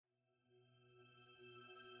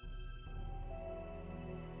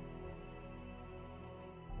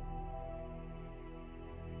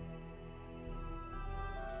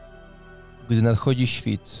Gdy nadchodzi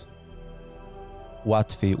świt,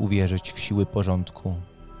 łatwiej uwierzyć w siły porządku.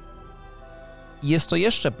 I jest to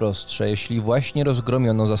jeszcze prostsze, jeśli właśnie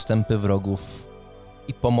rozgromiono zastępy wrogów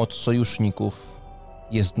i pomoc sojuszników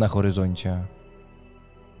jest na horyzoncie.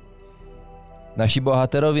 Nasi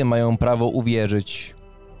bohaterowie mają prawo uwierzyć,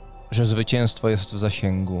 że zwycięstwo jest w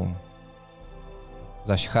zasięgu.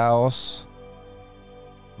 Zaś chaos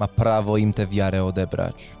ma prawo im tę wiarę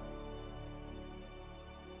odebrać.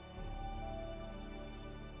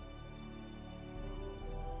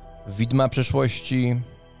 Widma przeszłości,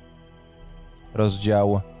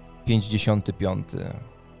 rozdział 55.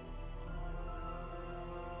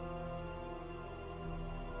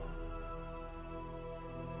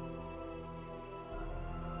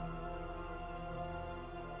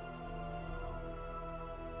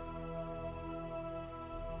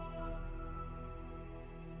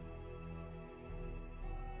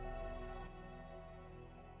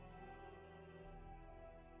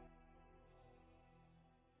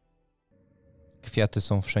 Kwiaty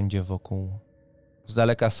są wszędzie wokół. Z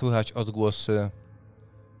daleka słychać odgłosy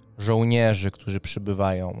żołnierzy, którzy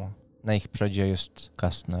przybywają. Na ich przedzie jest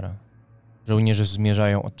Kastner. Żołnierze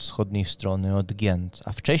zmierzają od wschodniej strony, od Gent,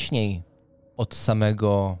 a wcześniej od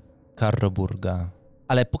samego Karroburga.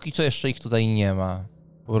 Ale póki co jeszcze ich tutaj nie ma.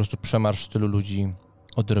 Po prostu przemarsz tylu ludzi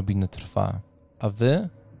odrobinę trwa. A wy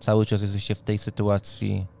cały czas jesteście w tej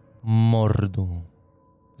sytuacji mordu.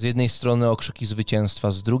 Z jednej strony okrzyki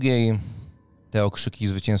zwycięstwa, z drugiej te okrzyki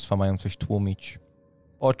zwycięstwa mają coś tłumić.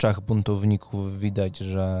 W oczach buntowników widać,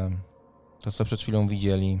 że to, co przed chwilą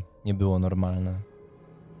widzieli, nie było normalne.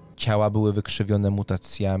 Ciała były wykrzywione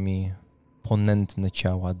mutacjami, ponętne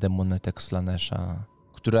ciała demonetek Slanesha,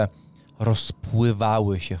 które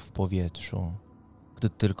rozpływały się w powietrzu, gdy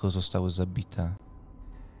tylko zostały zabite.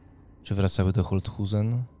 Czy wracały do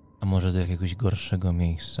Holthusen? A może do jakiegoś gorszego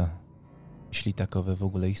miejsca? Jeśli takowe w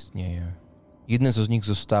ogóle istnieje. Jedne, co z nich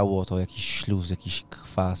zostało, to jakiś śluz, jakiś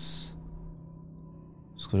kwas,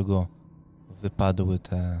 z którego wypadły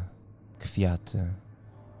te kwiaty,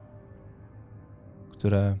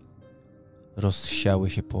 które rozsiały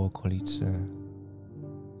się po okolicy.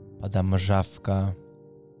 Pada mrzawka.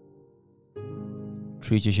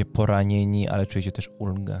 Czujecie się poranieni, ale czujecie też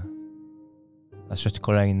ulgę. Nadszedł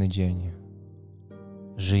kolejny dzień.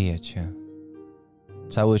 Żyjecie.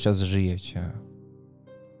 Cały czas żyjecie.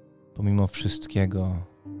 Pomimo wszystkiego,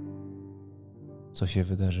 co się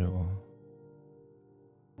wydarzyło.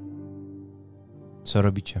 Co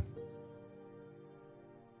robicie?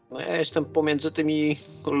 No ja jestem pomiędzy tymi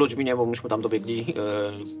ludźmi, nie, bo myśmy tam dobiegli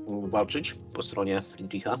walczyć po stronie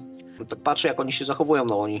Friedricha. Tak patrzę, jak oni się zachowują,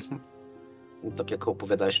 no oni, tak jak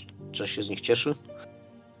opowiadałeś, Cześć się z nich cieszy.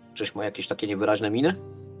 Cześć ma jakieś takie niewyraźne miny.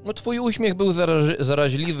 No twój uśmiech był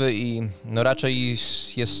zaraźliwy i no raczej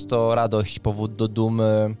jest to radość, powód do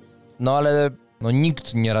dumy. No ale no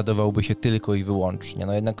nikt nie radowałby się tylko i wyłącznie.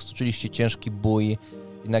 No jednak stoczyliście ciężki bój,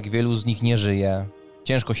 jednak wielu z nich nie żyje.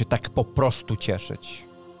 Ciężko się tak po prostu cieszyć.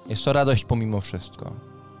 Jest to radość pomimo wszystko.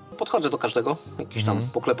 Podchodzę do każdego, jakieś tam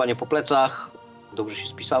poklepanie po plecach. Dobrze się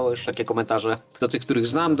spisałeś, takie komentarze. Do tych, których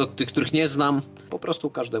znam, do tych, których nie znam. Po prostu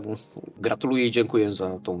każdemu gratuluję i dziękuję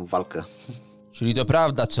za tą walkę. Czyli to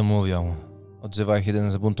prawda, co mówią. Odzywa się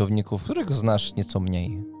jeden z buntowników, których znasz nieco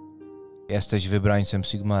mniej. Jesteś wybrańcem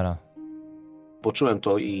Sigmara. Poczułem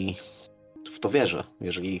to i w to wierzę.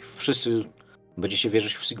 Jeżeli wszyscy będziecie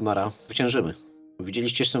wierzyć w Sigmara, zwyciężymy.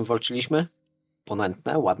 Widzieliście, z czym walczyliśmy?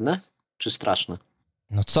 Ponętne, ładne czy straszne?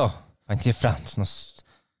 No co, panie Franz, no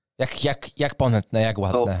jak ponętne, jak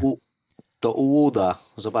ładne. To ułuda,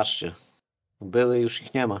 zobaczcie. Były, już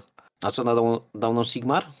ich nie ma. A co dał nam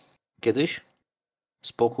Sigmar? Kiedyś?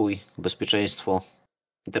 Spokój, bezpieczeństwo.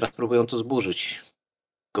 I teraz próbują to zburzyć.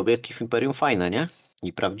 Kobietki w Imperium fajne, nie?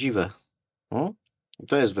 I prawdziwe. I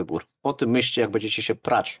to jest wybór. O tym myślcie, jak będziecie się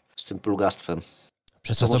prać z tym plugastwem.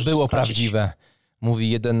 Przez co to było prawdziwe? Mówi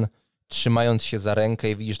jeden, trzymając się za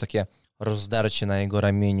rękę i widzisz takie rozdarcie na jego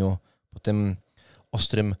ramieniu po tym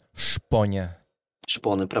ostrym szponie.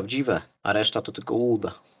 Szpony prawdziwe, a reszta to tylko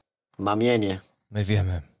ułuda. Mamienie. My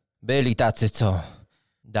wiemy. Byli tacy, co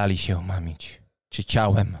dali się omamić. Czy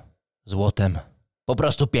ciałem, złotem, po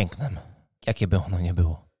prostu pięknem. Jakie by ono nie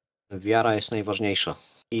było. Wiara jest najważniejsza.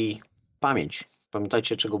 I pamięć.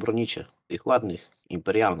 Pamiętajcie, czego bronicie. Tych ładnych,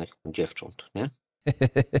 imperialnych dziewcząt, nie?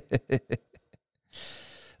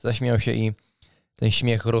 Zaśmiał się i ten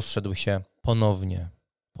śmiech rozszedł się ponownie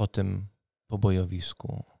po tym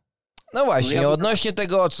pobojowisku. No właśnie, odnośnie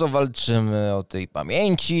tego, o co walczymy, o tej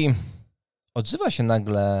pamięci, odzywa się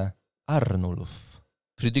nagle Arnulf.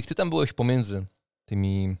 Friedrich, ty tam byłeś pomiędzy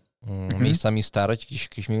tymi miejscami starć,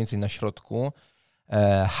 gdzieś mniej więcej na środku.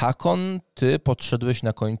 Hakon, ty podszedłeś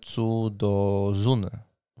na końcu do Zuny.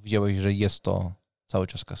 Widziałeś, że jest to cały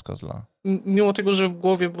czas Kaskazla. Mimo tego, że w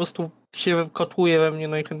głowie po prostu się kotłuje we mnie,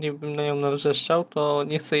 najchętniej bym na nią nawrzeszczał, to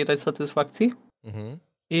nie chcę jej dać satysfakcji.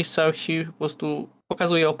 I z całych sił po prostu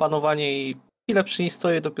pokazuję opanowanie i chwilę przy niej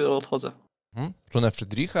stoję, dopiero odchodzę. W stronę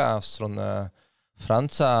Friedricha, w stronę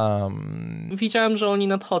Franca. Widziałem, że oni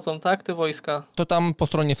nadchodzą, tak? Te wojska. To tam po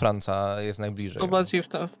stronie Franca jest najbliżej. To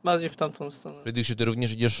bardziej w tamtą stronę. Friedrich, ty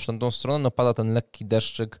również idziesz w tamtą stronę, no pada ten lekki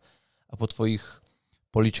deszczyk, a po twoich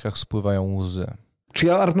policzkach spływają łzy. Czy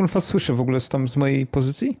ja Arnulfa słyszę w ogóle tam z mojej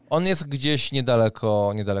pozycji? On jest gdzieś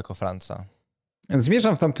niedaleko Franca.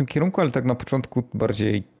 Zmierzam w tamtym kierunku, ale tak na początku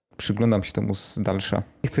bardziej przyglądam się temu z dalsza.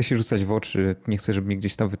 Nie chcę się rzucać w oczy, nie chcę, żeby mnie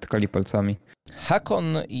gdzieś tam wytykali palcami.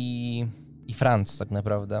 Hakon i Franz tak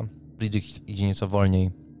naprawdę. Friedrich idzie nieco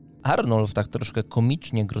wolniej. Arnulf tak troszkę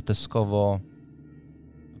komicznie, groteskowo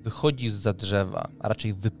wychodzi zza drzewa, a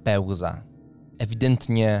raczej wypełza.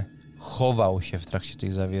 Ewidentnie chował się w trakcie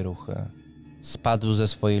tej zawieruchy. Spadł ze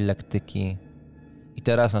swojej lektyki i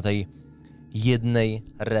teraz na tej jednej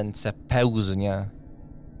ręce pełznie,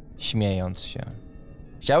 śmiejąc się.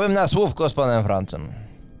 Chciałbym na słówko z panem Francem.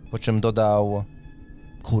 Po czym dodał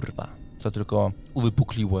kurwa, co tylko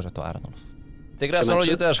uwypukliło, że to Arnulf. Ty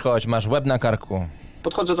krasnoludzie też chodź, masz łeb na karku.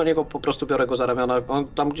 Podchodzę do niego, po prostu biorę go za ramiona. On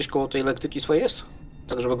tam gdzieś koło tej lektyki swojej jest?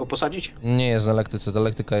 Tak, żeby go posadzić? Nie jest na lektyce, ta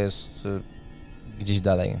lektyka jest gdzieś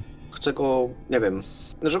dalej. Chcę go, nie wiem,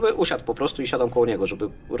 żeby usiadł po prostu i siadam koło niego, żeby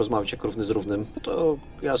rozmawiać jak równy z równym. To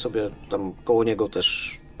ja sobie tam koło niego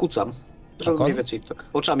też kucam, żeby mniej więcej tak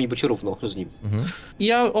oczami być równo z nim.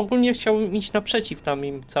 Ja ogólnie chciałbym iść naprzeciw tam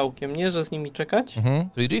im całkiem, nie? Że z nimi czekać.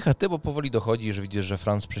 Friedricha, ty, bo powoli dochodzisz, widzisz, że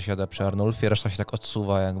Franz przesiada przy Arnulfie, reszta się tak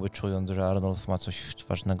odsuwa, jakby czując, że Arnulf ma coś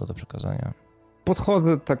ważnego do przekazania.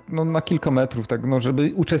 Podchodzę tak na kilka metrów, tak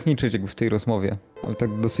żeby uczestniczyć jakby w tej rozmowie, ale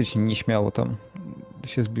tak dosyć nieśmiało tam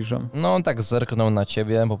się zbliżam. No on tak zerknął na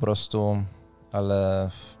ciebie po prostu, ale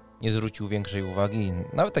nie zwrócił większej uwagi.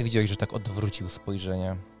 Nawet tak widziałeś, że tak odwrócił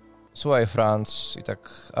spojrzenie. Słuchaj, Franz, i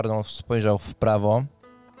tak Arnulf spojrzał w prawo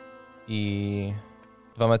i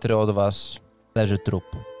 2 metry od was leży trup.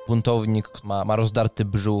 Buntownik ma rozdarty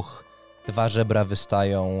brzuch, 2 żebra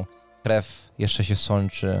wystają, krew jeszcze się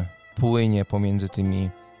sączy, płynie pomiędzy tymi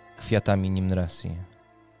kwiatami Nimresi.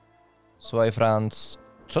 Słuchaj, Franz,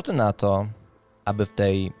 co ty na to, aby w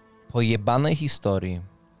tej pojebanej historii,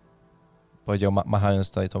 powiedział machając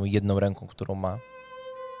tutaj tą jedną ręką, którą ma,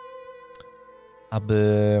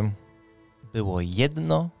 aby było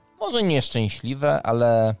jedno, może nieszczęśliwe,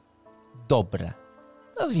 ale dobre.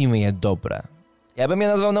 Nazwijmy je dobre. Ja bym je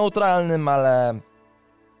nazwał neutralnym,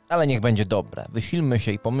 ale niech będzie dobre. Wychylmy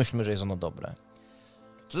się i pomyślmy, że jest ono dobre.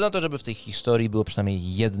 Co na to, żeby w tej historii było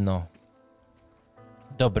przynajmniej jedno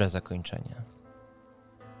dobre zakończenie.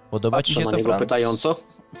 Podoba ci się to, Franz? Pytająco.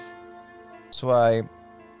 Słuchaj,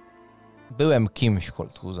 byłem kimś w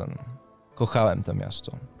Holthusen. Kochałem to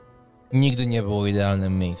miasto. Nigdy nie było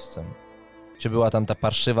idealnym miejscem. Czy była tam ta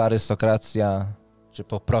parszywa arystokracja, czy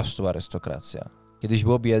po prostu arystokracja. Kiedyś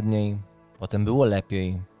było biedniej, potem było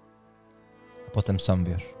lepiej, a potem sam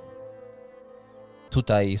wiesz.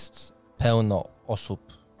 Tutaj jest pełno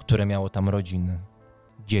osób, które miało tam rodziny,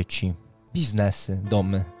 dzieci, biznesy,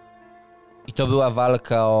 domy. I to była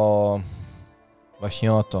walka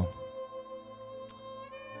właśnie o to.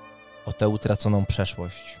 O tę utraconą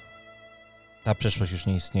przeszłość. Ta przeszłość już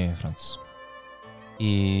nie istnieje, Franz.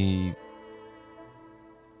 I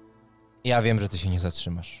ja wiem, że ty się nie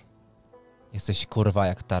zatrzymasz. Jesteś kurwa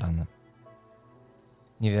jak taran.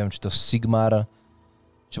 Nie wiem, czy to Sigmar,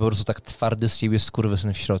 czy po prostu tak twardy z ciebie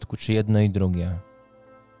skurwysyn w środku, czy jedno i drugie.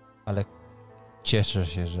 Ale cieszę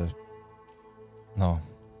się, że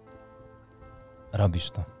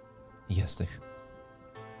robisz to. Jesteś.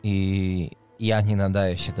 I ja nie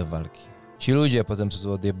nadaję się do walki. Ci ludzie po tym, co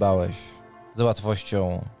tu odjebałeś, z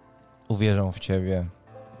łatwością uwierzą w ciebie.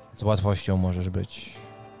 Z łatwością możesz być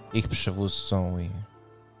ich przywódcą i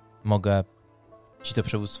mogę ci to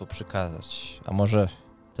przywództwo przykazać. A może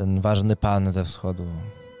ten ważny pan ze wschodu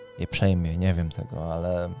je przejmie, nie wiem tego,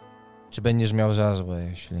 ale czy będziesz miał za złe,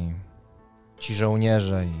 jeśli ci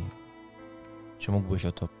żołnierze i czy mógłbyś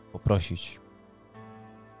o to poprosić?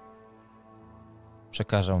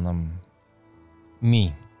 Przekażą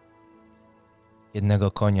mi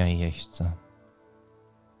jednego konia i jeźdźca.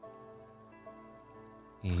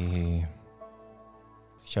 I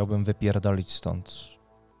chciałbym wypierdolić stąd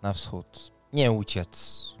na wschód. Nie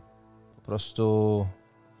uciec. Po prostu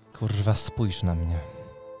kurwa spójrz na mnie.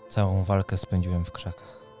 Całą walkę spędziłem w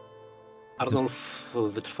krzakach. Arnulf,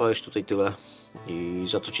 wytrwałeś tutaj tyle i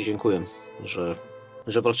za to ci dziękuję, że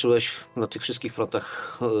że walczyłeś na tych wszystkich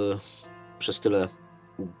frontach przez tyle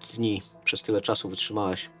dni, przez tyle czasu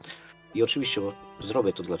wytrzymałeś. I oczywiście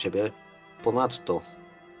zrobię to dla ciebie. Ponadto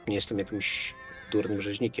nie jestem jakimś durnym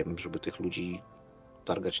rzeźnikiem, żeby tych ludzi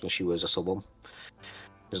targać na siłę za sobą.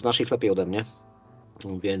 Znasz ich lepiej ode mnie,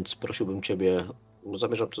 więc prosiłbym ciebie,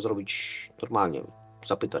 zamierzam to zrobić normalnie,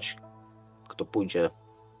 zapytać, kto pójdzie,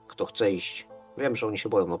 kto chce iść. Wiem, że oni się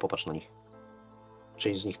boją, no popatrz na nich.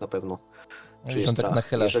 Część z nich na pewno. Oni są tak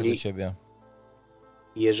nachyla się do ciebie.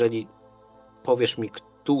 Jeżeli powiesz mi,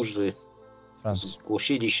 którzy Franz,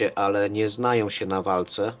 zgłosili się, ale nie znają się na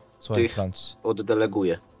walce, słuchaj, tych Franz,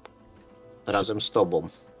 oddeleguję. Razem z tobą.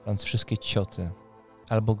 Franz, wszystkie cioty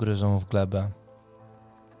albo gryzą w glebę,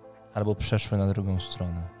 albo przeszły na drugą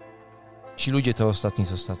stronę. Ci ludzie to ostatni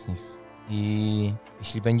z ostatnich. I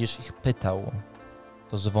jeśli będziesz ich pytał,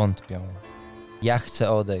 to zwątpią. Ja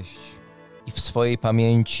chcę odejść i w swojej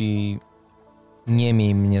pamięci nie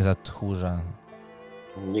miej mnie za tchórza.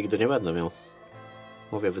 Nigdy nie będę miał.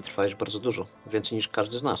 Mówię, wytrwałeś bardzo dużo. Więcej niż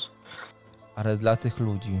każdy z nas. Ale dla tych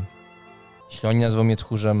ludzi, jeśli oni nazwą mnie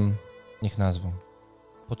tchórzem, niech nazwą.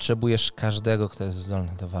 Potrzebujesz każdego, kto jest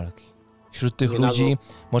zdolny do walki. Wśród tych ludzi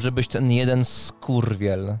może być ten jeden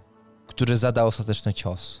skurwiel, który zada ostateczny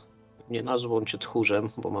cios. Nie nazwą cię tchórzem,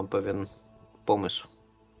 bo mam pewien pomysł.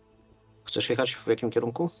 Chcesz jechać w jakim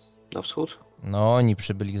kierunku? Na wschód? No, oni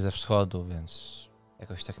przybyli ze wschodu, więc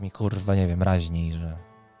jakoś tak mi kurwa, nie wiem, raźniej, że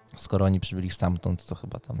skoro oni przybyli stamtąd, to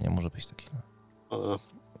chyba tam nie może być taki.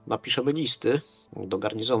 Napiszemy listy do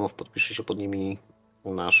garnizonów, podpisze się pod nimi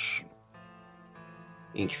nasz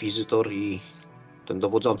inkwizytor i ten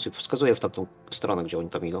dowodzący wskazuje w tamtą stronę, gdzie oni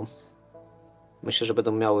tam idą. Myślę, że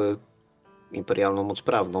będą miały imperialną moc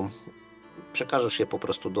prawną. Przekażesz je po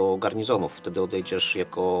prostu do garnizonów, wtedy odejdziesz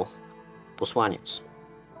jako posłaniec,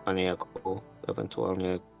 a nie jako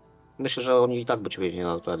ewentualnie... Myślę, że oni i tak by ciebie nie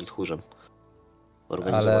nazwali tchórzem.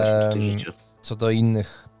 Organizowałeś tutaj życie. Co do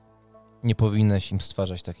innych, nie powinieneś im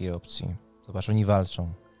stwarzać takiej opcji. Zobacz, oni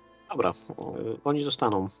walczą. Dobra, oni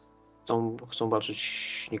zostaną. Chcą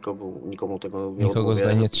walczyć, nikomu tego nie odmówię. Nikogo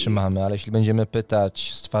tutaj nie trzymamy, ale jeśli będziemy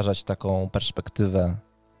pytać, stwarzać taką perspektywę,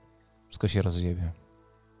 wszystko się rozjebie.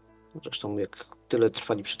 Zresztą jak tyle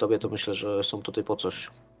trwali przy tobie, to myślę, że są tutaj po coś.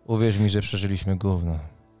 Uwierz mi, że przeżyliśmy gówno.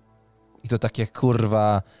 I to takie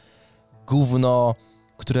kurwa gówno,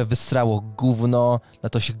 które wysrało gówno, na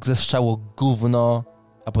to się zeszczało gówno,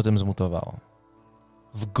 a potem zmutowało.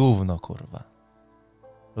 W gówno, kurwa.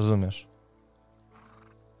 Rozumiesz?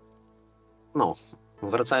 No,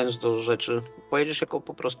 wracając do rzeczy, pojedziesz jako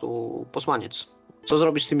po prostu posłaniec. Co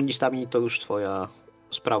zrobisz z tymi listami, to już twoja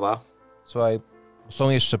sprawa. Słuchaj, są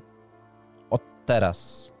jeszcze od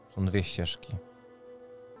teraz są dwie ścieżki.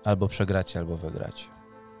 Albo przegracie, albo wygracie.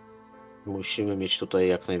 Musimy mieć tutaj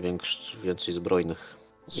jak najwięcej zbrojnych.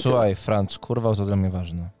 Słuchaj, Franz, kurwa, to dla mnie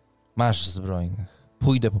ważne. Masz zbrojnych.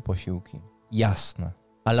 Pójdę po posiłki. Jasne.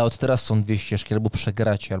 Ale od teraz są dwie ścieżki. Albo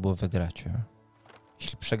przegracie, albo wygracie.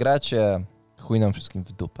 Jeśli przegracie, chuj nam wszystkim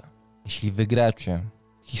w dupę. Jeśli wygracie,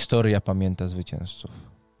 historia pamięta zwycięzców.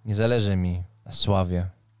 Nie zależy mi na sławie,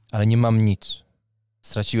 ale nie mam nic.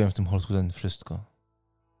 Straciłem w tym Holtuden wszystko.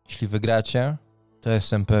 Jeśli wygracie, to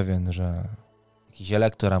jestem pewien, że jakiś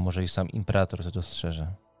elektor, a może i sam imperator to dostrzeże.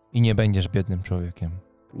 I nie będziesz biednym człowiekiem.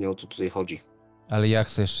 Nie o to tutaj chodzi. Ale ja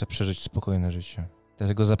chcę jeszcze przeżyć spokojne życie.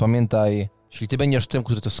 Dlatego zapamiętaj, jeśli ty będziesz tym,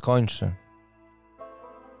 który to skończy,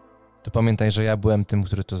 to pamiętaj, że ja byłem tym,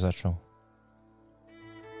 który to zaczął.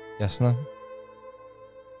 Jasne?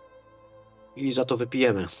 I za to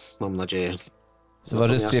wypijemy, mam nadzieję. W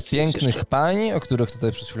towarzystwie Natomiast pięknych jeszcze... pań, o których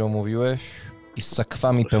tutaj przed chwilą mówiłeś, i z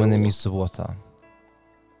sakwami Proszę pełnymi złota.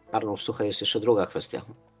 Arnold, słuchaj, jest jeszcze druga kwestia.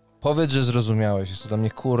 Powiedz, że zrozumiałeś, jest to dla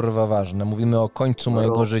mnie kurwa ważne. Mówimy o końcu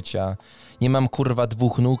mojego życia. Nie mam kurwa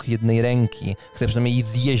dwóch nóg, jednej ręki. Chcę przynajmniej jej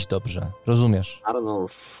zjeść dobrze. Rozumiesz?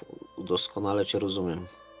 Arnold, doskonale cię rozumiem.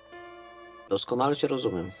 Doskonale cię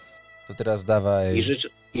rozumiem. To teraz dawaj I życzę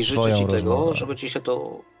ci rozmowę. tego, żeby ci się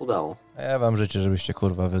to udało. A ja wam życzę, żebyście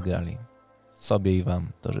kurwa wygrali. Sobie i wam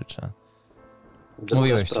to życzę. Druga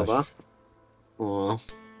Mówiłeś sprawa. coś. O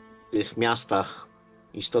tych miastach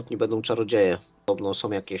istotni będą czarodzieje. Podobno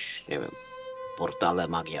są jakieś, nie wiem, portale,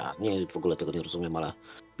 magia. Nie, w ogóle tego nie rozumiem, ale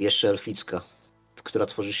jeszcze elficka, która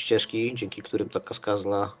tworzy ścieżki, dzięki którym ta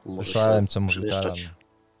kaskazla może Słyszałem, się co mówił przemieszczać. Taran.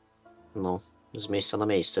 No, z miejsca na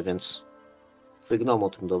miejsce, więc Wygnom o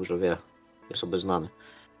tym dobrze wie. Jest obeznany.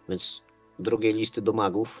 Więc drugiej listy do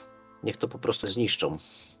magów niech to po prostu zniszczą.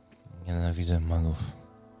 Nienawidzę magów.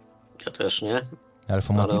 Ja też nie.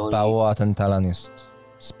 Alfomati Ale oni- pało, a ten talan jest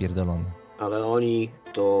spierdolony. Ale oni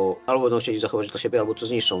to albo będą chcieli zachować dla siebie, albo to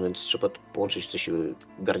zniszczą, więc trzeba połączyć te siły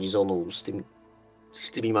garnizonu z tym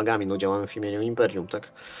z tymi magami, no działamy w imieniu Imperium,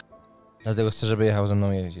 tak? Dlatego chcę, żeby jechał ze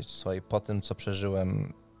mną jeździć. Słuchaj, po tym co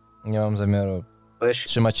przeżyłem, nie mam zamiaru Weź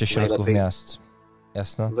trzymać się środków najlepiej- miast.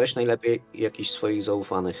 Jasne? Weź najlepiej jakichś swoich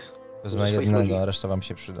zaufanych. Wezmę swoich jednego, ludzi. a reszta wam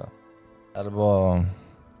się przyda.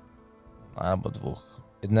 Albo dwóch.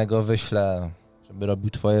 Jednego wyślę, żeby robił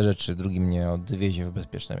twoje rzeczy, drugi mnie odwiezie w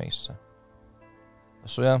bezpieczne miejsce.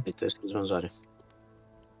 Pasuje? I to jest rozwiązanie.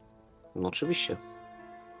 No oczywiście.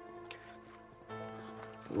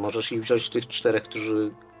 Możesz ich wziąć tych 4,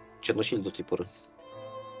 którzy cię nosili do tej pory.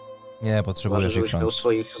 Nie, Uważaj, potrzebujesz ich, żebyś miał Franz.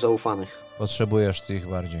 swoich zaufanych. Potrzebujesz ty ich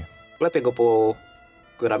bardziej. Klepię go po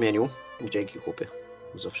ramieniu. Dzięki, chłopie,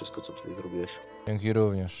 za wszystko, co tutaj zrobiłeś. Dzięki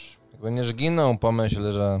również. Jak będziesz ginął,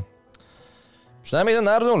 pomyśl, że przynajmniej ten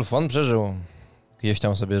Arnulf, on przeżył. Gdzieś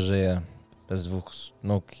tam sobie żyje. Bez dwóch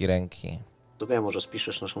nóg i ręki. To wiem, może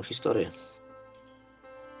spiszesz naszą historię.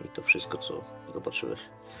 I to wszystko, co zobaczyłeś.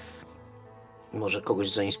 Może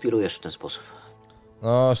kogoś zainspirujesz w ten sposób.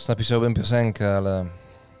 No, napisałbym piosenkę, ale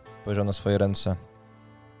spojrzał na swoje ręce.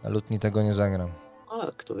 Na lutni tego nie zagram.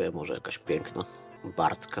 A kto wie, może jakaś piękna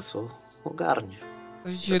Bartka to ogarnie.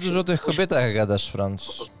 Dzisiaj dużo o tych kobietach gadasz,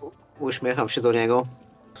 Franz. Uśmiecham się do niego.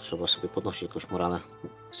 Trzeba sobie podnosić jakąś morale.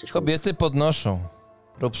 Jesteś Kobiety podnoszą.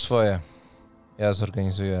 Rób swoje. Ja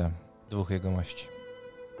zorganizuję dwóch jegomości.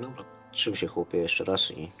 Dobra, trzym się, chłopie, jeszcze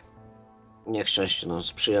raz i niech szczęście nam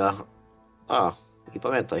sprzyja. A, i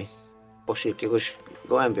pamiętaj, poślij jakiegoś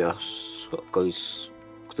gołębia z okolic,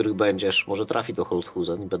 w których będziesz. Może trafi do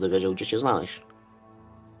Holthusen i będę wiedział, gdzie cię znaleźć.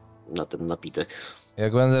 Na ten napitek.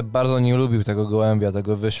 Jak będę bardzo nie lubił tego gołębia,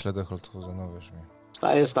 tego wyślę do Holthusen, no wiesz mi.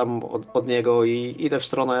 A jest tam od niego i idę w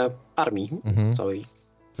stronę armii całej.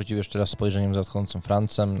 Rzucił jeszcze raz spojrzeniem za odchodzącym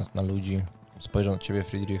Francem na ludzi. Spojrzał na ciebie,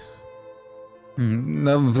 Friedrich.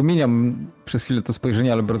 No, wymieniam przez chwilę to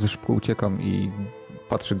spojrzenie, ale bardzo szybko uciekam i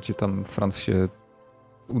patrzę, gdzie tam Franz się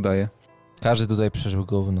udaje. Każdy tutaj przeżył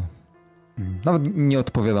gówno. Nawet nie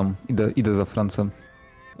odpowiadam, idę za Francem.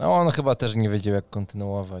 No on chyba też nie wiedział, jak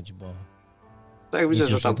kontynuować, bo... Tak jak widzę, Nic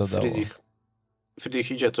że już nie tam dodało.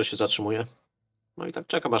 Friedrich idzie, to się zatrzymuje. No i tak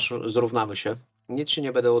czekam, aż zrównamy się. Nic się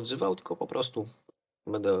nie będę odzywał, tylko po prostu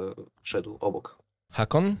będę szedł obok.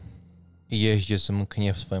 Hakon i jeździec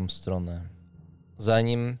mknie w swoją stronę.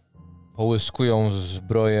 Zanim połyskują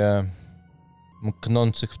zbroje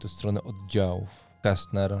mknących w tę stronę oddziałów.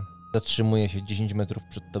 Kastner zatrzymuje się 10 metrów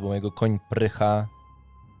przed tobą, jego koń prycha,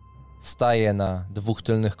 staje na dwóch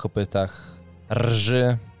tylnych kopytach,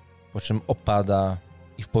 rży, po czym opada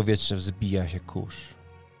i w powietrze wzbija się kurz.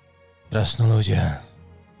 Krasnoludzie,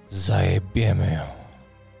 zajebiemy ją.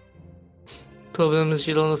 Problem z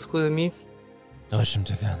zielonoskórymi? O czym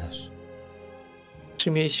ty gadasz?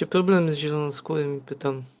 Czy mieliście problem z zielonoskórymi?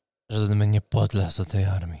 Pytam. Żaden mnie nie podlasł do tej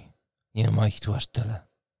armii. Nie ma ich tu aż tyle.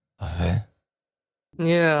 A wy?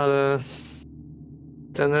 Nie, ale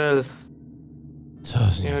ten elf Co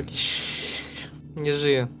z nim? jakiś nie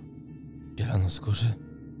żyje. Zielonoskórzy?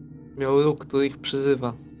 Miał róg, który ich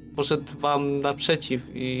przyzywa. Poszedł wam naprzeciw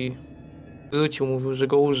i wrócił, mówił, że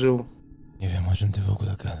go użył. Nie wiem, o czym ty w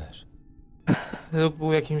ogóle gadasz. Róg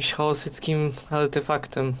był jakimś chaosyckim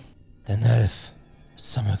artefaktem. Ten elf od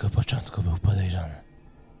samego początku był podejrzany.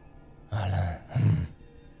 Ale...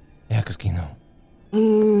 jak zginął?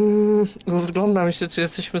 Rozglądam się, czy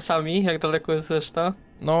jesteśmy sami, jak daleko jest reszta.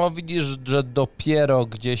 No, widzisz, że dopiero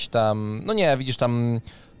gdzieś tam... No nie, widzisz tam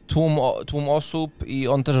tłum osób i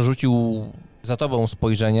on też rzucił za tobą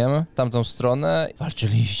spojrzeniem w tamtą stronę.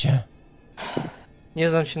 Walczyliście? Nie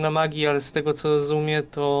znam się na magii, ale z tego co rozumiem,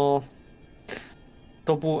 to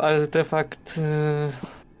był artefakt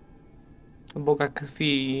Boga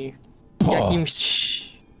Krwi, jakimś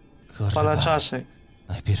pana czaszek.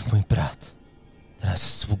 Najpierw mój brat,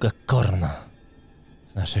 teraz sługa Korna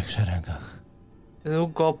w naszych szeregach.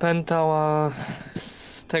 Róg go opętał, a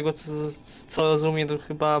z tego co rozumiem, to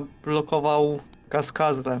chyba blokował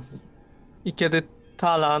Kaskazrę. I kiedy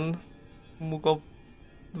Talan mu go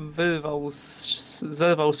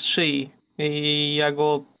zerwał z szyi i ja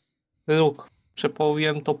go róg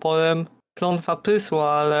przepołowiłem toporem. Klątwa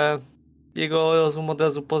prysła, ale jego rozum od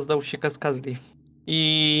razu poddał się Kaskazli.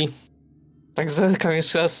 I tak zerkam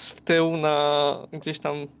jeszcze raz w tył na gdzieś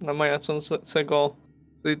tam na majaczącego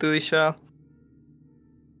Friedricha.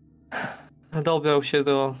 Dobrał się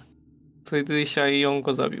do Friedricha i on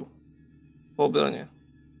go zabił. Po obronie.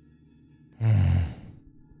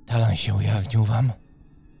 Talan się ujawnił wam?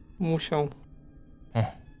 Musiał.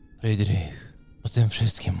 Friedrich, po tym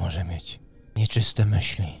wszystkim może mieć nieczyste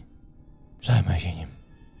myśli. Zajmę się nim.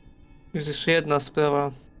 Jest jeszcze jedna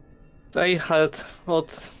sprawa. Reinhardt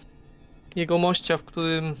od jego mościa,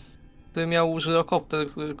 który miał żyrokopter,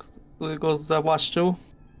 który go zawłaszczył.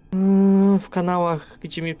 W kanałach,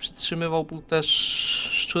 gdzie mnie przytrzymywał, był też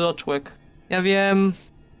szczuroczłek. Ja wiem,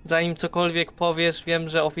 zanim cokolwiek powiesz, wiem,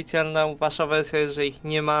 że oficjalna wasza wersja jest, że ich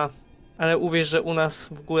nie ma, ale uwierz, że u nas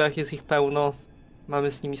w górach jest ich pełno.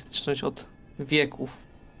 Mamy z nimi styczność od wieków.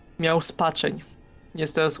 Miał spaczeń.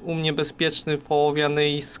 Jest teraz u mnie bezpieczny w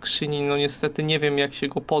ołowianej skrzyni. No niestety nie wiem, jak się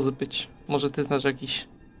go pozbyć. Może ty znasz jakiś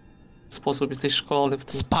sposób, jesteś szkolony w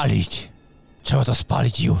tym. Spalić! Trzeba to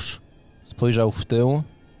spalić już! Spojrzał w tył.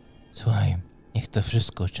 Słuchaj, niech to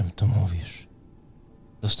wszystko, o czym tu mówisz,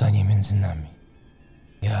 zostanie między nami.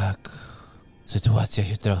 Jak sytuacja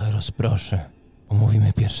się trochę rozproszy,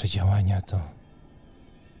 omówimy pierwsze działania, to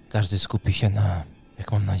każdy skupi się na,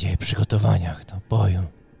 jak mam nadzieję, przygotowaniach do boju.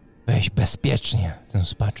 Weź bezpiecznie ten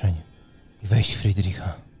spaczeń i weź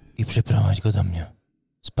Friedricha i przyprowadź go do mnie.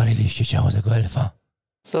 Spaliliście ciało tego elfa.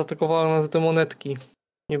 Zaatakowały nas te monetki.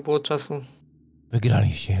 Nie było czasu.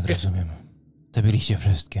 Wygraliście, jak rozumiem. Zabiliście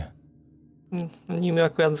wszystkie. Nim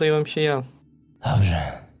akurat zająłem się ja.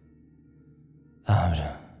 Dobrze.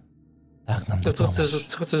 Dobrze. Tak nam To to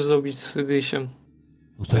co chcesz zrobić z Friedrichem?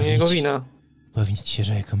 To nie jego wina. Upewnić się,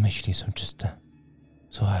 że jego myśli są czyste.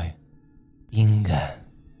 Słuchaj. Ingę.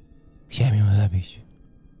 Chciałem ją zabić.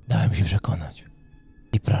 Dałem się przekonać.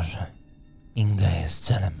 I proszę. Inga jest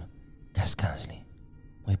celem Gaskazli.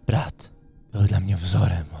 Mój brat był dla mnie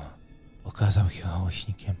wzorem, a okazał się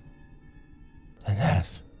hałośnikiem. Ten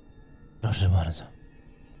elf. Proszę bardzo.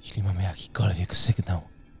 Jeśli mamy jakikolwiek sygnał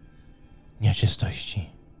nieczystości,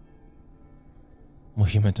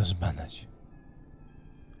 musimy to zbadać.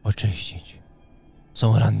 Oczyścić.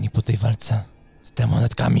 Są ranni po tej walce z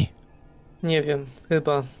demonetkami. Nie wiem,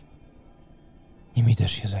 chyba. Nimi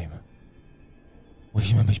też się zajmę.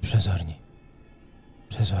 Musimy być przezorni.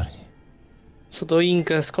 Przezorni. Co do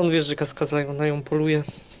Ingę, skąd wiesz, że Kaskaza na nią poluje?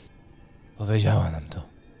 Powiedziała nam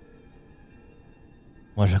to.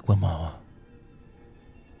 Może kłamała.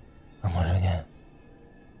 A może nie.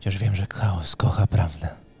 Chociaż wiem, że chaos kocha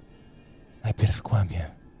prawdę. Najpierw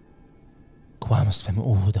kłamie. Kłamstwem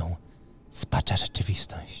ułudą spacza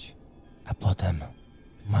rzeczywistość. A potem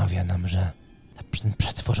wmawia nam, że ten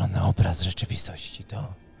przetworzony obraz rzeczywistości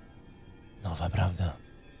to nowa prawda.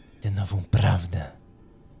 Tę nową prawdę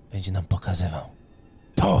będzie nam pokazywał.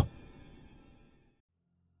 To!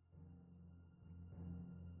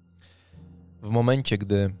 W momencie,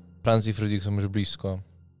 gdy Franz i Friedrich są już blisko,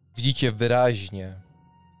 widzicie wyraźnie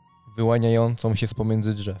wyłaniającą się z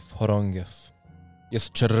pomiędzy drzew chorągiew.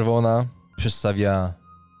 Jest czerwona, przedstawia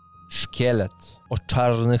szkielet o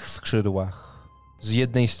czarnych skrzydłach. Z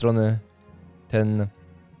jednej strony ten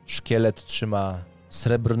szkielet trzyma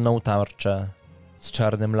srebrną tarczę z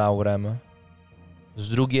czarnym laurem, z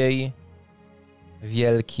drugiej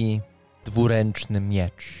wielki, dwuręczny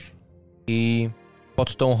miecz. I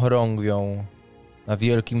pod tą chorągwią, na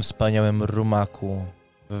wielkim, wspaniałym rumaku,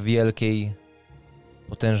 w wielkiej,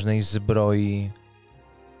 potężnej zbroi,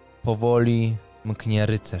 powoli mknie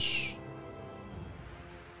rycerz.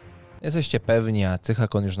 Jesteście pewni, a ty,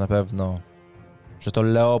 Hakon, już na pewno, że to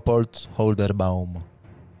Leopold Holderbaum,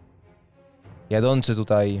 jadący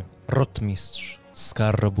tutaj rotmistrz z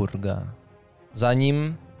Skarroburga. Za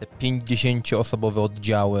nim te 50-osobowe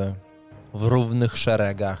oddziały w równych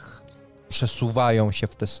szeregach przesuwają się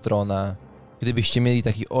w tę stronę. Gdybyście mieli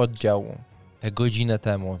taki oddział tę godzinę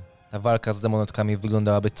temu, ta walka z demonetkami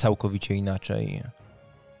wyglądałaby całkowicie inaczej.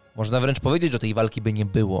 Można wręcz powiedzieć, że tej walki by nie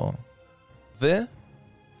było. Wy,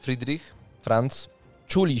 Friedrich, Franz,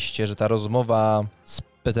 czuliście, że ta rozmowa z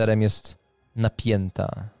Peterem jest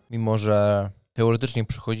napięta, mimo że teoretycznie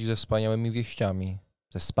przychodzi ze wspaniałymi wieściami,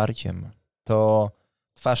 ze wsparciem. To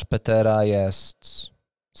twarz Petera jest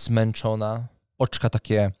zmęczona, oczka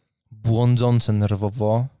takie błądzące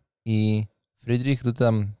nerwowo i Friedrich, gdy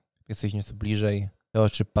tam jesteś nieco bliżej, te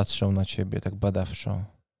oczy patrzą na ciebie tak badawczo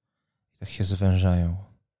i tak się zwężają.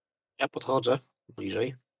 Ja podchodzę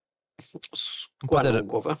bliżej, składam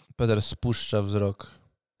głowę. Peter spuszcza wzrok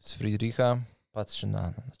z Friedricha, patrzy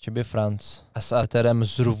na ciebie, Franz, a z Peterem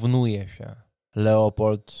zrównuje się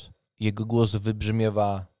Leopold. Jego głos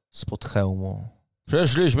wybrzmiewa spod hełmu.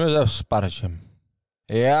 Przyszliśmy ze wsparciem.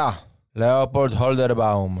 Ja, Leopold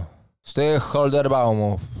Holderbaum, z tych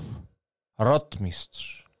Holderbaumów,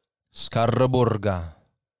 rotmistrz z Skarroburga.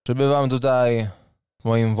 Przybywam tutaj z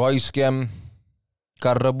moim wojskiem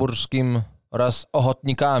karroburskim oraz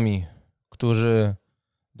ochotnikami, którzy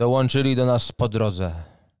dołączyli do nas po drodze.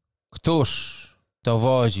 Któż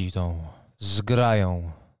dowodzi tą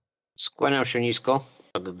zgrają? Skłaniam się nisko,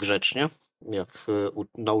 tak grzecznie, jak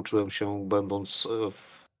nauczyłem się będąc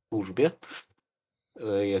w służbie,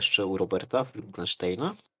 jeszcze u Roberta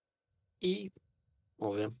Wittgensteina, i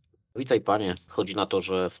mówię: Witaj, panie. Chodzi na to,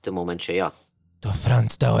 że w tym momencie ja. To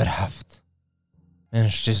Franz Dauerhaft.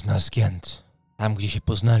 Mężczyzna z Gent. Tam, gdzie się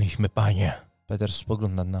poznaliśmy, panie. Peter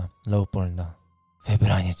spogląda na Leopolda.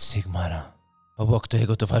 Wybraniec Sigmara. Obok to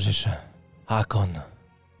jego towarzysze. Hakon.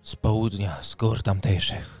 Z południa, z gór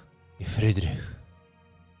tamtejszych. I Frydrych.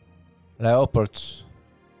 Leopold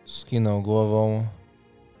skinął głową.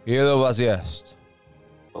 Ilu was jest?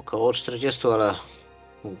 Około 40, ale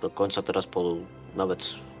do końca teraz nawet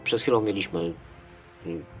przed chwilą mieliśmy,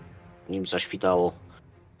 nim zaświtało,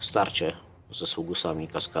 starcie ze sługusami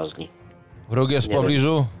Kaskazli. Wróg jest w Nie wiem.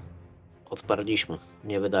 pobliżu? Odparliśmy.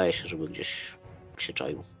 Nie wydaje się, żeby gdzieś się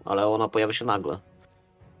czaił. Ale ona pojawia się nagle.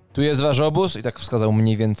 Tu jest wasz obóz? I tak wskazał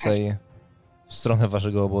mniej więcej w stronę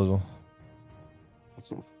waszego obozu.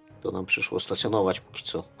 To nam przyszło stacjonować póki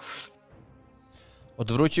co.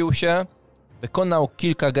 Odwrócił się, wykonał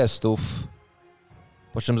kilka gestów,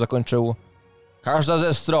 po czym zakończył: każda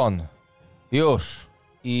ze stron. Już.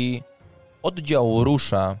 I oddział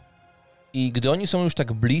rusza. I gdy oni są już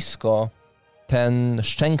tak blisko, ten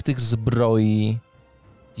szczęk tych zbroi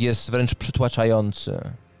jest wręcz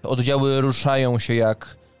przytłaczający. Oddziały ruszają się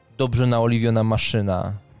jak dobrze naoliwiona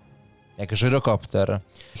maszyna, jak żyrokopter.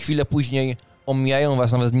 Chwilę później omijają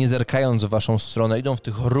was, nawet nie zerkając w waszą stronę. Idą w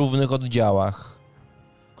tych równych oddziałach,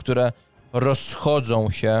 które rozchodzą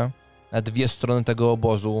się na dwie strony tego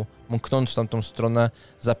obozu, mknąc w tamtą stronę,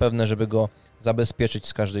 zapewne, żeby go zabezpieczyć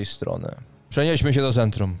z każdej strony. Przenieśmy się do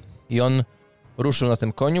centrum. I on ruszył na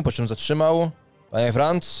tym koniu, po czym zatrzymał. Panie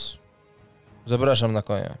Franz, zapraszam na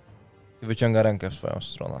konia. I wyciąga rękę w swoją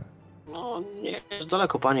stronę. No, nie jest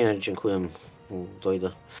daleko, panie. Dziękuję.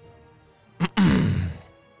 Dojdę.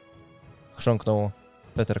 Chrząknął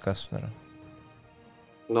Peter Kastner.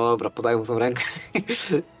 No dobra, podaję mu tą rękę.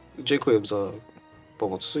 Dziękuję za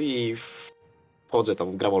pomoc i wchodzę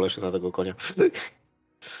tam, gramolę się na tego konia.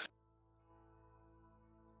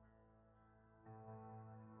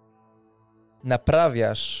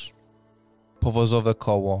 Naprawiasz powozowe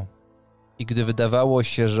koło i gdy wydawało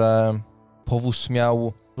się, że powóz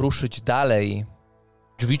miał ruszyć dalej,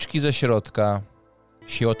 drzwiczki ze środka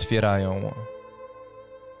się otwierają.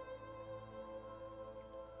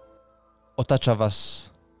 Otacza was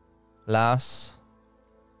las,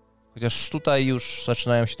 chociaż tutaj już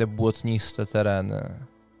zaczynają się te błotniste tereny.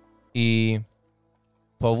 I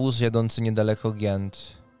powóz jadący niedaleko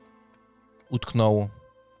Gent utknął.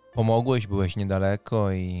 Pomogłeś, byłeś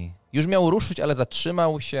niedaleko i już miał ruszyć, ale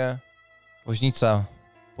zatrzymał się. Woźnica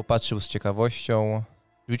popatrzył z ciekawością.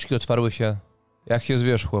 Drzwiczki otwarły się. Jak się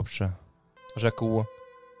zwiesz, chłopcze? Rzekł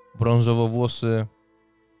brązowowłosy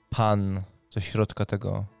pan ze środka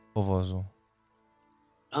tego powozu.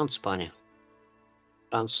 Franz, panie.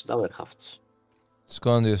 Franz Dauerhaft.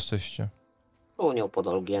 Skąd jesteście? O,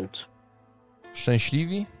 nieopodal Gent.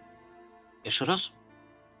 Szczęśliwi? Jeszcze raz?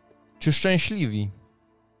 Czy szczęśliwi?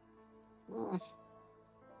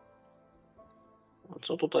 No,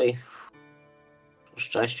 co tutaj o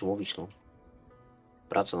szczęściu mówić, no.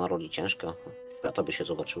 Praca na roli ciężka. Świata by się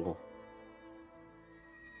zobaczyło.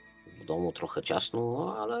 W domu trochę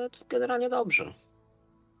ciasno, ale generalnie dobrze.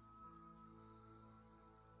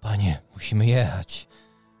 Panie, musimy jechać.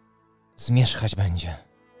 Zmierzchać będzie.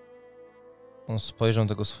 On spojrzał na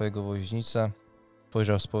tego swojego woźnicę,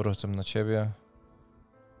 spojrzał z powrotem na ciebie.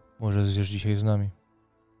 Może zjesz dzisiaj z nami.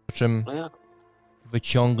 Po czym No jak?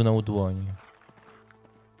 wyciągnął dłoń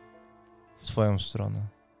w twoją stronę.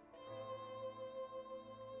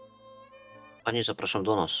 Panie, zapraszam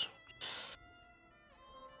do nas.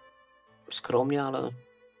 Skromnie, ale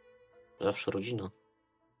zawsze rodzina.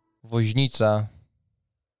 Woźnica,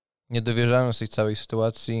 nie dowierzając tej całej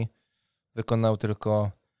sytuacji, wykonał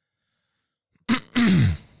tylko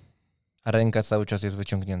a ręka cały czas jest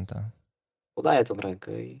wyciągnięta. Podaję tą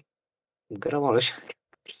rękę i gramolę się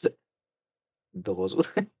do wozu.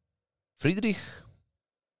 Friedrich,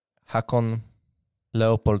 Hakon,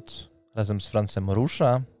 Leopold razem z Francem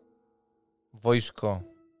rusza. Wojsko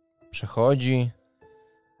przechodzi.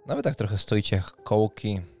 Nawet tak trochę stoicie jak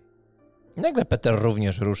kołki. I nagle Peter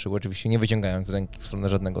również ruszył, oczywiście nie wyciągając ręki w stronę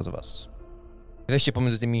żadnego z was. Jesteście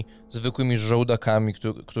pomiędzy tymi zwykłymi żołdakami,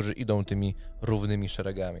 którzy idą tymi równymi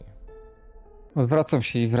szeregami. Odwracam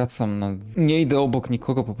się i wracam. No. Nie idę obok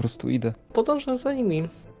nikogo, po prostu idę. Podążę za nimi.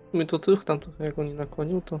 My to tych tam, jak oni na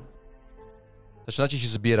koniu, to... Zaczynacie się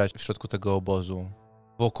zbierać w środku tego obozu.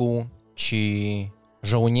 Wokół ci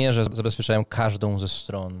żołnierze zabezpieczają każdą ze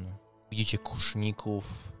stron. Widzicie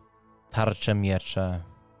kuszników, tarcze, miecze.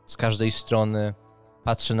 Z każdej strony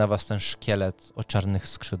patrzy na was ten szkielet o czarnych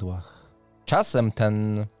skrzydłach. Czasem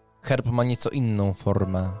ten herb ma nieco inną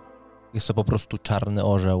formę. Jest to po prostu czarny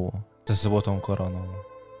orzeł ze złotą koroną.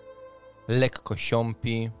 lekko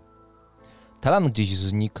siąpi. Talan gdzieś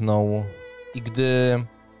zniknął i gdy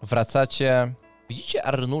wracacie, widzicie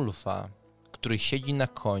Arnulfa, który siedzi na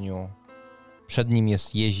koniu. Przed nim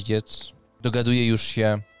jest jeździec, dogaduje już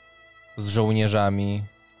się z żołnierzami,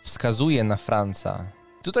 wskazuje na Franca.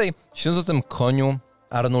 Tutaj, siedząc na tym koniu,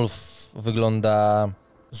 Arnulf wygląda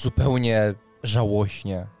zupełnie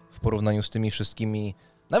żałośnie w porównaniu z tymi wszystkimi,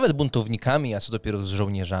 nawet buntownikami, a co dopiero z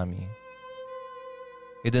żołnierzami.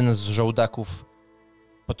 Jeden z żołdaków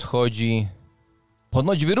podchodzi.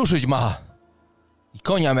 Ponoć wyruszyć ma i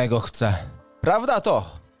konia mego chce. Prawda to?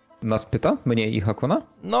 Nas pyta? Mnie i Hakona?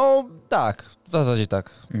 No tak, w zasadzie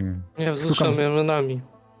tak. Ja wzruszam ramionami.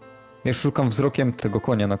 Ja szukam wzrokiem tego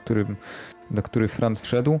konia, na który Franz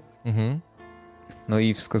wszedł. No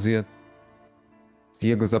i wskazuje.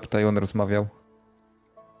 Jego zapytaj, on rozmawiał.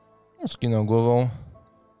 Skinął głową.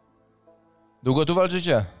 Długo tu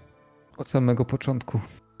walczycie? Od samego początku.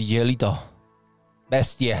 Widzieli to.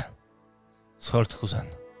 Bestie. Z Holthusen.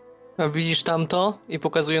 A widzisz tamto? I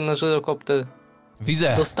pokazuje na żyrokopter.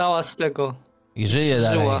 Widzę. Dostała z tego. I żyje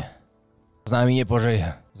dalej. Z nami nie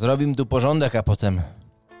pożyje. Zrobimy tu porządek, a potem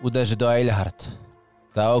uderzy do Eilhart.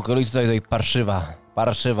 Ta okolica tutaj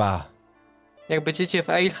parszywa. Jak będziecie w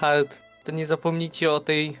Eilhart, to nie zapomnijcie o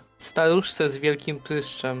tej staruszce z wielkim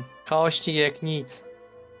pryszczem. Chaości jak nic.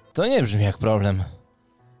 To nie brzmi jak problem.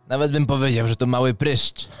 Nawet bym powiedział, że to mały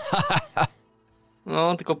pryszcz.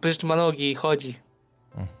 No, tylko pryszcz ma nogi i chodzi.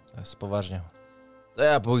 To jest poważnie. To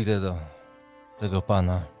ja pójdę do tego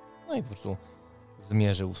pana. No i po prostu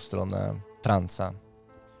zmierzył w stronę Franca.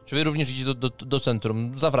 Czy wy również idziecie do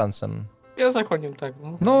centrum, za Francem? Ja za koniem, tak.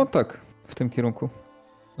 No. No tak, w tym kierunku.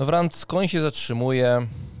 No Franc, koń się zatrzymuje.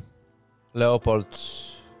 Leopold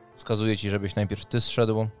wskazuje ci, żebyś najpierw ty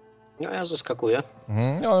zszedł. Ja zeskakuję.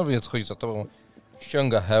 No więc chodzi za tobą.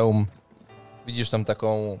 Ściąga hełm. Widzisz tam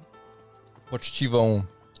taką poczciwą,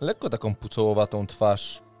 lekko taką pucołowatą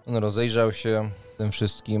twarz. On rozejrzał się tym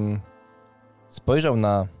wszystkim. Spojrzał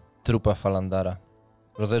na trupa Falandara.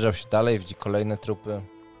 Rozejrzał się dalej, widzi kolejne trupy.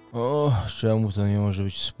 O, czemu to nie może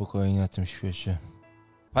być spokojnie na tym świecie?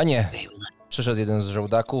 Panie! Przyszedł jeden z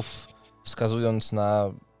żołdaków, wskazując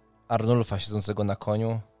na Arnulfa siedzącego na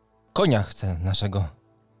koniu. Konia chce naszego.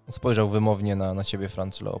 Spojrzał wymownie na ciebie,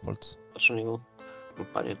 Franz Leopold. Patrzę na niego.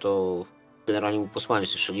 Panie, to generalnie mu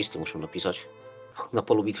posłaniec, jeszcze listy muszę napisać. Na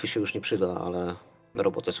polu bitwy się już nie przyda, ale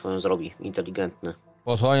robotę swoją zrobi. Inteligentny.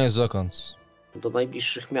 Posłaniec dokąd? Do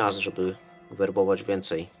najbliższych miast, żeby werbować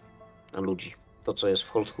więcej ludzi. To, co jest w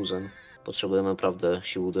Holthusen, potrzebuje naprawdę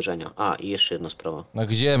siły uderzenia. A, i jeszcze jedna sprawa. A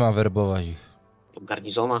gdzie ma werbować ich? W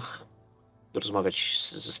garnizonach rozmawiać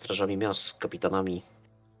ze strażami miast, z kapitanami.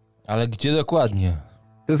 Ale gdzie dokładnie?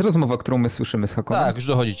 To jest rozmowa, którą my słyszymy z Hakonem. Tak, już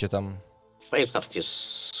dochodzicie tam. W Eilhart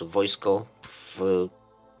jest wojsko, w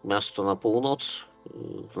miasto na północ.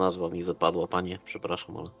 Nazwa mi wypadła, panie,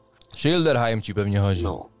 przepraszam, ale... Schilderheim ci pewnie chodzi.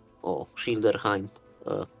 No, Schilderheim.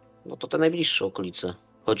 No to te najbliższe okolice.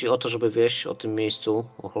 Chodzi o to, żeby wieść o tym miejscu,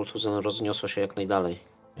 o Holthusen rozniosła się jak najdalej.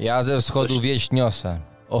 Ja ze wschodu wieść niosę.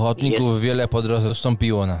 Ochotników wiele po drodze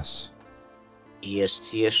dostąpiło nas. I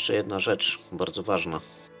jest jeszcze jedna rzecz bardzo ważna.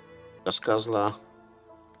 Kaskazla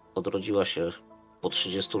odrodziła się po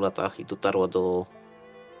 30 latach i dotarła do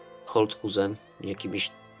Holthusen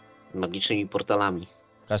jakimiś magicznymi portalami.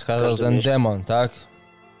 Kaskazał ten demon, tak?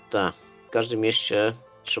 Tak. W każdym mieście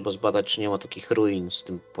trzeba zbadać, czy nie ma takich ruin z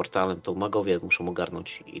tym portalem. To magowie muszą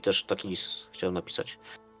ogarnąć. I też taki list chciałem napisać.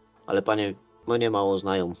 Ale panie, mnie mało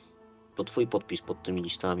znają. To twój podpis pod tymi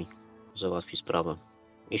listami załatwi sprawę.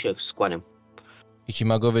 I się skłaniam. I ci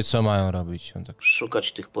magowie co mają robić? On tak...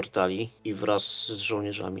 Szukać tych portali i wraz z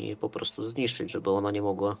żołnierzami je po prostu zniszczyć, żeby ona nie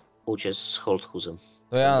mogła uciec z Holthusen.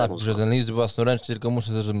 To ja napiszę ten list własnoręcznie, tylko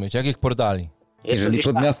muszę zrozumieć. Jakich portali? Jeżeli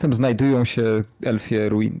pod miastem znajdują się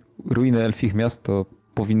ruiny elfich miast, to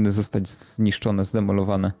powinny zostać zniszczone,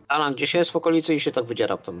 zdemolowane. Alan gdzieś jest w okolicy i się tak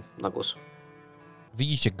wydzieram tam na głos.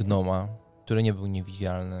 Widzicie gnoma, który nie był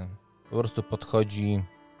niewidzialny. Po prostu podchodzi,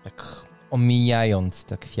 tak omijając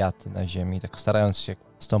te kwiaty na ziemi, tak starając się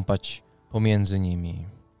stąpać pomiędzy nimi.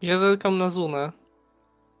 Ja zerkam na Zunę.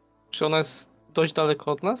 Czy ona jest dość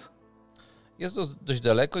daleko od nas? Jest to dość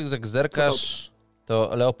daleko i jak zerkasz,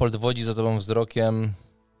 to Leopold wodzi za tobą wzrokiem.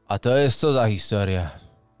 A to jest co za historia?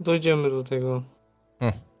 Dojdziemy do tego.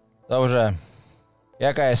 Dobrze.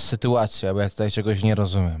 Jaka jest sytuacja, bo ja tutaj czegoś nie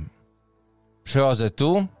rozumiem. Przychodzę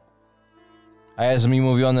tu, a jest mi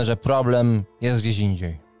mówione, że problem jest gdzieś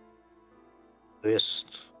indziej. To jest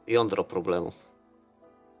jądro problemu.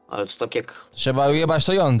 Ale to tak jak Trzeba ujebać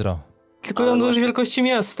to jądro. Tylko jądro jest wielkości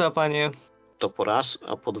miasta, panie. to po raz,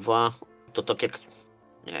 a po dwa to tak jak,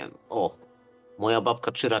 nie wiem, Moja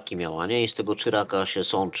babka czyraki miała, nie? I z tego czyraka się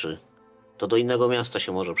sączy. To do innego miasta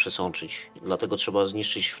się może przesączyć. Dlatego trzeba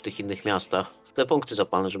zniszczyć w tych innych miastach te punkty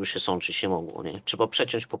zapalne, żeby się sączyć nie mogło, nie? Trzeba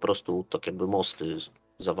przeciąć po prostu tak jakby mosty,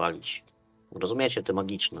 zawalić. Rozumiecie? Te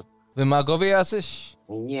magiczne. Wy magowie jacyś?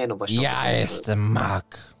 Nie, no właśnie. Ja jestem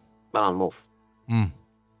mag. Balan, mów.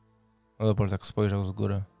 Leopold tak spojrzał z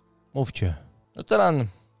góry. Mówcie. No Taran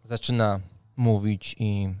zaczyna mówić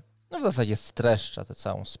i no w zasadzie streszcza tę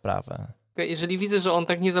całą sprawę. Jeżeli widzę, że on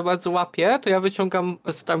tak nie za bardzo łapie, to ja wyciągam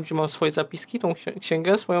tam, gdzie mam swoje zapiski, tą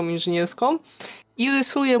księgę swoją inżynierską i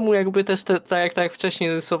rysuję mu jakby też tak jak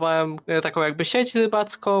wcześniej rysowałem taką jakby sieć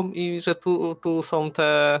rybacką i że tu są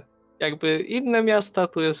te jakby inne miasta,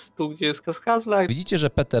 tu gdzie jest Kaskazla. Widzicie, że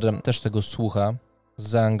Peter też tego słucha z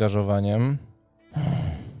zaangażowaniem.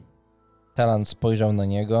 Taran spojrzał na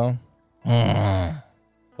niego.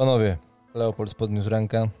 Panowie, Leopold podniósł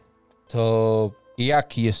rękę. To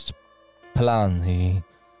jaki jest plan i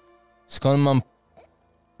skąd mam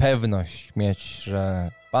pewność mieć,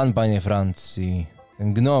 że pan, panie Francji,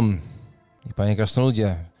 ten gnom i panie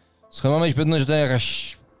krasnoludzie, skąd mam mieć pewność, że to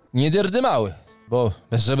jakaś nie dyrdymały, bo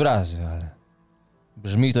bez obrazy, ale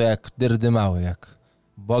brzmi to jak dyrdymały, jak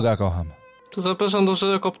Boga kocham. Tu zapraszam do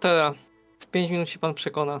żyrokoptera. W 5 minut się pan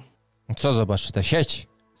przekona. Co zobaczy, tę sieć?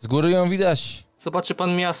 Z góry ją widać. Zobaczy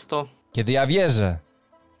pan miasto. Kiedy ja wierzę,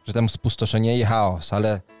 że tam spustoszenie i chaos,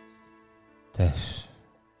 ale te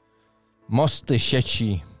mosty,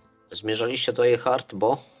 sieci... Zmierzaliście do Ejhart,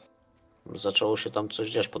 bo zaczęło się tam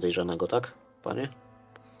coś dziać podejrzanego, tak, panie?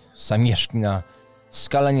 Zamieszki na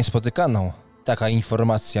skalę niespotykaną. Taka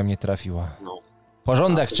informacja mnie trafiła. No.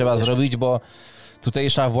 Porządek trzeba zrobić, bo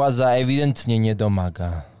tutejsza władza ewidentnie nie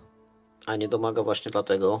domaga. A nie domaga właśnie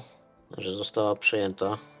dlatego, że została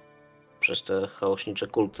przejęta przez te chaośnicze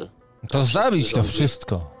kulty. To zabić to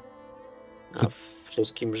wszystko. A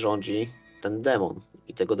wszystkim rządzi ten demon.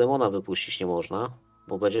 I tego demona wypuścić nie można,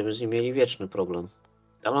 bo będziemy z nim mieli wieczny problem.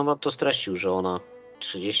 Ja wam to streścił, że ona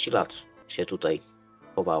 30 lat się tutaj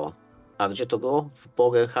chowała. A gdzie to było? W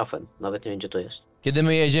Bogenhafen. Nawet nie wiem, gdzie to jest. Kiedy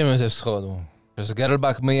my jedziemy ze wschodu, przez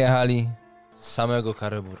Gerlbach my jechali z samego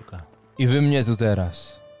Karyburga. I wy mnie tu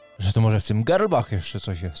teraz, że to może w tym Gerlbach jeszcze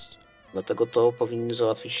coś jest. Dlatego to powinny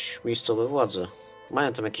załatwić miejscowe władze.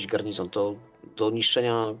 Mają tam jakiś garnizon. To do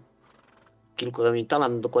niszczenia kilku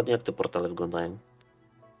talan. Dokładnie jak te portale wyglądają.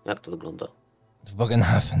 Jak to wygląda? W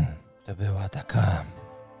Bogenhafen to była taka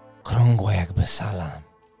krągła jakby sala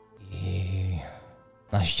i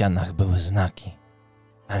na ścianach były znaki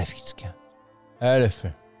elfickie.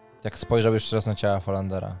 Elfy. Jak spojrzał jeszcze raz na ciała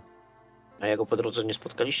Falandera. A jego po drodze nie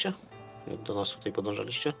spotkaliście? Jak do nas tutaj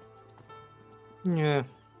podążaliście? Nie.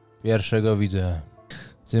 Pierwszego widzę.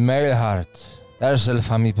 Ty Mailhart. Też z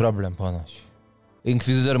elfami problem ponoć.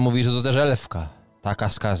 Inkwizytor mówi, że to też elfka. Taka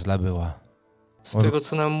skazla była. Z tego,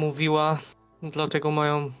 co nam mówiła, dlatego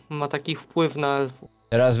ma taki wpływ na elfów.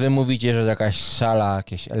 Teraz wy mówicie, że jakaś sala,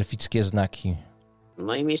 jakieś elfickie znaki.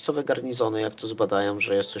 No i miejscowe garnizony, jak to zbadają,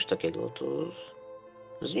 że jest coś takiego, to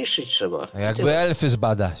zniszczyć trzeba. A jakby elfy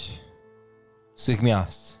zbadać. Z tych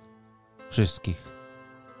miast. Wszystkich.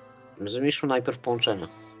 Zniszczmy najpierw połączenia.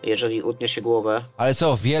 Jeżeli utnie się głowę, Ale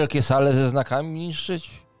co, wielkie sale ze znakami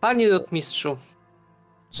niszczyć? Panie rotmistrzu,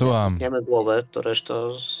 Słucham. utniemy głowę, to reszta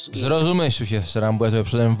zginie. Zrozumyśl się, staram, bo ja tu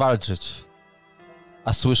przyszedłem walczyć.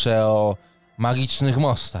 A słyszę o magicznych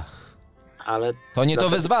mostach. Ale To nie to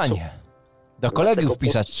dlatego- wyzwanie. Do Dlatego kolegiów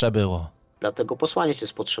pisać trzeba było. Dlatego posłaniec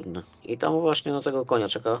jest potrzebny. I tam właśnie na tego konia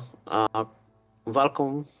czeka, a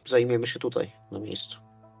walką zajmiemy się tutaj, na miejscu.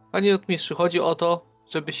 panie rotmistrzu, chodzi o to,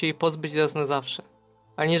 żeby się jej pozbyć raz na zawsze.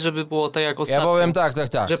 A nie żeby było tak jak ostatnio. Ja powiem tak.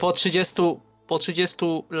 Że po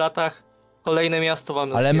 30 latach kolejne miasto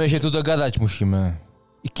wam Ale my rozpieprze. się tu dogadać musimy.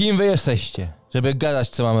 I kim wy jesteście, żeby gadać,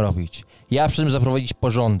 co mam robić? Ja przy tym zaprowadzić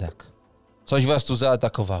porządek. Coś was tu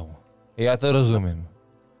zaatakowało. Ja to rozumiem.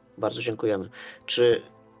 Bardzo dziękujemy. Czy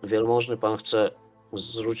wielmożny pan chce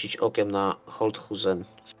zrzucić okiem na Holthusen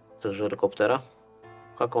z żyrokoptera?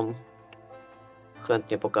 Hakon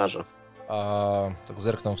chętnie pokaże. A tak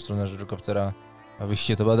zerknął w stronę żyrokoptera. A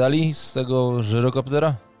wyście to badali z tego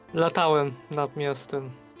żyrokoptera? Latałem nad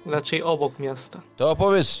miastem. Raczej obok miasta. To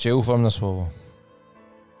opowiedzcie, ufam na słowo.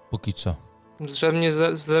 Póki co.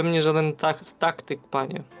 Ze mnie żaden taktyk,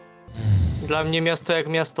 panie. Dla mnie miasto jak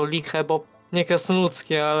miasto, liche, bo nie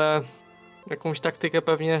krasnoludzkie, ale jakąś taktykę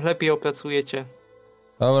pewnie lepiej opracujecie.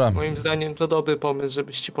 Dobra. Moim zdaniem to dobry pomysł,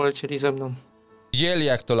 żebyście polecieli ze mną. Widzieli,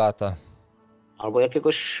 jak to lata. Albo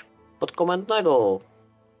jakiegoś podkomendnego,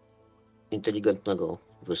 inteligentnego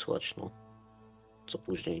wysłać, no. Co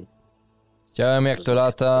później. Chciałem, jak to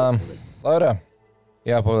lata. Dobra.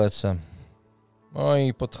 Ja polecę.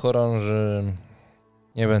 Moi podchorąży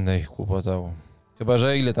Nie będę ich kłopotał. Chyba,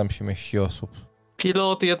 że ile tam się mieści osób?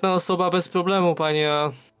 Pilot, 1 osoba bez problemu, panie,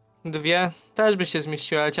 a 2 też by się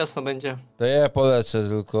zmieściły, ale ciasno będzie. To ja polecę,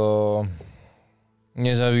 tylko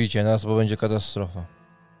nie zabijcie nas, bo będzie katastrofa.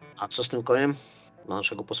 A co z tym koniem? Na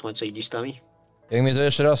naszego posłańca i listami? Jak mi to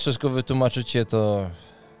jeszcze raz wszystko wytłumaczycie, to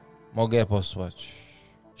mogę posłać.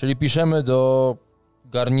 Czyli piszemy do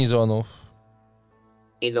garnizonów,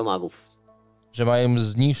 I do magów. że mają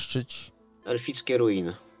zniszczyć. Elfickie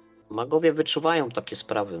ruiny. Magowie wyczuwają takie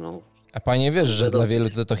sprawy, no. A panie wiesz, że Wiadomo. dla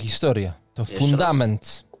wielu to historia. To Jeszcze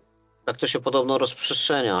fundament. Tak to się podobno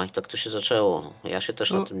rozprzestrzenia i tak to się zaczęło. Ja się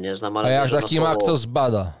też na tym nie znam, ale A jak wierzę na taki słowo. mak to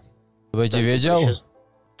zbada? Będzie Ten wiedział?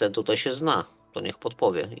 Ten tutaj się zna, to niech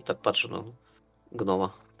podpowie. I tak patrzy na gnoma.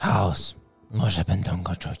 Chaos. Może będą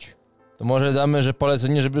go czuć. To może damy, że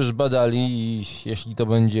polecenie, żeby zbadali i jeśli to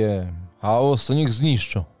będzie chaos, to niech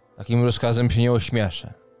zniszczą. Takim rozkazem się nie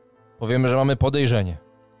ośmieszę. Powiemy, że mamy podejrzenie.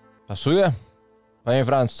 Pasuje? Panie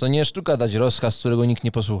Franc, to nie sztuka dać rozkaz, którego nikt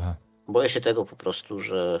nie posłucha. Boję się tego po prostu,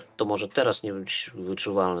 że to może teraz nie być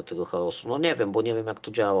wyczuwalne tego chaosu. No nie wiem, bo nie wiem jak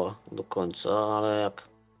to działa do końca, ale jak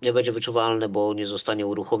nie będzie wyczuwalne, bo nie zostanie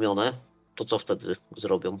uruchomione, to co wtedy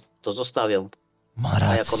zrobią? To zostawią. Ma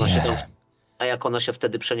A jak ona się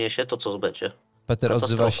wtedy przeniesie, to co będzie? Peter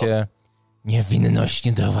odzywa Katastrofa. się. Niewinność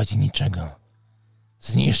nie dowodzi niczego.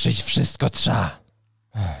 Zniszczyć wszystko trzeba.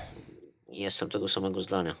 Nie jestem tego samego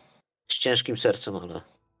zdania. Z ciężkim sercem, ale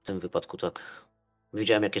w tym wypadku tak.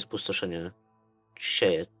 Widziałem jakie spustoszenie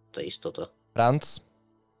sieje ta istota. Franz,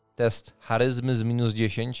 test charyzmy z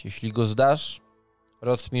 -10. Jeśli go zdasz,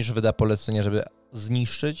 Rotmistrz wyda polecenie, żeby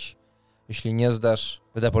zniszczyć. Jeśli nie zdasz,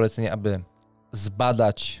 wyda polecenie, aby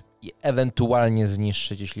zbadać i ewentualnie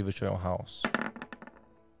zniszczyć, jeśli wyczują chaos.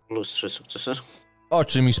 +3 sukcesy.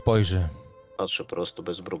 Oczy mi spojrzy. Patrzę po prostu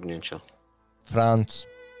bez mrugnięcia. Franz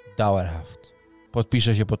Dauerhaft.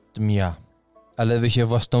 Podpiszę się pod tym ja. Ale wy się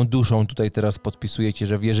własną duszą tutaj teraz podpisujecie,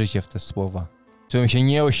 że wierzycie w te słowa. Żebym się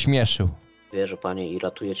nie ośmieszył. Wierzę, panie, i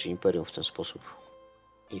ratujecie imperium w ten sposób.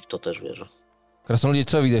 I w to też wierzę. Krasnoludzie,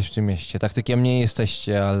 co widać w tym mieście? Taktykiem nie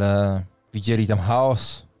jesteście, ale widzieli tam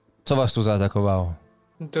chaos? Co was tu zaatakowało?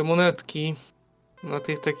 Demonetki. Na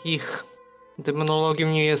tych takich...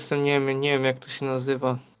 Demonologiem nie jestem, nie wiem jak to się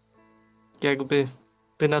nazywa. Jakby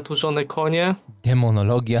wynaturzone konie.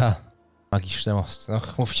 Demonologia, magiczne mosty. No,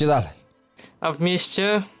 mówcie dalej. A w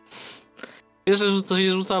mieście... Pierwsze, co się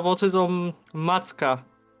rzuca w oczy, to macka.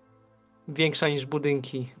 Większa niż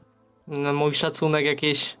budynki. Na mój szacunek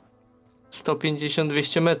jakieś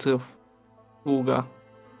 150-200 metrów długa.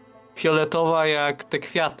 Fioletowa jak te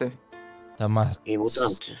kwiaty. Ta I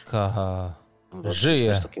mutanty. matka Wreszcie żyje.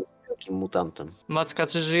 jest takim wielkim mutantem. Macka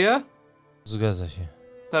czy żyje? Zgadza się.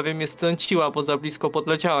 Prawie mnie strąciła, bo za blisko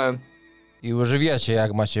podleciałem. I używiacie,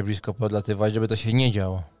 jak macie blisko podlatywać, żeby to się nie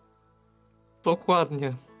działo.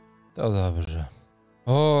 Dokładnie. To dobrze.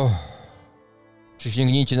 O,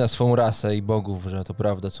 przysięgnijcie na swą rasę i bogów, że to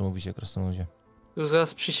prawda, co mówicie, krasnoludzie. Już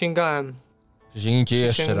raz przysięgałem. Przysięgnijcie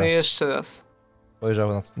jeszcze Przysięgnę raz. jeszcze raz.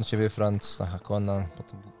 Spojrzał na ciebie Franz, na Hakona, po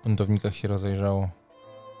tych buntownikach się rozejrzało.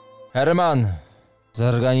 Herman,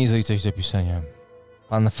 zorganizuj coś do pisania.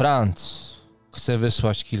 Pan Franz chce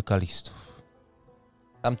wysłać kilka listów.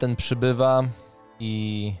 Tamten przybywa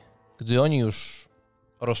i gdy oni już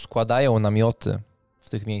rozkładają namioty w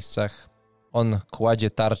tych miejscach, on kładzie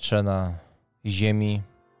tarczę na ziemi,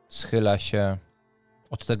 schyla się.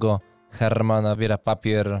 Od tego Hermana biera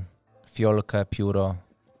papier, fiolkę, pióro.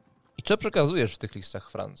 I co przekazujesz w tych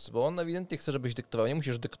listach, Franz? Bo on ewidentnie chce, żebyś dyktował. Nie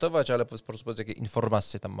musisz dyktować, ale po prostu jakie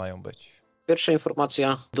informacje tam mają być. Pierwsza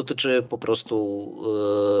informacja dotyczy po prostu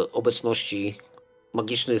obecności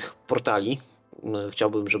magicznych portali.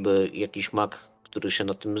 Chciałbym, żeby jakiś mag, który się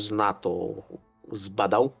na tym zna, to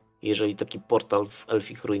zbadał. Jeżeli taki portal w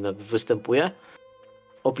Elfich Ruinach występuje,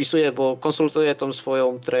 opisuję, bo konsultuję tą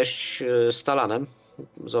swoją treść z Talanem.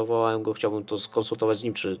 Zawołałem go, chciałbym to skonsultować z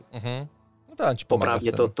nim, czy No to ci pomaga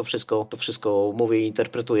poprawnie wtedy. to wszystko mówię i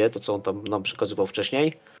interpretuję, to co on tam nam przekazywał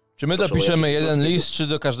wcześniej. Czy my Proszę o dopiszemy jakiś jeden dodatek. list, czy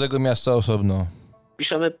do każdego miasta osobno?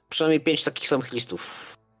 Piszemy przynajmniej 5 takich samych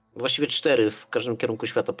listów. Właściwie 4, w każdym kierunku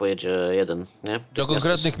świata pojedzie jeden, nie? Tych Do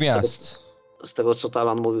konkretnych miast. Z tego co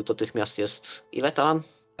Talan mówił, to tych miast jest... Ile, Talan?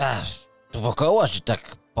 Tu wokoło, czy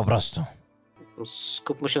tak po prostu?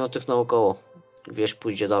 Skupmy się na tych naokoło. Wieś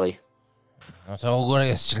pójdzie dalej. No to u góry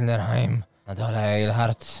jest Schilderheim, na dole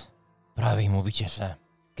Eilhart. Prawie mówicie, że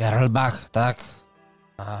Gerolbach, tak?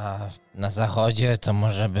 A na zachodzie to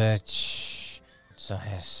może być... Co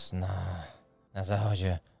jest na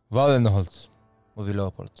zachodzie? Wallenholt, mówi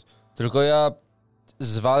Leopold. Tylko ja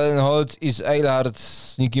z Wallenholt i z Eilhart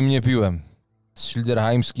z nikim nie piłem. Z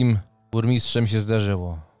Schilderheimskim burmistrzem się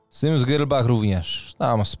zdarzyło. Z tym z Gerbach również.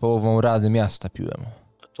 Tam z połową Rady Miasta piłem.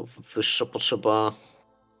 To wyższa potrzeba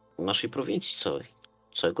naszej prowincji całej.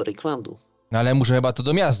 Całego Reiklandu. No ale muszę chyba to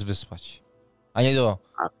do miast wysłać. A nie do...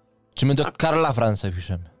 Czy my do Karla Franca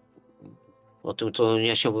piszemy? O tym to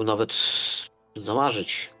nie chciałbym nawet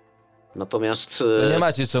zamarzyć. Natomiast... To nie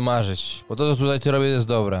macie co marzyć, bo to, co tutaj ty robię, jest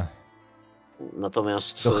dobre.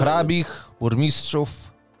 Natomiast... Do hrabich, burmistrzów,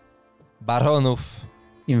 baronów.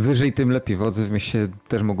 Im wyżej, tym lepiej. Wodze w mieście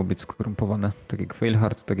też mogą być skorumpowane. Tak jak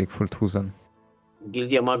Veilhard, tak jak Folthusen.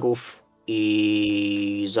 Gildia Magów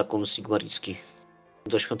i Zakon Sigmaricki.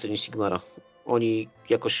 Do świątyni Sigmara. Oni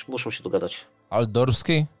jakoś muszą się dogadać.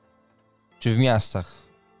 Aldorskiej? Czy w miastach?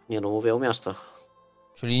 Nie no, mówię o miastach.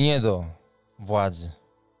 Czyli nie do władzy.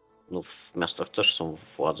 No w miastach też są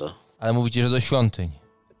władze. Ale mówicie, że do świątyń.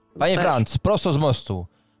 Panie Też. Franc, prosto z mostu.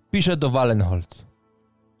 Piszę do Wallenhold.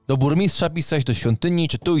 Do burmistrza pisać, do świątyni,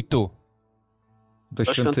 czy tu i tu? Do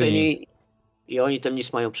Do świątyni. świątyni i oni ten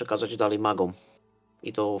list mają przekazać dalej magom.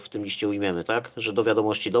 I to w tym liście ujmiemy, tak? Że do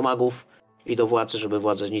wiadomości do magów i do władzy, żeby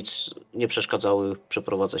władze nic nie przeszkadzały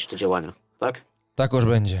przeprowadzać te działania, tak? Takoż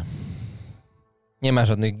będzie. Nie ma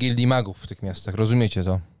żadnych gildii magów w tych miastach, rozumiecie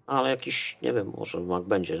to? Ale jakiś, nie wiem, może mag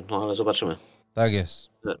będzie, no ale zobaczymy. Tak jest.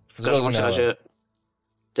 W każdym Zrozumiałem. razie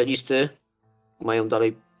te listy mają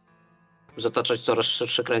dalej zataczać coraz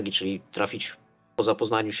szersze kręgi, czyli trafić po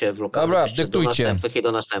zapoznaniu się w lokalach Dobra, jeszcze do dyktujcie. następnych i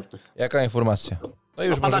do następnych. Jaka informacja? No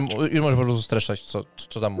już, No, badać- już możesz po prostu streszczać,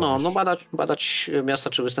 co tam No, mówisz. no badać miasta,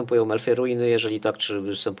 czy występują elfie ruiny, jeżeli tak, czy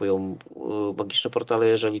występują magiczne portale,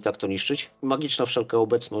 jeżeli tak, to niszczyć. Magiczna wszelka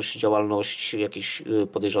obecność, działalność, jakieś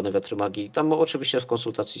podejrzane wiatry magii. Tam oczywiście w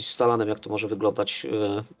konsultacji z Stalanem, jak to może wyglądać,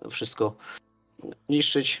 wszystko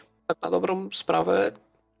niszczyć. Tak na dobrą sprawę.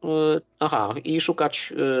 Aha, i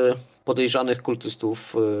szukać podejrzanych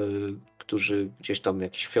kultystów, którzy gdzieś tam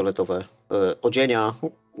jakieś fioletowe odzienia,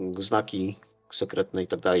 znaki sekretne i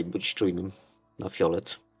tak dalej. Być czujnym na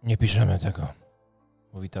fiolet. Nie piszemy tego,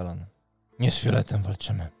 mówi Talan. Nie z fioletem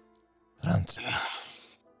walczymy. Franc.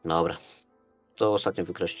 Dobra. To ostatnio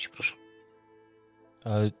wykreślić, proszę.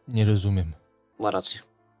 Ale nie rozumiem. Ma rację.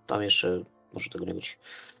 Tam jeszcze może tego nie być.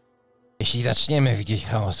 Jeśli zaczniemy widzieć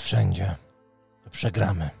chaos wszędzie, to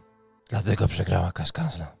przegramy. Dlatego przegrała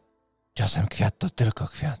Kaskazla. Czasem kwiat to tylko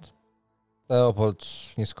kwiat. Leopold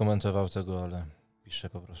nie skomentował tego, ale pisze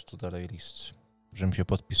po prostu dalej list, żem się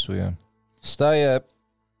podpisuje. Wstaje,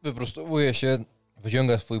 wyprostowuje się,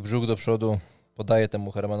 wyciąga swój brzuch do przodu, podaje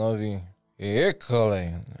temu Hermanowi i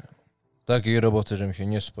kolejny. Takiej roboty, żem się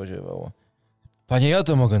nie spodziewał. Panie, ja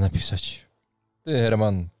to mogę napisać. Ty,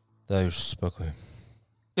 Herman, daj już spokój.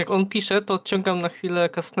 Jak on pisze, to odciągam na chwilę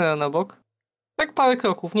Kastnera na bok. Tak parę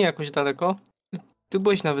kroków, nie jakoś daleko. Ty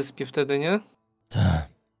byłeś na wyspie wtedy, nie? Tak.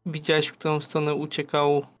 Widziałeś, w którą stronę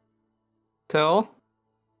uciekał Teo?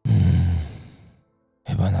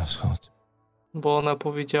 Chyba na wschód. Bo ona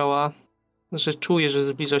powiedziała, że czuje, że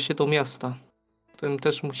zbliża się do miasta, w którym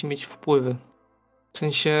też musi mieć wpływy. W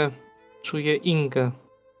sensie czuje Ingę,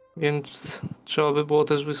 więc trzeba by było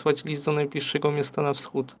też wysłać list do najbliższego miasta na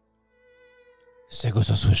wschód. Z tego,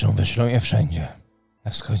 co słyszą, wyszlą je wszędzie.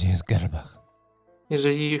 Na wschodzie jest Gerbach.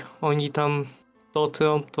 Jeżeli oni tam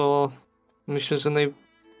dotrą, to myślę, że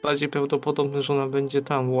najbardziej prawdopodobne, że ona będzie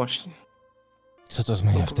tam właśnie. Co to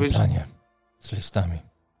zmienia w tym planie? Z listami.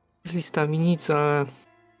 Z listami nic, ale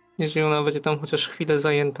jeżeli ona będzie tam chociaż chwilę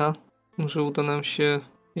zajęta, może uda nam się,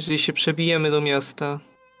 jeżeli się przebijemy do miasta,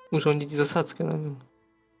 urządzić zasadzkę na nią,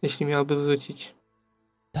 jeśli miałaby wrócić.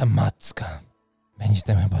 Ta macka będzie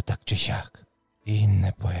tam chyba tak czy siak. I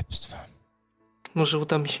inne pojebstwa. Może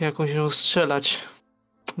uda mi się jakąś ją strzelać.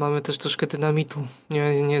 Mamy też troszkę dynamitu. Nie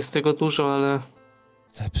jest tego dużo, ale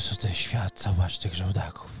Zepsuty świat, zobacz tych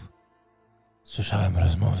żołdaków. Słyszałem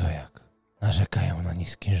rozmowę, jak narzekają na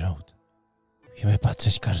niski żołd. Musimy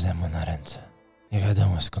patrzeć każdemu na ręce. Nie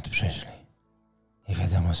wiadomo, skąd przyszli. Nie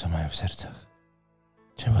wiadomo, co mają w sercach.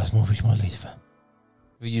 Trzeba zmówić modlitwę.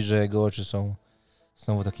 Widzisz, że jego oczy są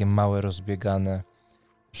znowu takie małe, rozbiegane.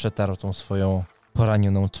 Przetarł tą swoją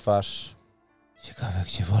poranioną twarz. Ciekawe,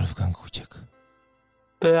 gdzie Wolfgang uciekł.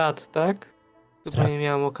 brat, tak? Chyba Tak. nie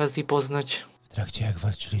miałam okazji poznać. W trakcie jak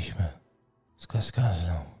walczyliśmy z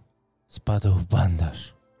Kaskazlą, spadł w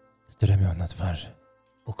bandaż, który miał na twarzy.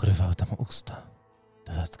 Ukrywał tam usta,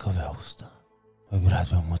 dodatkowe usta. Mój brat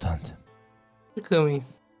był mutantem Przykro mi.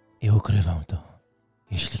 i ukrywał to.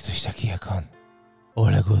 Jeśli ktoś taki jak on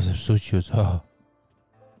uległ zepsuciu,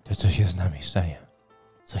 to co się z nami stanie?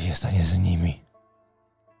 Co się stanie z nimi?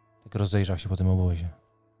 Tak rozejrzał się po tym obozie.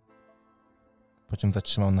 Po czym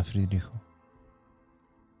zatrzymał na Friedrichu.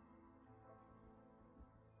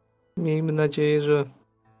 Miejmy nadzieję, że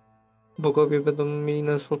bogowie będą mieli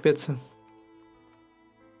nas w opiece.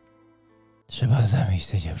 Trzeba zabić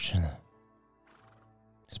tę dziewczynę.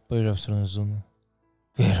 Spojrzał w stronę Zuny.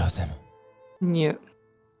 Wiesz o tym. Nie.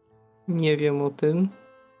 Nie wiem o tym.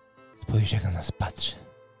 Spójrz, jak na nas patrzy.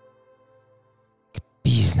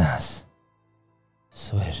 Kpi z nas.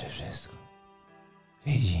 Słyszy wszystko.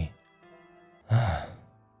 Widzi.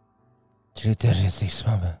 Czyli też jesteś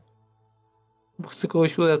słaby. Bo chcę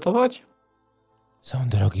kogoś uratować? Są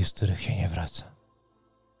drogi, z których się nie wraca.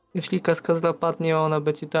 Jeśli kaskazda padnie, a ona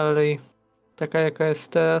będzie dalej taka, jaka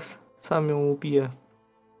jest teraz, sam ją ubiję.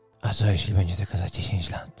 A co jeśli będzie taka za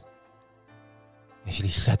 10 lat? Jeśli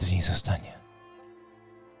ślad w niej zostanie?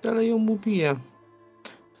 Ale ją ubiję.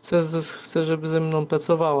 Chcę, żeby ze mną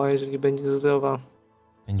pracowała, jeżeli będzie zdrowa.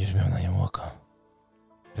 Będziesz miał na nią oko.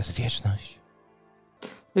 Przez wieczność.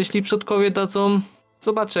 Jeśli przodkowie dadzą,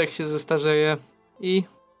 zobaczę, jak się zestarzeje i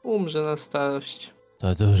umrze na starość.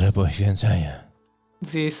 To duże poświęcenie.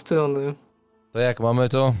 Z jej strony. To jak mamy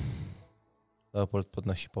to? Leopold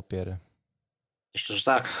podnosi papiery. Myślę, że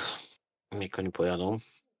tak. Jak oni pojadą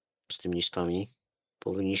z tymi listami,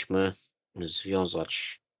 powinniśmy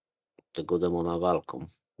związać tego demona walką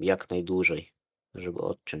jak najdłużej, żeby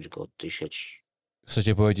odciąć go od tej sieci.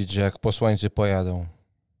 Chcecie powiedzieć, że jak posłańcy pojadą,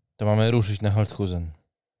 to mamy ruszyć na Holthusen.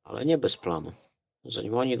 Ale nie bez planu.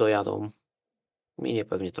 Zanim oni dojadą, minie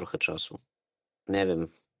pewnie trochę czasu. Nie wiem,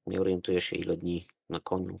 nie orientuję się ile dni na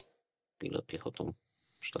koniu, ile piechotą.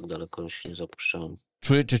 Już tak daleko się nie zapuszczałem.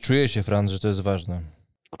 Czy czujecie, Franz, że to jest ważne?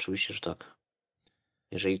 Oczywiście, że tak.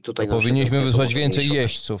 Jeżeli tutaj To nam się powinniśmy wełbie, to wysłać możemy więcej szukać.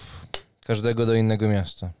 jeźdźców. Każdego do innego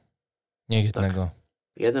miasta. Nie jednego.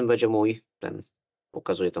 Jeden będzie mój, ten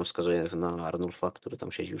pokazuje tam, wskazuje na Arnulfa, który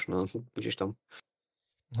tam siedzi już gdzieś tam.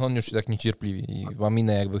 On już tak niecierpliwi i ma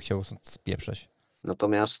minę, jakby chciał spieprzać.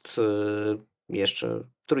 Natomiast jeszcze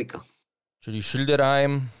trójka. Czyli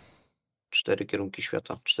Schilderheim, 4 kierunki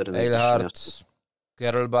świata, 4 najbliższe miasta. Eilhart,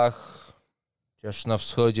 Gerlbach. Chociaż na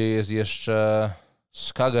wschodzie jest jeszcze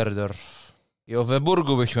Skagerdorf. I o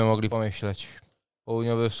Weburgu byśmy mogli pomyśleć.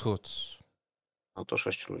 Południowy wschód. No to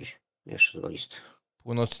 6 ludzi. Jeszcze 2 listy.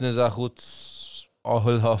 Północny zachód,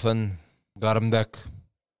 Ochelhofen, Garmbeck.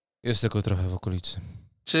 Jest tylko trochę w okolicy.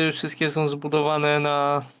 Czy wszystkie są zbudowane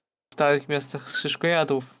na starych miastach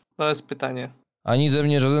Szyszkojadów? To jest pytanie. Ani ze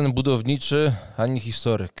mnie żaden budowniczy, ani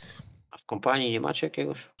historyk. A w kompanii nie macie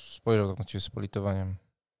jakiegoś? Spojrzał tak na ciebie z politowaniem.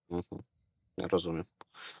 Mhm. Ja rozumiem.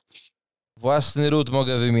 Własny ród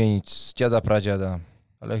mogę wymienić z dziada pradziada,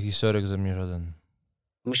 ale historyk ze mnie żaden.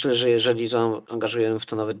 Myślę, że jeżeli zaangażujemy w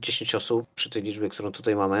to nawet 10 osób przy tej liczbie, którą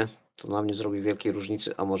tutaj mamy, to nam nie zrobi wielkiej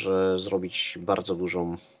różnicy, a może zrobić bardzo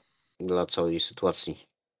dużą dla całej sytuacji.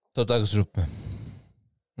 To tak zróbmy.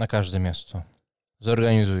 Na każde miasto.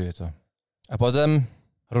 Zorganizuję to. A potem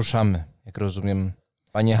ruszamy, jak rozumiem.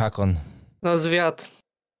 Panie Hakon. Na zwiat.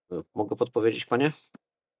 Mogę podpowiedzieć, panie?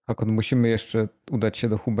 Hakon, musimy jeszcze udać się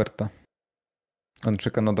do Huberta. On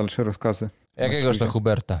czeka na dalsze rozkazy. Jakiegoż to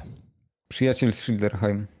Huberta? Przyjaciel z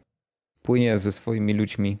Schilderheim. Płynie ze swoimi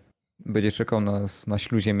ludźmi. Będzie czekał na nas na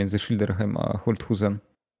śluzie między Schilderheim a Holthusen.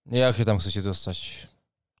 Jak się tam chcecie dostać?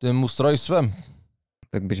 Tym ustrojstwem?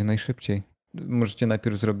 Tak będzie najszybciej. Możecie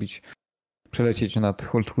najpierw przelecieć nad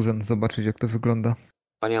Holthusen, zobaczyć jak to wygląda.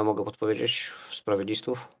 Panie, ja mogę podpowiedzieć w sprawie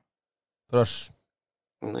listów? Proszę.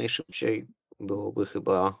 Najszybciej byłoby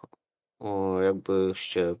chyba,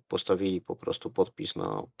 jakbyście postawili po prostu podpis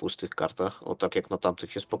na pustych kartach, tak jak na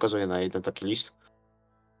tamtych jest, pokazuje na jeden taki list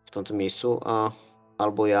w tamtym miejscu, a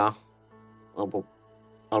albo ja,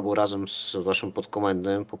 albo razem z waszym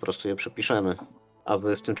podkomendnym po prostu je przepiszemy, a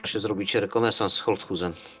wy w tym czasie zrobicie rekonesans z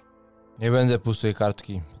Holthusen. Nie będę pustej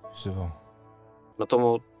kartki podpisywał. No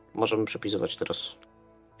to możemy przepisywać teraz.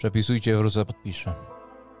 Przepisujcie, wrócę, podpiszę.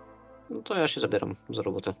 No to ja się zabieram za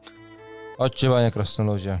robotę. Chodźcie, panie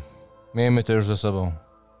krasnoludzie. Miejmy to już ze sobą.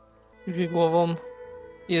 Wie głową.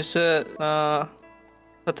 Jeszcze na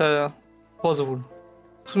Petera. Pozwól.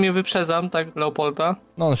 W sumie wyprzedzam, tak, Leopolda.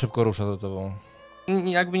 No on szybko rusza do tobą.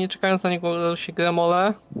 Jakby nie czekając na niego się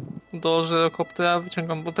gramolę do żyrokoptera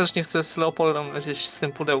wyciągam, bo też nie chcę z Leopoldem lecieć z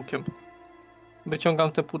tym pudełkiem.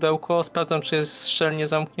 Wyciągam te pudełko, sprawdzam, czy jest szczelnie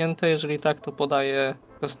zamknięte, jeżeli tak, to podaję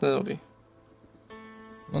Krasnerowi.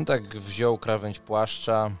 On tak wziął krawędź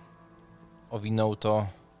płaszcza, owinął to,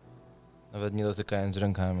 nawet nie dotykając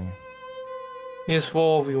rękami. Jest w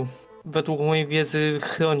ołowiu. Według mojej wiedzy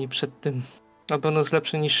chroni przed tym. Na pewno jest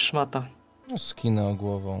lepszy niż szmata. No, skinął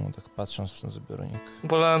głową, tak patrząc w ten zbiornik.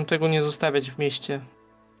 Wolałem tego nie zostawiać w mieście.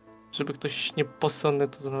 Żeby ktoś niepostronny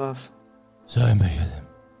to znalazł. Zajmę się tym.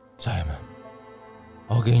 Zajmę.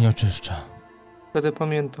 Ogień oczyszcza. Będę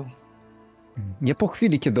pamiętał. Nie po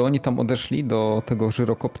chwili, kiedy oni tam odeszli do tego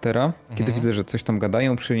żyrokoptera, kiedy widzę, że coś tam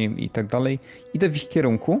gadają przy nim i tak dalej, idę w ich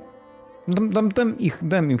kierunku,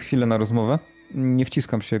 dam im chwilę na rozmowę, nie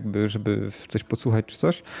wciskam się jakby, żeby coś podsłuchać czy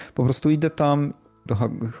coś, po prostu idę tam, do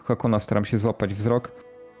Hakona staram się złapać wzrok.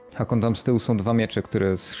 Hakon, tam z tyłu są 2 miecze,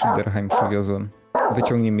 które z Schilderheim przywiozłem.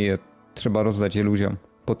 Wyciągnij mi je, trzeba rozdać je ludziom,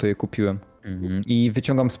 po to je kupiłem. I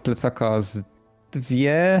wyciągam z plecaka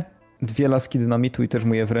dwie laski dynamitu i też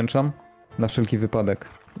mu je wręczam. Na wszelki wypadek.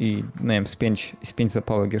 I nie wiem, z pięć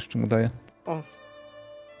zapałek jeszcze mu daję. O.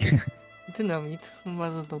 Dynamit,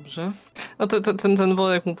 bardzo dobrze. No to ten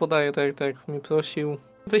worek mu podaje, tak jak mnie prosił.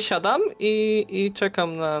 Wysiadam i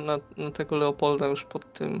czekam na tego Leopolda już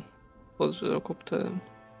pod żyrokopterem.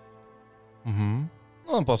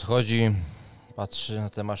 No on podchodzi, patrzy na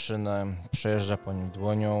tę maszynę, przejeżdża po nim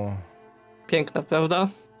dłonią. Piękna, prawda?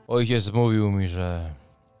 Ojciec mówił mi, że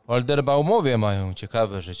Olderbaumowie mają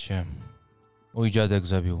ciekawe życie. Mój dziadek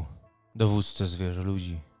zabił dowódcę zwierzę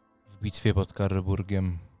ludzi w bitwie pod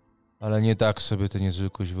Karreburgiem. Ale nie tak sobie tę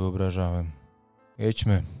niezwykłość wyobrażałem.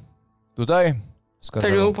 Jedźmy. Tutaj?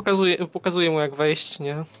 Wskazał. Tak, no pokazuje mu jak wejść,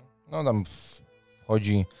 nie? No tam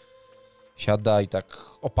wchodzi, siada i tak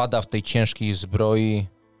opada w tej ciężkiej zbroi.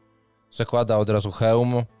 Zakłada od razu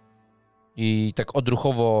hełm i tak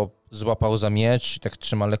odruchowo złapał za miecz i tak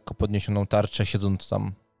trzyma lekko podniesioną tarczę, siedząc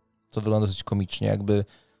tam. To wygląda dosyć komicznie, jakby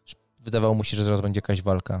wydawało mu się, że zaraz będzie jakaś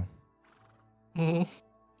walka.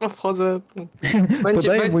 No wchodzę.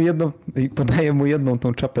 Podaję mu jedną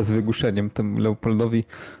tą czapę z wygłuszeniem, temu Leopoldowi.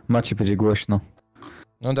 Macie, będzie głośno.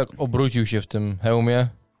 No on tak obrócił się w tym hełmie,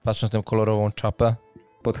 patrzy na tę kolorową czapę.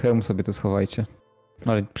 Pod hełm sobie to schowajcie.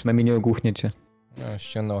 Ale przynajmniej nie ogłuchniecie. No,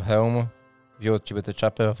 ściągnął hełm, wziął od ciebie tę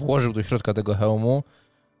czapę, włożył do środka tego hełmu,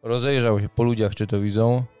 rozejrzał się po ludziach, czy to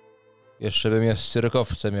widzą. Jeszcze by mnie z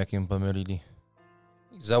cyrkowcem jakim pomylili.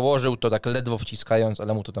 I założył to tak ledwo wciskając,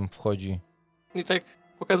 ale mu to tam wchodzi. I tak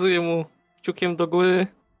pokazuję mu kciukiem do góry.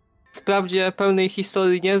 Wprawdzie pełnej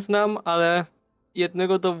historii nie znam, ale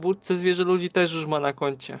jednego dowódcę zwierzę ludzi też już ma na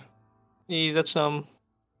koncie. I zaczynam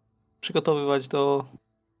przygotowywać do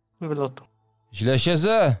wylotu. Źle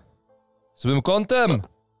siedzę! Złym kątem!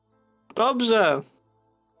 Dobrze!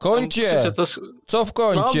 Kącie! Co w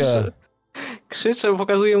kącie? Dobrze. Krzyczę,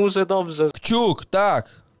 pokazuję mu, że dobrze. Kciuk,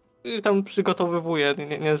 tak! I tam przygotowywuję,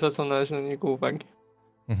 nie zwracam na razie na niego uwagi.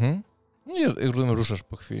 No i ruszasz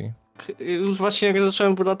po chwili. Już właśnie jak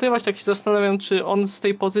zacząłem wylatywać, tak się zastanawiam, czy on z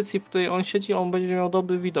tej pozycji, w której on siedzi, on będzie miał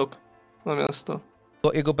dobry widok na miasto.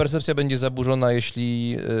 To jego percepcja będzie zaburzona,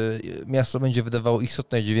 jeśli miasto będzie wydawało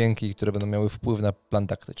istotne dźwięki, które będą miały wpływ na plan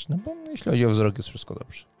taktyczny, bo jeśli chodzi o wzrok, jest wszystko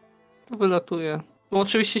dobrze. To wylatuję. No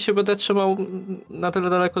oczywiście się będę trzymał na tyle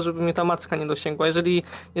daleko, żeby mnie ta macka nie dosięgła.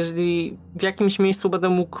 Jeżeli w jakimś miejscu będę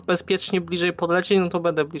mógł bezpiecznie bliżej podlecieć, no to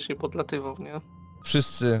będę bliżej podlatywał, nie?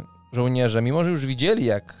 Wszyscy żołnierze, mimo że już widzieli,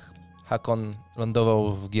 jak Hakon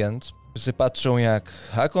lądował w Gent, wszyscy patrzą, jak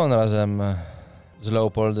Hakon razem z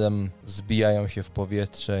Leopoldem zbijają się w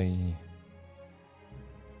powietrze i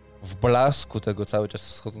w blasku tego cały czas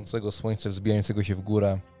wschodzącego słońca, wzbijającego się w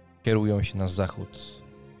górę, kierują się na zachód,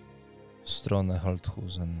 w stronę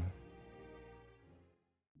Holthusen.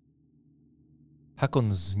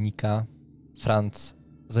 Hakon znika. Franz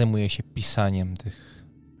zajmuje się pisaniem tych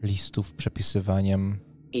listów, przepisywaniem.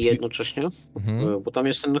 I jednocześnie, bo tam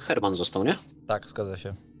jest ten Herman został, nie? Tak, zgadza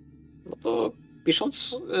się. No to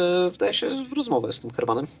pisząc, wdaje się w rozmowę z tym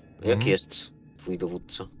Hermanem. Jaki jest twój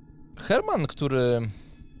dowódca? Herman, który...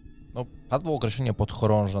 No, padło określenie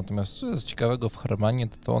podchorąży, natomiast co jest ciekawego w Hermanie,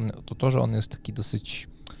 to, że on jest taki dosyć...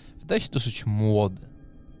 Wydaje się dosyć młody.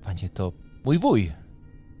 Panie, to mój wuj.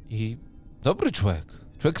 I dobry człowiek.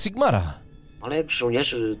 Człowiek Sigmara. Ale jak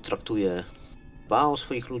żołnierzy traktuje, dba o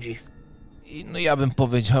swoich ludzi? I no ja bym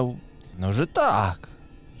powiedział, no że tak.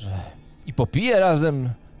 Że i popije razem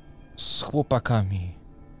z chłopakami.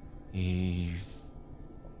 I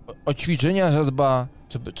o ćwiczenia zadba,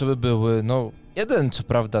 co by były. No jeden, co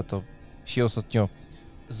prawda, to się ostatnio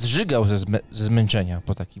zżygał ze zmęczenia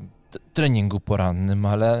po takim treningu porannym,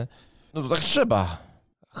 ale no to tak trzeba.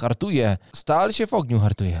 Hartuje. Stal się w ogniu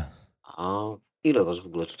hartuje. A ile was w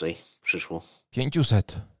ogóle tutaj przyszło?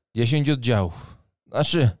 500. 10 oddziałów.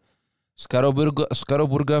 Znaczy, z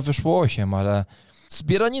Karoburga wyszło 8, ale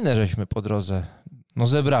zbieraninę żeśmy po drodze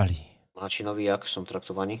zebrali. A ci nowi jak są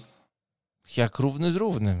traktowani? Jak równy z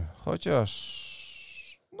równym. Chociaż...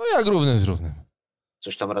 No jak równy z równym.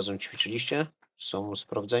 Coś tam razem ćwiczyliście? Są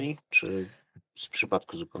sprawdzeni? Czy z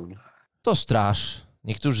przypadku zupełnie? To straż.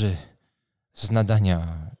 Niektórzy z nadania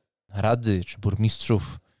rady czy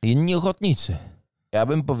burmistrzów. Inni ochotnicy. Ja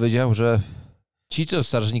bym powiedział, że ci, co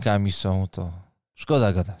strażnikami są, to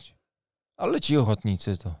szkoda gadać. Ale ci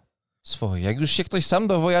ochotnicy to swoje. Jak już się ktoś sam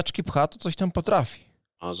do wojaczki pcha, to coś tam potrafi.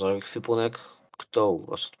 A za ekwipunek kto u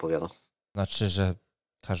was odpowiada? Znaczy, że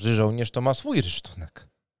każdy żołnierz to ma swój rysztunek.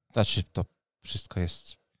 Znaczy, to wszystko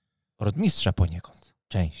jest rodmistrza poniekąd.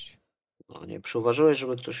 Część. No, nie przyuważyłeś,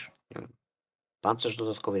 żeby ktoś, nie wiem, pancerz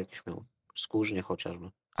dodatkowy jakiś miał? Skórznie chociażby.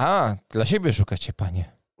 A, dla siebie szukacie,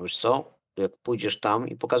 panie. Wiesz co? Jak pójdziesz tam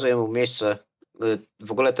i pokazuję mu miejsce,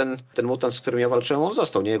 w ogóle ten mutant, z którym ja walczyłem, on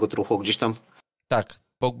został, nie? Jego truchło gdzieś tam. Tak,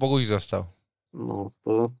 Boguś został. No,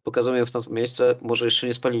 pokazuję w tamto miejsce, może jeszcze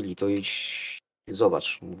nie spalili, to idź i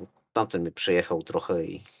zobacz. Tamten mi przyjechał trochę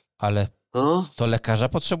i... Ale No, to lekarza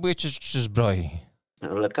potrzebujecie czy zbroi?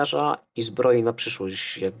 lekarza i zbroi na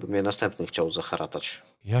przyszłość, jakby mnie następny chciał zaharatać.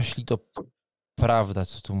 Jeśli to prawda,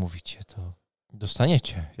 co tu mówicie, to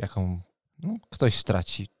dostaniecie, jaką ktoś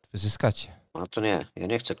straci, wyzyskacie. A to nie, ja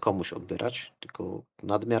nie chcę komuś odbierać, tylko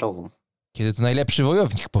nadmiarową. Kiedy to najlepszy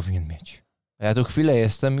wojownik powinien mieć. A ja tu chwilę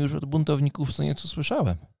jestem już od buntowników, co nieco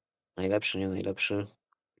słyszałem. Najlepszy, nie najlepszy,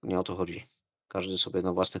 nie o to chodzi. Każdy sobie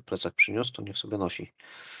na własnych plecach przyniósł, to niech sobie nosi.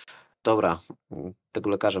 Dobra, tego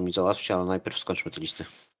lekarza mi załatwcie, ale najpierw skończmy te listy.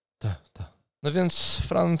 Tak. No więc,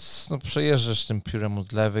 Franz, przejeżdżasz tym piórem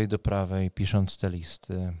od lewej do prawej, pisząc te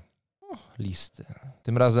listy. Listy.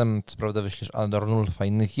 Tym razem, co prawda, wyślesz Arnulfa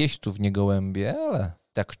innych jeźdźców, nie gołębie, ale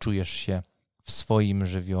tak czujesz się w swoim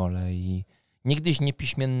żywiole i niegdyś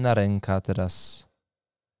niepiśmienna ręka teraz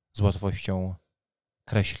z łatwością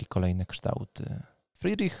kreśli kolejne kształty.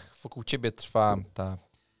 Friedrich, wokół ciebie trwa ta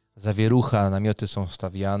zawierucha, namioty są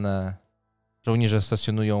stawiane, żołnierze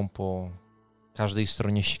stacjonują po każdej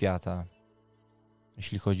stronie świata,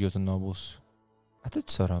 jeśli chodzi o ten obóz. A ty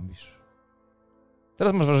co robisz?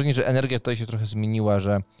 Teraz masz wrażenie, że energia tutaj się trochę zmieniła,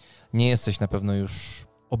 że nie jesteś na pewno już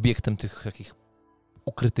obiektem tych takich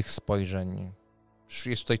ukrytych spojrzeń.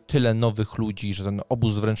 Jest tutaj tyle nowych ludzi, że ten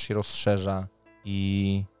obóz wręcz się rozszerza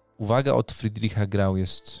i uwaga od Friedricha Grau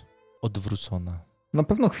jest odwrócona. Na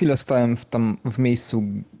pewno chwilę stałem tam w miejscu,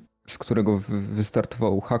 z którego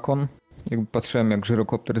wystartował Hakon. Jakby patrzyłem, jak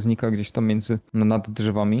żyrokopter znika gdzieś tam nad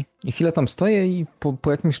drzewami. I chwilę tam stoję i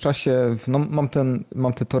po jakimś czasie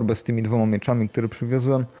mam tę torbę z tymi 2 mieczami, które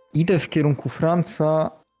przywiozłem. Idę w kierunku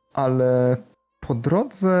Franca, ale po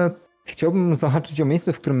drodze chciałbym zahaczyć o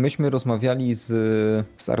miejsce, w którym myśmy rozmawiali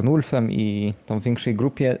z Arnulfem i tam w większej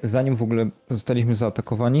grupie, zanim w ogóle zostaliśmy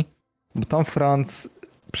zaatakowani. Bo tam Franz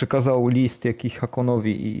przekazał list jakiś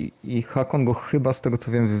Hakonowi i Hakon go chyba, z tego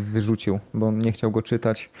co wiem, wyrzucił, bo on nie chciał go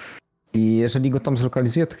czytać. I jeżeli go tam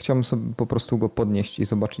zlokalizuję, to chciałbym sobie po prostu go podnieść i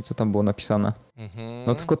zobaczyć, co tam było napisane.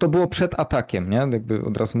 No tylko to było przed atakiem, nie? Jakby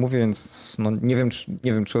od razu mówię, więc no nie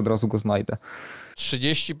wiem, czy od razu go znajdę.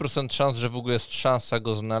 30% szans, że w ogóle jest szansa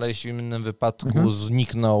go znaleźć, w innym wypadku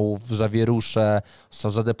zniknął w zawierusze,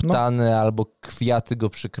 został zadeptany albo kwiaty go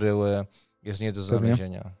przykryły. Jest nie do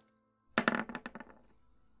znalezienia.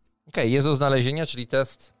 Okej, jest do znalezienia, czyli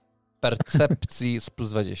test percepcji z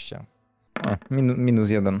 +20. A,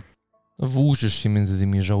 -1. Włóczysz się między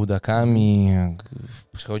tymi żołdakami,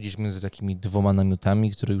 przechodzisz między takimi 2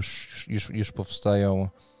 namiotami, które już powstają.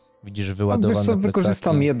 Widzisz wyładowane plecaki.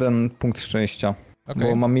 Wykorzystam 1 punkt szczęścia,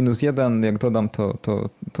 bo mam -1, jak dodam,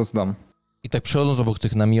 to zdam. I tak przechodząc obok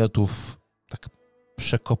tych namiotów, tak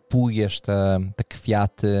przekopujesz te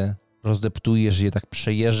kwiaty, rozdeptujesz je, tak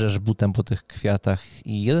przejeżdżasz butem po tych kwiatach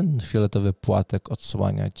i jeden fioletowy płatek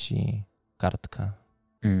odsłania ci kartkę.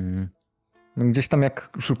 Gdzieś tam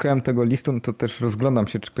jak szukałem tego listu, to też rozglądam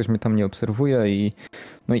się, czy ktoś mnie tam nie obserwuje i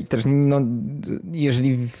też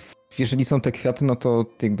jeżeli są te kwiaty, no to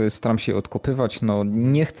jakby staram się odkopywać,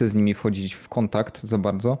 nie chcę z nimi wchodzić w kontakt za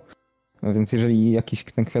bardzo, więc jeżeli jakiś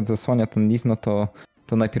ten kwiat zasłania ten list, no to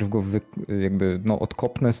najpierw go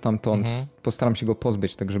odkopnę stamtąd, postaram się go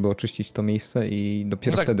pozbyć, tak żeby oczyścić to miejsce i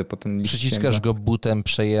dopiero wtedy po ten list przyciskasz go butem,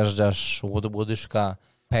 przejeżdżasz, łodyżka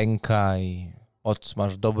pęka i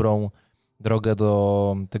masz dobrą drogę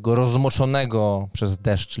do tego rozmoczonego przez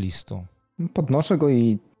deszcz listu. Podnoszę go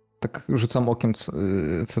i tak rzucam okiem,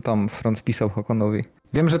 co tam Franz pisał Hakonowi.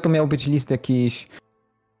 Wiem, że to miał być list jakiś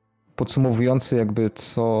podsumowujący jakby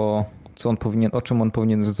o czym on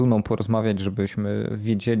powinien z Zuną porozmawiać, żebyśmy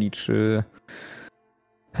wiedzieli, czy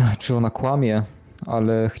ona kłamie,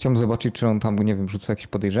 ale chciałbym zobaczyć, czy on tam, nie wiem, rzuca jakieś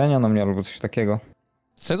podejrzenia na mnie albo coś takiego.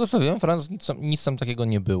 Z tego co wiem, Franz nic tam takiego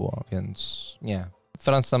nie było, więc nie.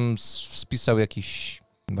 Franz tam spisał jakiś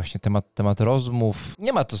właśnie temat rozmów.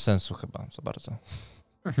 Nie ma to sensu chyba za bardzo.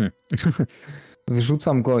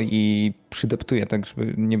 Wyrzucam go i przydeptuję tak,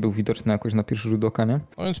 żeby nie był widoczny jakoś na pierwszy rzut oka, nie?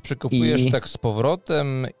 No więc przykopujesz tak z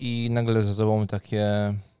powrotem i nagle za tobą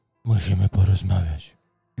takie... Musimy porozmawiać.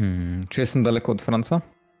 Czy jestem daleko od Franca?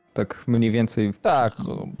 Tak mniej więcej. Tak,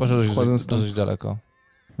 poszedłeś Wchodząc tam. dosyć daleko.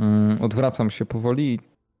 Odwracam się powoli i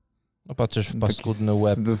No, patrzysz w taki paskudny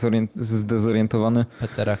łeb zdezorientowany.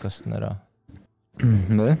 Petera Kastnera.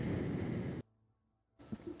 My?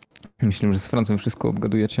 Myślę, że z Francem wszystko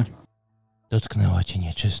obgadujecie. Dotknęła cię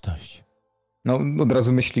nieczystość. No, od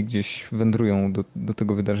razu myśli gdzieś wędrują do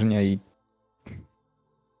tego wydarzenia i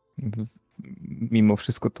mimo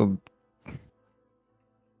wszystko to,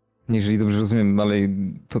 jeżeli dobrze rozumiem, dalej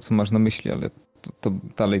to, co masz na myśli, ale to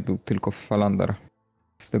dalej był tylko Falandar.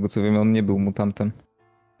 Z tego, co wiem, on nie był mutantem.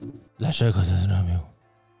 Dlaczego to zrobił?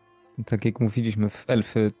 Tak jak mówiliśmy, w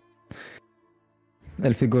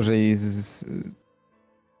elfy gorzej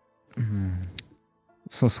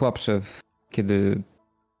są słabsze,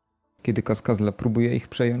 kiedy Kaskazla próbuje ich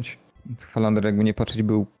przejąć. Falandar, jakby nie patrzeć,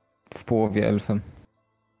 był w połowie elfem,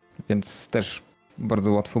 więc też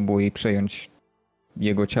bardzo łatwo było jej przejąć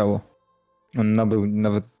jego ciało. On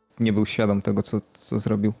nawet nie był świadom tego, co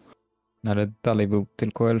zrobił, ale dalej był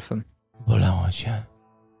tylko elfem. Bolało cię?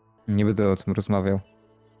 Nie będę o tym rozmawiał.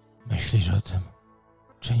 Myślisz o tym,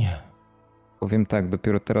 czy nie? Powiem tak,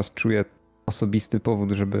 dopiero teraz czuję osobisty powód,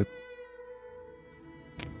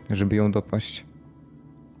 żeby ją dopaść.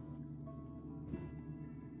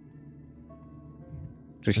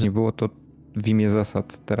 Wcześniej było to w imię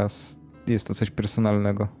zasad, teraz jest to coś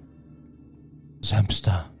personalnego.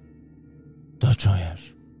 Zemsta. To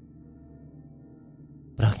czujesz.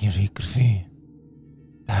 Pragniesz jej krwi.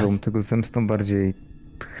 Tak. Byłem tego zemstą bardziej.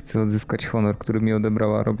 Chcę odzyskać honor, który mi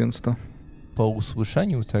odebrała, robiąc to. Po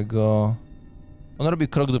usłyszeniu tego... On robi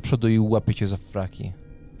krok do przodu i łapie cię za fraki,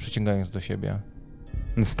 przyciągając do siebie.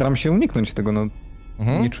 Staram się uniknąć tego, no.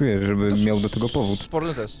 Nie czuję, żeby miał do tego powód.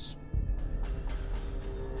 Sporny test.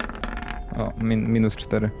 O,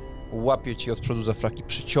 -4. Łapie ci od przodu za fraki,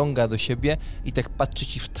 przyciąga do siebie i tak patrzy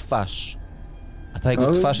ci w twarz. A ta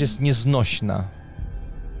jego twarz jest nieznośna.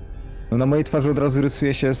 No, na mojej twarzy od razu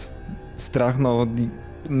rysuje się strach, no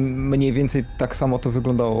mniej więcej tak samo to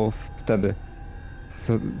wyglądało wtedy.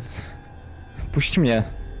 Puść mnie.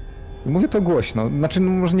 Mówię to głośno, znaczy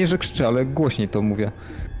no, może nie, że krzyczę, ale głośniej to mówię.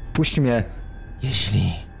 Puść mnie.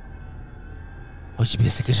 Jeśli choćby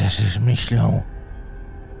zgrzeszysz myślą,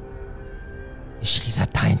 jeśli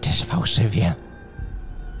zatańczysz fałszywie,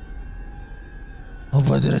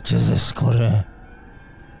 obadrę cię ze skóry.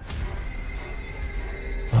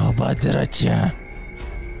 Obadrę cię.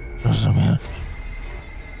 Rozumiesz?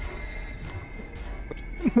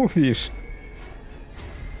 Mówisz.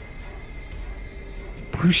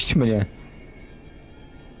 Puść mnie.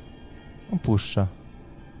 Opuszcza.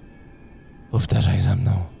 Powtarzaj za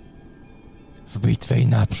mną. W bitwie i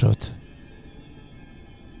naprzód.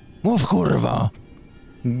 Mów, kurwa!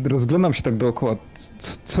 Rozglądam się tak dookoła.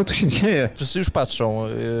 Co tu się dzieje? Wszyscy już patrzą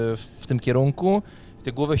w tym kierunku.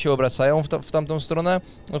 Te głowy się obracają w tamtą stronę.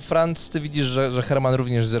 No, Franz, ty widzisz, że Herman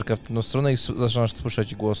również zerka w tę stronę i zaczynasz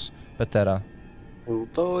słyszeć głos Petera.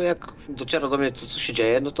 To jak dociera do mnie to, co się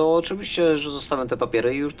dzieje, no to oczywiście, że zostawiam te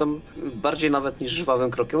papiery i już tam bardziej nawet niż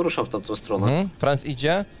żwawym krokiem ruszam w tamtą stronę. Franz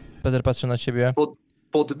idzie, Peter patrzy na ciebie.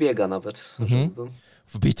 Podbiega nawet.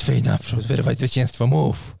 W bitwie i naprzód, wyrwać zwycięstwo,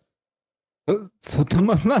 mów! Co to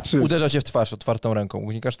ma znaczyć? Uderza cię w twarz otwartą ręką.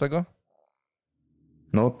 Unikasz tego?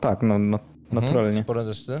 No tak, no naturalnie. Spore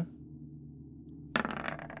testy.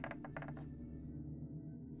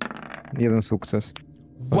 1 sukces.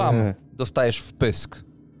 Łam! Dostajesz w pysk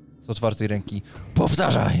z otwartej ręki.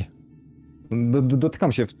 Powtarzaj!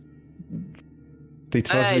 Dotykam się w tej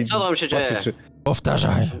twarzy. Ej, co tam się dzieje?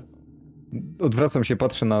 Powtarzaj! Odwracam się,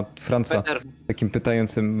 patrzę na Franca Peter. takim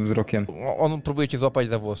pytającym wzrokiem. On próbuje cię złapać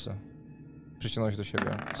za włosy. Przyciągnąć do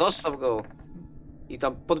siebie. Zostaw go. I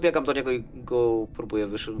tam podbiegam do niego i go próbuję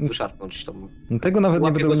wyszarpnąć tam. Tego nawet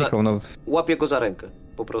nie będę unikał. Łapię go za rękę,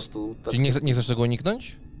 po prostu. Tak. Czyli nie chcesz tego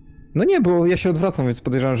uniknąć? No nie, bo ja się odwracam, więc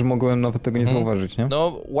podejrzewam, że mogłem nawet tego nie zauważyć, nie?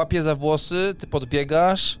 No, łapie za włosy, ty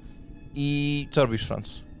podbiegasz i co robisz,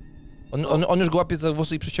 Franz? On już go łapie za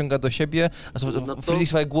włosy i przyciąga do siebie, a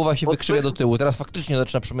Friedrichswa głowa się wykrzywia do tyłu. Teraz faktycznie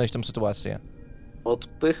zaczyna przemyśleć tę sytuację.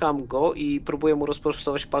 Odpycham go i próbuję mu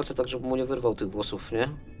rozprostować palce, tak żeby mu nie wyrwał tych włosów, nie?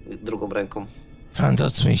 Drugą ręką. Franz,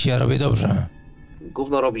 odsuń się, ja robię dobrze.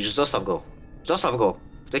 Gówno robisz, zostaw go. Zostaw go,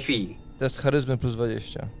 w tej chwili. Test charyzmy plus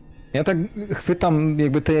 20. Ja tak chwytam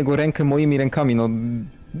jakby tę jego rękę moimi rękami, no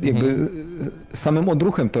jakby samym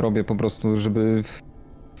odruchem to robię po prostu, żeby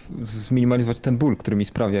zminimalizować ten ból, który mi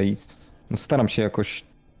sprawia i no, staram się jakoś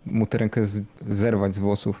mu tę rękę zerwać z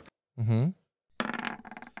włosów.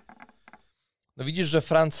 No widzisz, że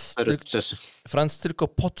Franz tylko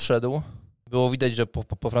podszedł. Było widać, że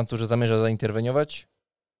po Francu, że zamierza zainterweniować.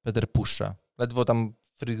 Peter puszcza. Ledwo tam,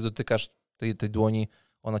 Friedrich, dotykasz tej dłoni,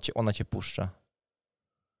 Ona cię puszcza.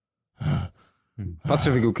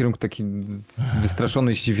 Patrzę w jego kierunku taki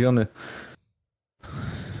wystraszony, zdziwiony.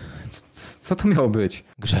 Co to miało być?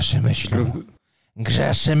 Grzeszy myślą.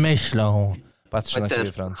 Grzeszy myślą. Patrzę na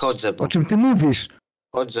ciebie, Franz. Chodź ze mną. O czym ty mówisz?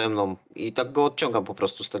 Chodź ze mną. I tak go odciągam po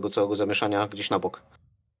prostu z tego całego zamieszania gdzieś na bok.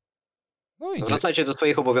 No idzie. Wracajcie do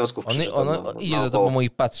swoich obowiązków. On idzie za tobą i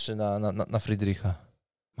patrzy na Friedricha.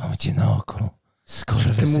 Mam cię na oku.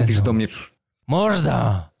 Skurwysynu. Ty mówisz do mnie.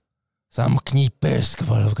 Morda! Zamknij pysk,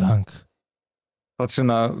 Wolfgang. Patrzę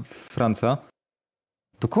na Franca.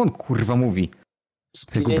 To on kurwa mówi? Tego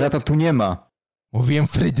Skinienie- brata tu nie ma. Mówiłem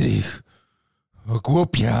Friedrich.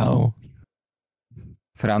 Ogłupiał.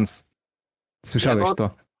 Franz. Słyszałeś Ja to?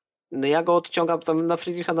 No ja go odciągam, tam na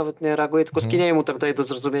Friedricha nawet nie reaguję, tylko skinienie mu tak daje do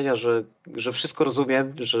zrozumienia, że wszystko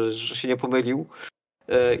rozumiem, że się nie pomylił.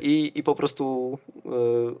 I po prostu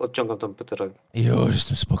odciągam tam Petera. Już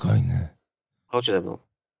jestem spokojny. Chodź ze mną.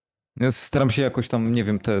 Ja staram się jakoś tam, nie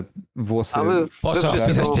wiem, te włosy... A wy, Po wy co wszyscy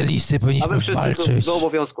pisać do- te listy? a Powinniśmy wy wszyscy walczyć. do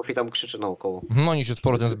obowiązków i tam krzyczy naokoło. No oni się z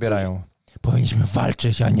powrotem zbierają. Powinniśmy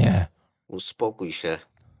walczyć, a nie. Uspokój się.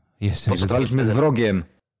 Jestem... Po co Walczmy z wrogiem.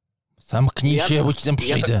 Zamknij Ja- się, bo ci tam ja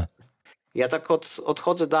przyjdę. Ja tak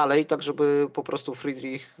odchodzę dalej, tak żeby po prostu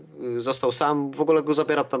Friedrich został sam. W ogóle go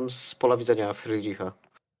zabieram tam z pola widzenia Friedricha.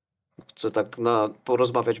 Chcę tak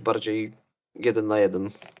porozmawiać bardziej 1 na 1.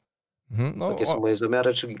 No, Takie są moje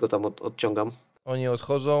zamiary, czyli go tam odciągam. oni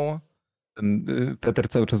odchodzą. Peter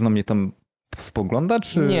cały czas na mnie tam spogląda,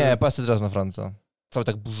 czy... Nie, patrzy teraz na Franca. Cały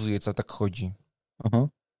tak buzuje, cały tak chodzi. Aha.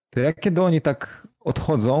 To jak kiedy oni tak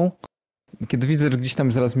odchodzą, kiedy widzę, że gdzieś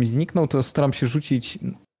tam zaraz mi znikną, to staram się rzucić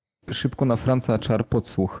szybko na Franca czar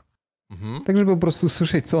podsłuch. Tak, żeby po prostu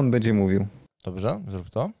słyszeć, co on będzie mówił. Dobrze, zrób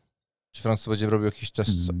to. Czy Franc będzie robił jakiś test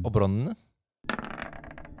obronny?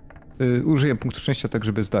 Użyję punktu szczęścia tak,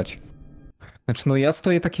 żeby zdać. Znaczy, no ja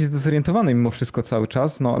stoję taki zdezorientowany mimo wszystko cały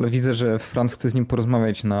czas, no ale widzę, że Franz chce z nim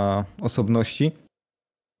porozmawiać na osobności,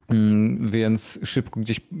 więc szybko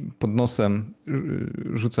gdzieś pod nosem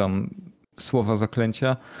rzucam słowa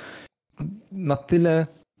zaklęcia. Na tyle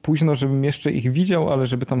późno, żebym jeszcze ich widział, ale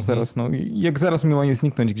żeby tam zaraz, no jak zaraz mi ma nie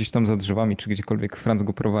zniknąć gdzieś tam za drzewami, czy gdziekolwiek Franz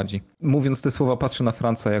go prowadzi. Mówiąc te słowa, patrzę na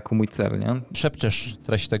Franca jako mój cel, nie? Szepczesz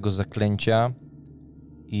treść tego zaklęcia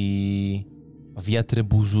i wiatry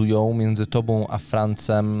buzują między tobą a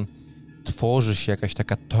Francem. Tworzy się jakaś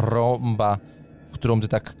taka trąba, w którą ty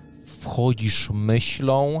tak wchodzisz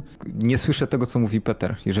myślą. Nie słyszę tego, co mówi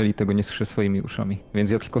Peter, jeżeli tego nie słyszę swoimi uszami.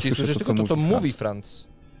 Więc ja tylko Czyli słyszę słyszysz to, tylko to, co Franz. mówi Franc.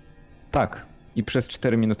 Tak. I przez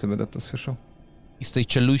 4 minuty będę to słyszał. I z tej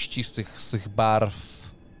czeluści, z tych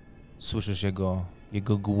barw słyszysz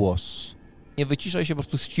jego głos. Nie wyciszaj się, po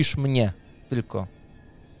prostu ścisz mnie. Tylko.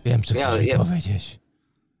 Wiem, co chcesz mi powiedzieć.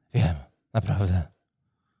 Wiem, naprawdę.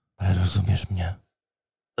 Ale rozumiesz mnie.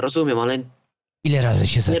 Rozumiem, ale Ile razy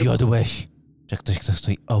się zawiodłeś, że ktoś, kto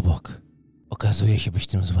stoi obok, okazuje się być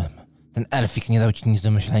tym złym. Ten elfik nie dał ci nic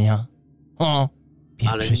do myślenia? O!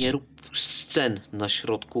 ale Pieprzyć. nie rób scen na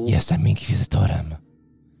środku. Jestem inkwizytorem.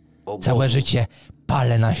 obozu. Całe życie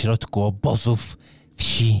palę na środku obozów,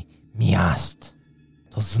 wsi, miast.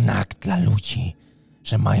 To znak dla ludzi,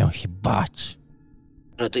 że mają się bać.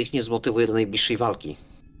 Ale to ich nie zmotywuje do najbliższej walki.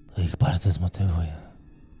 To ich bardzo zmotywuje.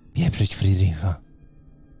 Pieprzyć Friedricha.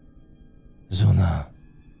 Zuna,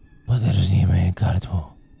 poderżnijmy jej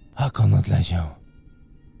gardło. Hakon odleciał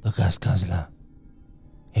do Kaskazla.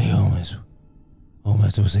 Jej umysł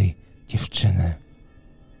tej dziewczyny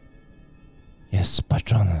jest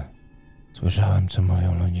spaczony. Słyszałem, co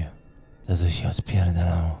mówią ludzie. To się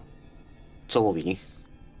odpierdalało. Co mówili?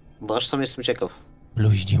 Bo aż sam jestem ciekaw.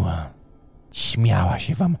 Bluźniła. Śmiała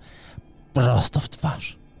się wam prosto w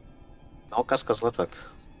twarz. No, Kaskazla tak.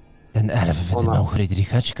 Ten elf wydymał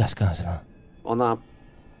Friedricha czy Kaskazla? Ona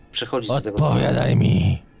przechodzi z tego... Odpowiadaj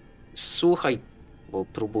mi! Słuchaj, bo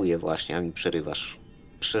próbuję właśnie, a mi przerywasz.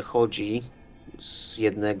 Przechodzi z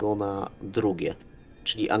jednego na drugie.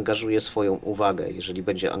 Czyli angażuje swoją uwagę. Jeżeli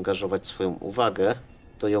będzie angażować swoją uwagę,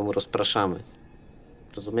 to ją rozpraszamy.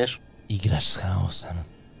 Rozumiesz? I grasz z chaosem.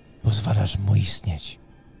 Pozwalasz mu istnieć.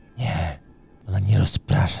 Nie, ona nie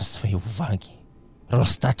rozprasza swojej uwagi.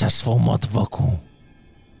 Roztacza swą moc wokół.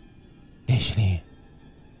 Jeśli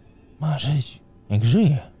ma żyć, jak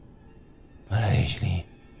żyje. Ale jeśli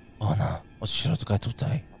ona od środka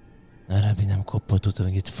tutaj narobi nam kłopotu, to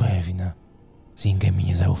będzie twoja wina. Z Ingem mi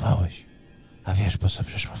nie zaufałeś. A wiesz, po co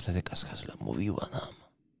przyszła wtedy Kaskazla? Mówiła nam.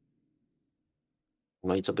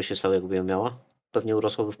 No i co by się stało, jakby ją miała? Pewnie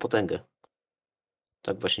urosłaby w potęgę.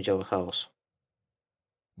 Tak właśnie działa chaos.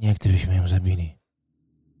 Nie, gdybyśmy ją zabili.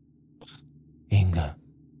 Inga,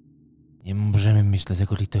 nie możemy mieć dla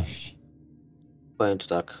tego litości. Powiem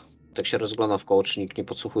to tak się rozgląda w koło, czy nikt nie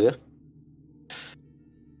podsłuchuje?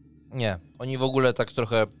 Nie, oni w ogóle tak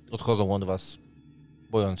trochę odchodzą od was,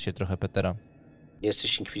 bojąc się trochę Petera.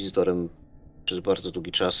 Jesteś inkwizytorem przez bardzo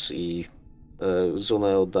długi czas i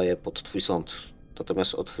Zunę oddaję pod twój sąd.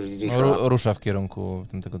 Natomiast od Friedricha... No, rusza w kierunku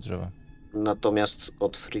tamtego drzewa. Natomiast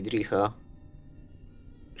od Friedricha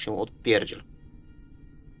się odpierdziel.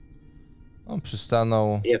 On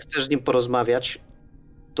przystanął. Jak chcesz z nim porozmawiać,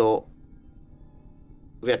 to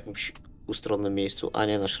w jakimś ustronnym miejscu, a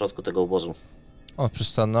nie na środku tego obozu. On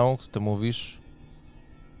przystanął, ty mówisz.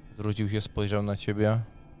 Zwrócił się, spojrzał na ciebie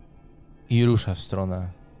i rusza w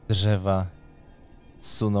stronę drzewa.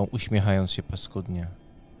 Zsunął, uśmiechając się paskudnie.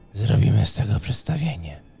 Zrobimy z tego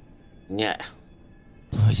przedstawienie. Nie.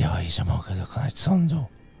 Powiedziałeś, że mogę dokonać sądu.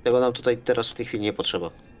 Tego nam tutaj teraz w tej chwili nie potrzeba.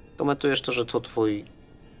 Komentujesz to, że to twój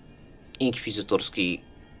inkwizytorski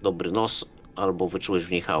dobry nos, albo wyczułeś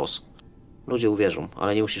w niej chaos. Ludzie uwierzą,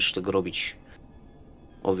 ale nie musisz tego robić,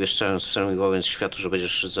 obwieszczając wszędzie światu, że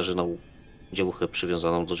będziesz zażynał dziewuchę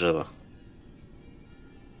przywiązaną do drzewa.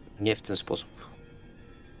 Nie w ten sposób.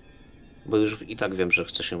 Bo już i tak wiem, że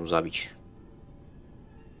chcesz ją zabić.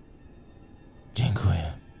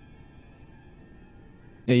 Dziękuję.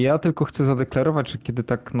 Ja tylko chcę zadeklarować, że kiedy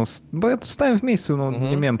tak, bo ja stałem w miejscu,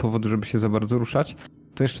 nie miałem powodu, żeby się za bardzo ruszać,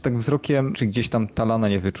 to jeszcze tak wzrokiem, czy gdzieś tam Talana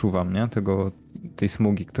nie wyczuwam, nie? Tej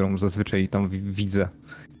smugi, którą zazwyczaj tam widzę.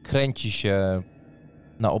 Kręci się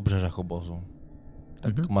na obrzeżach obozu.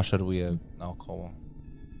 Tak maszeruje naokoło.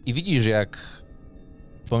 I widzisz, jak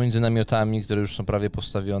pomiędzy namiotami, które już są prawie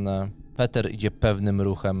postawione, Peter idzie pewnym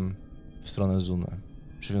ruchem w stronę Zuny,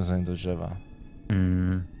 przywiązanej do drzewa.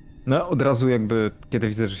 No od razu jakby, kiedy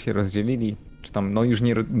widzę, że się rozdzielili, czy tam już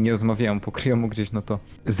nie rozmawiają po kryjomu gdzieś, no to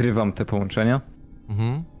zrywam te połączenia.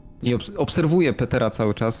 I obserwuję Petera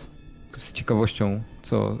cały czas z ciekawością,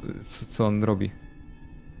 co on robi.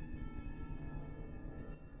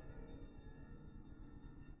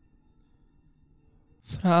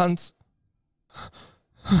 Franz.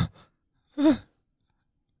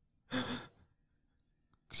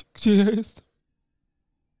 Gdzie ja jestem?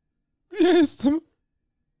 Gdzie jestem?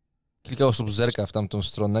 Kilka osób zerka w tamtą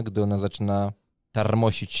stronę, gdy ona zaczyna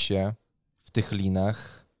tarmosić się w tych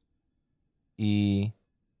linach i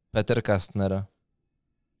Peter Kastner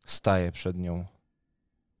staje przed nią.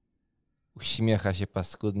 Uśmiecha się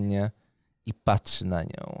paskudnie i patrzy na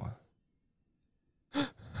nią.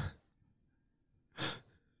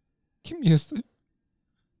 Kim jesteś?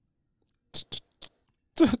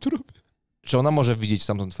 Co ja tu robię? Czy ona może widzieć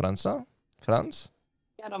stamtąd Franza? Franz?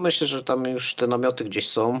 Ja myślę, że tam już te namioty gdzieś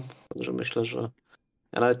są. Także myślę, że...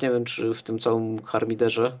 Ja nawet nie wiem, czy w tym całym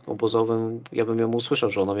harmiderze obozowym ja bym ją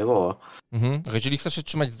usłyszał, że ona mnie woła. Czyli chcesz się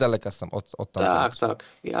trzymać z daleka od tamtąd? Tak.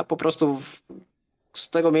 Ja po prostu z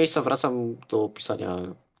tego miejsca wracam do pisania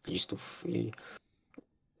listów i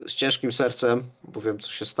z ciężkim sercem, bo wiem,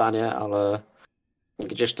 co się stanie, ale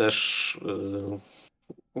gdzieś też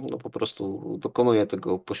po prostu dokonuję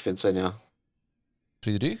tego poświęcenia.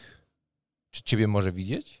 Friedrich? Czy ciebie może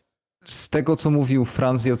widzieć? Z tego, co mówił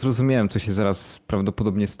Franz, ja zrozumiałem, co się zaraz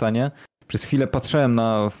prawdopodobnie stanie. Przez chwilę patrzyłem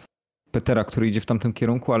na Petera, który idzie w tamtym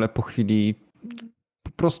kierunku, ale po chwili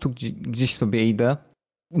po prostu gdzieś sobie idę.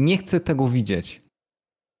 Nie chcę tego widzieć.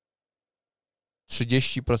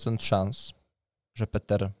 30% szans, że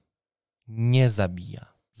Peter nie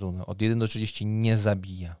zabija Zuny. Od 1 do 30 nie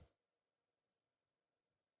zabija.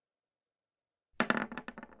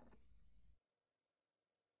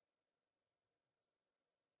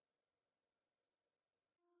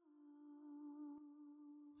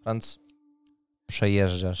 Franz,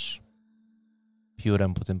 przejeżdżasz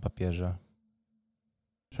piórem po tym papierze.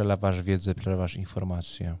 Przelewasz wiedzę, przelewasz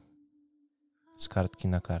informacje z kartki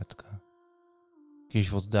na kartkę. Gdzieś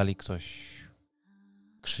w oddali ktoś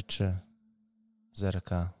krzyczy,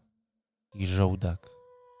 zerka i żołdak,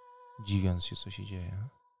 dziwiąc się, co się dzieje.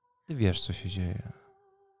 Ty wiesz, co się dzieje.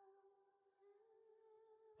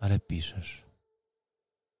 Ale piszesz.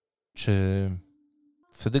 Czy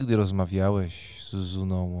wtedy, gdy rozmawiałeś z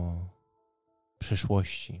Zuną o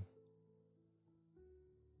przyszłości,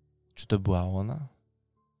 czy to była ona?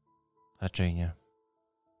 Raczej nie.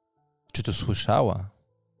 Czy to słyszała?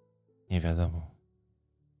 Nie wiadomo.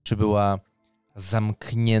 Czy była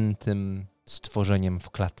zamkniętym stworzeniem w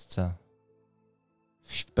klatce,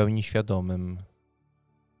 w pełni świadomym?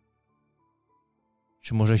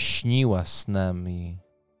 Czy może śniła snem i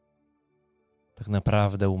tak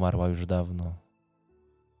naprawdę umarła już dawno?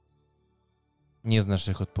 Nie znasz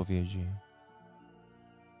tych odpowiedzi.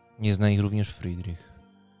 Nie zna ich również Friedrich.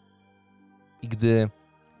 I gdy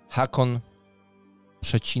Hakon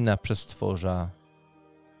przecina przez tworza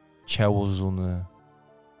ciało Zuny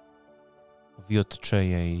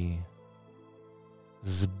wiotczeje i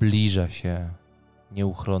zbliża się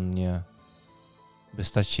nieuchronnie, by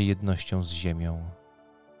stać się jednością z ziemią.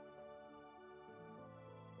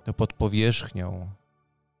 To pod powierzchnią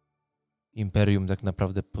Imperium tak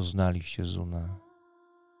naprawdę poznaliście Zuna.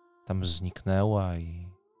 Tam zniknęła i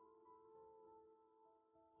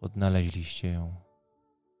odnaleźliście ją.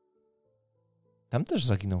 Tam też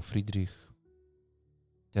zaginął Friedrich.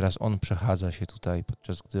 Teraz on przechadza się tutaj,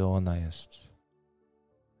 podczas gdy ona jest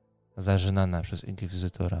zażynana przez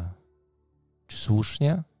inkwizytora. Czy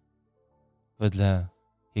słusznie? Wedle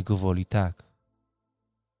jego woli tak.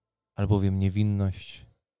 Albowiem niewinność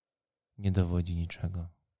nie dowodzi niczego.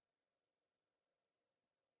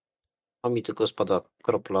 A mi tylko spada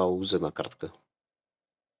kropla łzy na kartkę.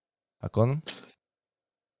 Hakon?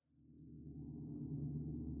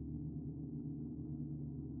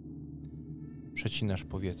 Przecinasz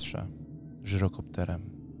powietrze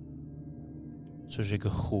żyrokopterem. Słyszysz jego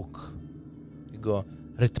huk, jego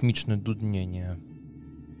rytmiczne dudnienie.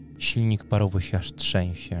 Silnik parowy się aż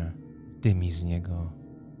trzęsie, dymi z niego.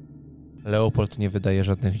 Leopold nie wydaje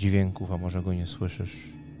żadnych dźwięków, a może go nie słyszysz.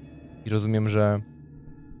 I rozumiem, że...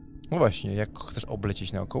 No właśnie, jak chcesz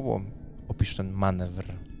oblecieć naokoło, opisz ten manewr.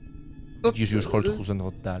 Widzisz już Holthusen w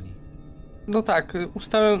oddali. No tak,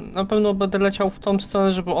 ustawiam, na pewno będę leciał w tą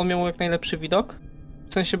stronę, żeby on miał jak najlepszy widok.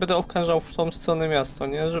 W sensie będę obkrążał w tą stronę miasto,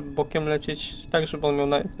 nie? Żeby bokiem lecieć tak, żeby on miał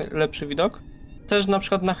jak najlepszy widok. Też na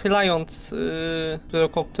przykład nachylając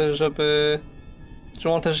gyrokopter, żeby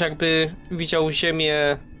on też jakby widział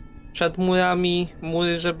ziemię przed murami,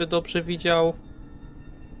 mury, żeby dobrze widział.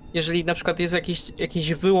 Jeżeli na przykład jest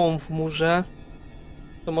jakiś wyłom w murze,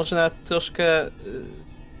 to może nawet troszkę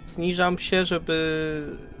zniżam się,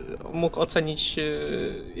 żeby mógł ocenić,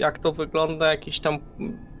 jak to wygląda, jakieś tam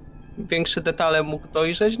większe detale mógł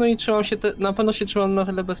dojrzeć. No i trzymam się, na pewno się trzymam na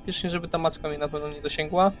tyle bezpiecznie, żeby ta macka mnie na pewno nie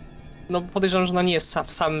dosięgła. No bo podejrzewam, że ona nie jest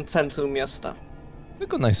w samym centrum miasta.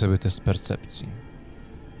 Wykonaj sobie test percepcji.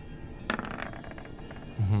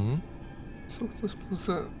 Sukces plus...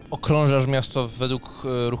 Okrążasz miasto według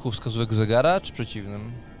ruchu wskazówek zegara, czy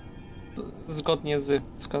przeciwnym? Zgodnie z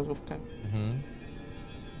wskazówkami.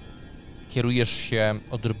 Kierujesz się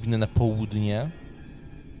odrobinę na południe.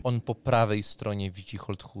 On po prawej stronie widzi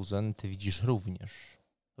Holthusen, ty widzisz również.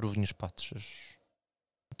 Również patrzysz.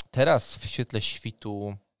 Teraz w świetle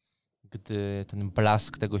świtu, gdy ten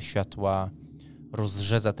blask tego światła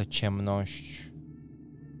rozrzedza tę ciemność,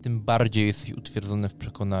 tym bardziej jesteś utwierdzony w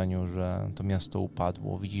przekonaniu, że to miasto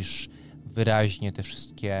upadło. Widzisz wyraźnie te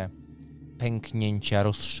wszystkie pęknięcia,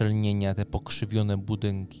 rozszczelnienia, te pokrzywione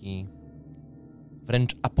budynki.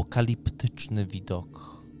 Wręcz apokaliptyczny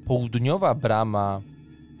widok. Południowa brama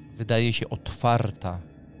wydaje się otwarta,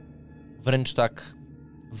 wręcz tak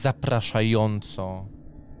zapraszająco.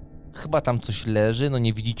 Chyba tam coś leży, no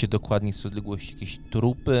nie widzicie dokładnie z odległości, jakieś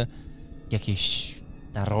trupy, jakieś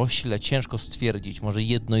narośle, ciężko stwierdzić, może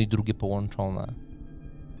jedno i drugie połączone.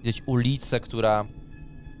 Widać ulicę, która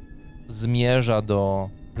zmierza do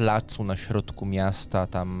placu na środku miasta,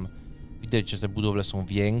 tam widać, że te budowle są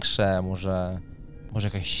większe, może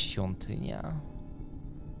jakaś świątynia.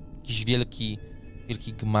 Jakiś wielki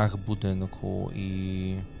gmach budynku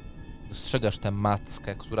i dostrzegasz tę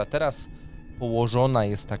mackę, która teraz położona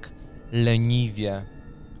jest tak leniwie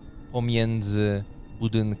pomiędzy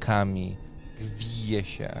budynkami. Wije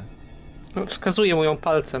się. Wskazuję mu ją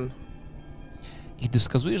palcem. I gdy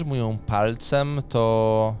wskazujesz mu ją palcem,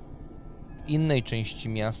 to w innej części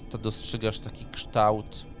miasta dostrzegasz taki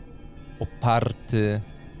kształt oparty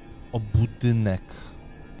o budynek.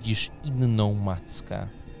 Widzisz inną mackę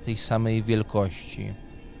tej samej wielkości.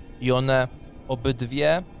 I one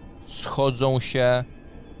obydwie schodzą się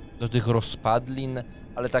do tych rozpadlin,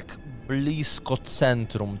 ale tak blisko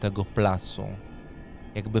centrum tego placu.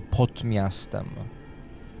 Jakby pod miastem.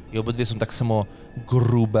 I obydwie są tak samo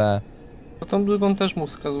grube. A tą drugą też mu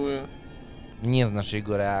wskazuję. Nie znasz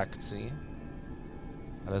jego reakcji,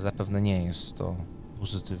 ale zapewne nie jest to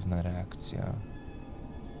pozytywna reakcja.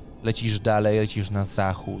 Lecisz dalej, lecisz na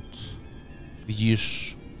zachód.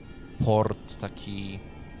 Widzisz port taki,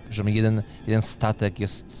 że jeden statek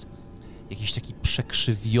jest jakiś taki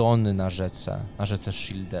przekrzywiony na rzece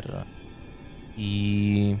Schilder.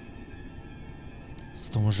 I z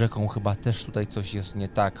tą rzeką chyba też tutaj coś jest nie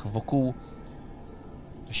tak. Wokół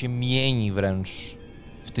to się mieni wręcz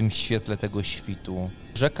w tym świetle tego świtu.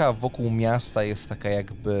 Rzeka wokół miasta jest taka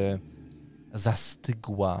jakby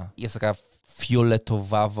zastygła. Jest taka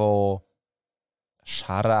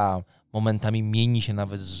fioletowawo-szara, momentami mieni się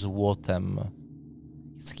nawet złotem.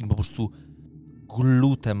 Jest takim po prostu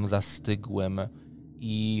glutem zastygłym.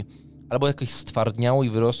 I albo jakoś stwardniało i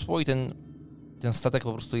wyrosło i ten ten statek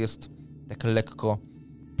po prostu jest tak lekko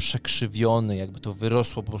przekrzywiony, jakby to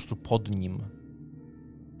wyrosło po prostu pod nim.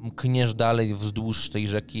 Mkniesz dalej wzdłuż tej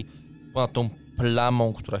rzeki, ponad tą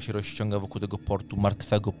plamą, która się rozciąga wokół tego portu,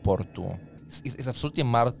 martwego portu. Jest absolutnie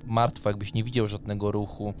martwa, jakbyś nie widział żadnego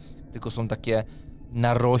ruchu, tylko są takie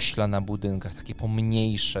narośla na budynkach, takie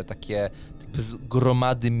pomniejsze, takie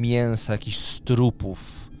gromady mięsa, jakichś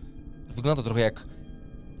strupów. Wygląda to trochę jak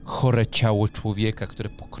chore ciało człowieka, które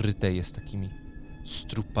pokryte jest takimi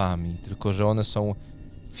strupami, tylko że one są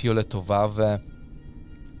fioletowawe,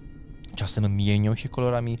 czasem mienią się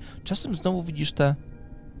kolorami, czasem znowu widzisz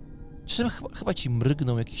czasem chyba ci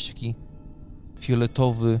mrygnął jakiś taki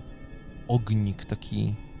fioletowy ognik,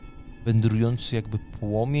 taki wędrujący jakby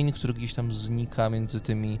płomień, który gdzieś tam znika między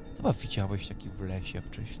tymi. Chyba widziałeś taki w lesie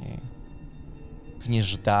wcześniej.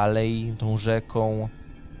 Pchniesz dalej tą rzeką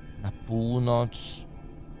na północ.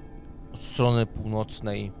 Od strony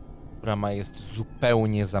północnej brama jest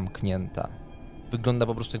zupełnie zamknięta. Wygląda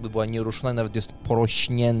po prostu jakby była nieruszona, nawet jest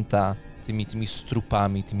porośnięta tymi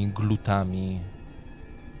strupami, tymi glutami.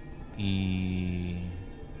 I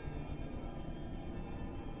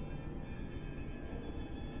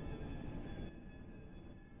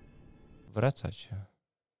wracacie.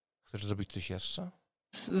 Chcesz zrobić coś jeszcze?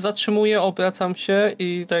 Zatrzymuję, obracam się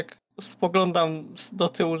i tak spoglądam do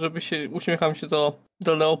tyłu, uśmiecham się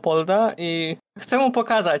do Leopolda i chcę mu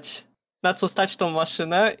pokazać, na co stać tą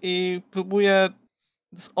maszynę i próbuję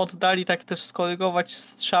z oddali tak też skorygować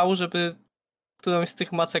strzał, żeby którąś z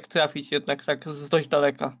tych macek trafić jednak tak z dość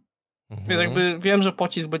daleka. Więc jakby wiem, że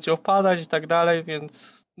pocisk będzie opadać i tak dalej,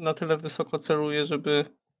 więc na tyle wysoko celuję, żeby...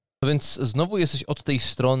 No więc znowu jesteś od tej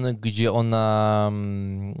strony, gdzie ona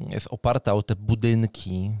jest oparta o te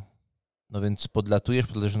budynki. No więc podlatujesz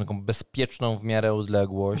na taką bezpieczną w miarę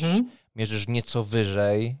odległość. Mierzysz nieco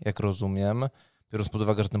wyżej, jak rozumiem, biorąc pod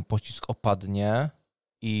uwagę, że ten pocisk opadnie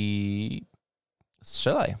i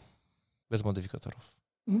strzelaj. Bez modyfikatorów.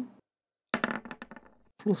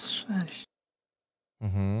 +6.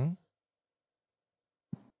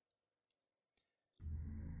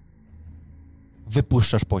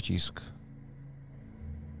 Wypuszczasz pocisk.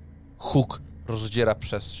 Huk rozdziera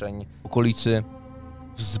przestrzeń. W okolicy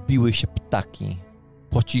wzbiły się ptaki.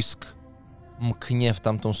 Pocisk mknie w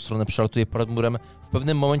tamtą stronę, przelatuje ponad murem. W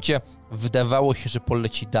pewnym momencie wydawało się, że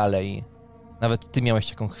poleci dalej. Nawet ty miałeś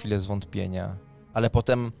taką chwilę zwątpienia. Ale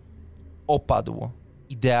potem opadł.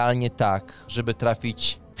 Idealnie tak, żeby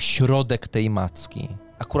trafić w środek tej macki.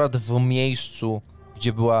 Akurat w miejscu,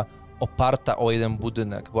 gdzie była oparta o jeden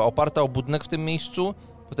budynek. Była oparta o budynek w tym miejscu,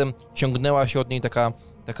 potem ciągnęła się od niej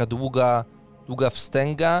taka długa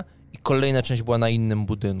wstęga i kolejna część była na innym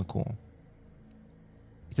budynku.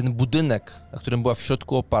 I ten budynek, na którym była w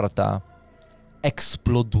środku oparta,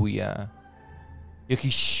 eksploduje.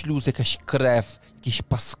 Jakiś śluz, jakaś krew, jakieś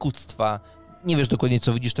paskudztwa. Nie wiesz dokładnie,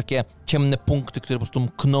 co widzisz, takie ciemne punkty, które po prostu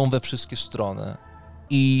mkną we wszystkie strony.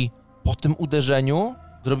 I po tym uderzeniu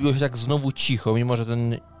zrobiło się tak znowu cicho, mimo że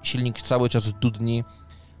ten silnik cały czas dudni.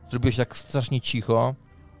 Zrobiło się tak strasznie cicho,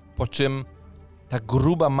 po czym ta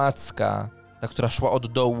gruba macka, ta, która szła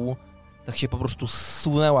od dołu, tak się po prostu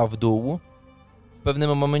zsunęła w dół. W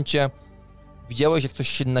pewnym momencie widziałeś, jak coś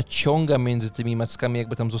się naciąga między tymi mackami,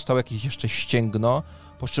 jakby tam zostało jakieś jeszcze ścięgno,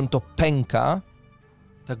 po czym to pęka,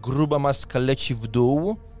 ta gruba macka leci w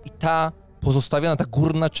dół i ta pozostawiona, ta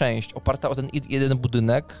górna część, oparta o ten jeden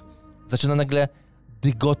budynek, zaczyna nagle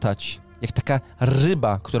dygotać, jak taka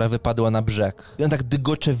ryba, która wypadła na brzeg. I on tak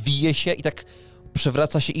dygocze, wije się i tak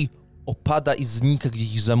przewraca się i opada i znika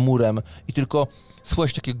gdzieś za murem. I tylko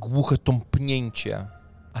słychać takie głuche tąpnięcie.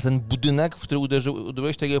 A ten budynek, w który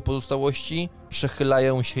uderzyłeś, te jego pozostałości,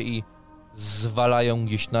 przechylają się i zwalają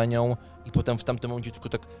gdzieś na nią. I potem w tamtym momencie tylko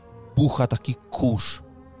tak bucha taki kurz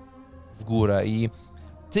w górę. I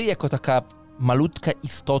ty jako taka malutka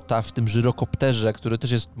istota w tym żyrokopterze, który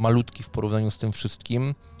też jest malutki w porównaniu z tym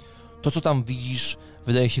wszystkim, to, co tam widzisz,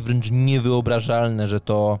 wydaje się wręcz niewyobrażalne, że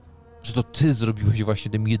to ty zrobiłeś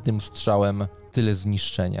właśnie tym jednym strzałem tyle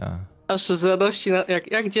zniszczenia. Aż z radości,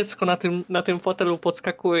 jak dziecko na tym fotelu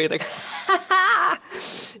podskakuje i tak...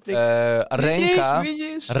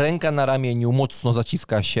 Ręka na ramieniu mocno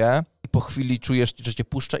zaciska się i po chwili czujesz, że cię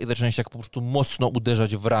puszcza i zaczyna się tak po prostu mocno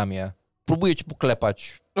uderzać w ramię. Próbuje cię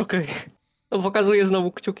poklepać. Okej. To pokazuję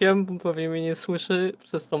znowu kciukiem, bo pewnie mnie nie słyszy,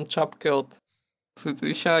 przez tą czapkę od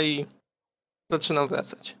Frytrysia i zaczynam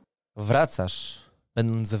wracać. Wracasz,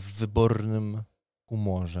 będąc w wybornym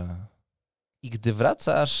humorze. I gdy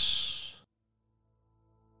wracasz,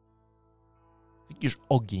 widzisz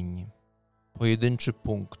ogień. Pojedynczy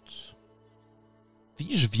punkt.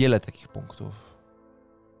 Widzisz wiele takich punktów.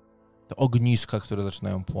 Te ogniska, które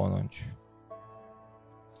zaczynają płonąć.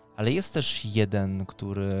 Ale jest też jeden,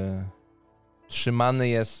 który trzymany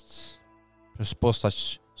jest przez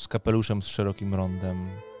postać z kapeluszem z szerokim rondem.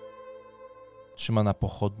 Trzymana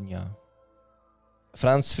pochodnia.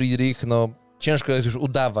 Franz Friedrich, no ciężko jest już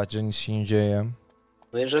udawać, że nic się nie dzieje.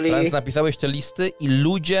 No jeżeli... Franz, napisałeś te listy i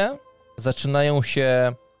ludzie zaczynają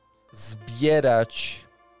się zbierać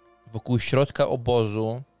wokół środka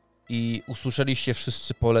obozu i usłyszeliście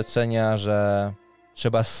wszyscy polecenia, że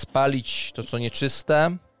trzeba spalić to, co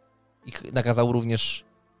nieczyste. I nakazał również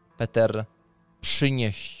Peter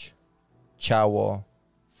przynieść ciało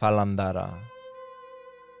Falandara.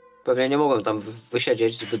 Pewnie nie mogłem tam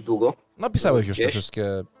wysiedzieć zbyt długo. Napisałeś już te Gdzieś?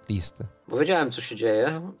 wszystkie listy. Bo wiedziałem, co się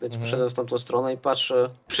dzieje, więc poszedłem w tamtą stronę i patrzę.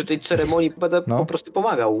 Przy tej ceremonii będę po prostu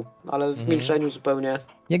pomagał, ale w milczeniu zupełnie.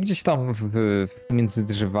 Ja gdzieś tam między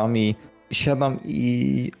drzewami siadam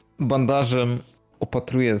i bandażem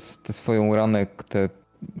opatruję tę swoją ranę,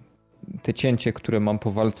 te cięcie, które mam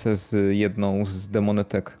po walce z jedną z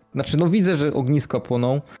demonetek. Znaczy, no widzę, że ogniska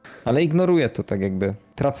płoną, ale ignoruję to tak jakby.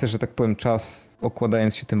 Tracę, że tak powiem, czas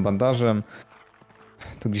okładając się tym bandażem.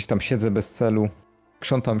 To gdzieś tam siedzę bez celu,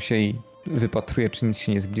 krzątam się i wypatruję, czy nic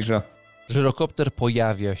się nie zbliża. Żyrokopter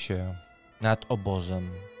pojawia się nad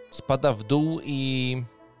obozem. Spada w dół i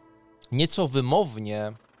nieco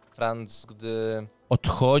wymownie, Franz, gdy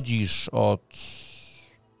odchodzisz od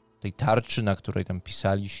tej tarczy, na której tam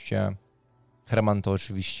pisaliście, Herman to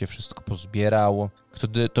oczywiście wszystko pozbierał,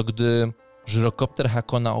 gdy żyrokopter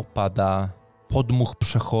Hakona opada, podmuch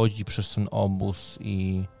przechodzi przez ten obóz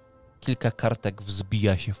i kilka kartek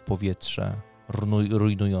wzbija się w powietrze,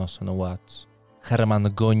 rujnując ten ład.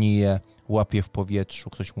 Herman goni je, łapie w powietrzu,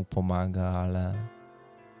 ktoś mu pomaga, ale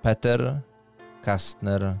Peter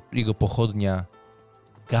Kastner, jego pochodnia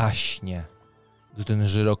gaśnie, gdy ten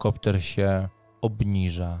żyrokopter się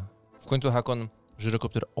obniża. W końcu Hakon,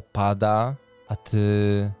 żyrokopter opada, a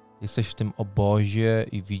ty jesteś w tym obozie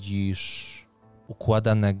i widzisz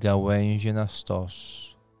układane gałęzie na stos.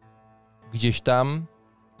 Gdzieś tam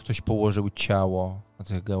ktoś położył ciało na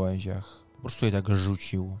tych gałęziach. Po prostu je tak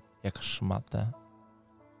rzucił, jak szmatę.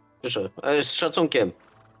 Proszę, z szacunkiem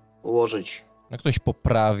ułożyć. No ktoś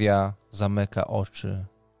poprawia, zamyka oczy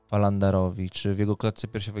Falandarowi. Czy w jego klatce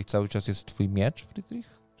piersiowej cały czas jest twój miecz,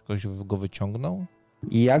 Friedrich? Czy ktoś go wyciągnął?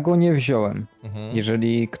 Ja go nie wziąłem. Mhm.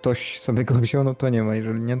 Jeżeli ktoś sobie go wziął, no to nie ma.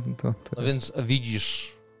 Jeżeli nie, to No więc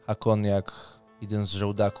widzisz, Hakon, jak jeden z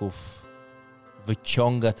żołdaków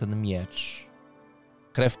wyciąga ten miecz.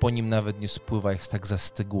 Krew po nim nawet nie spływa, jest tak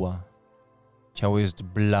zastygła. Ciało jest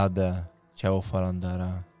blade, ciało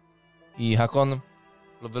Falandara. I Hakon,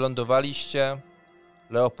 wylądowaliście.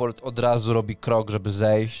 Leopold od razu robi krok, żeby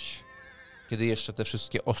zejść, kiedy jeszcze te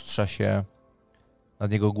wszystkie ostrza się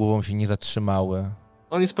nad jego głową się nie zatrzymały.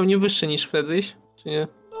 On jest pewnie wyższy niż Friedrich, czy nie?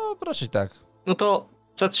 No, raczej tak. No to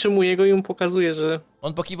zatrzymuje go i mu pokazuje, że...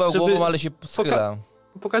 On pokiwał Żeby głową, ale się schyla.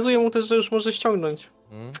 Pokazuje mu też, że już może ściągnąć.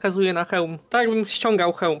 Mhm. Wskazuje na hełm. Tak jakbym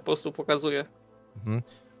ściągał hełm, po prostu pokazuje. Mhm.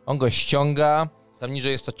 On go ściąga, tam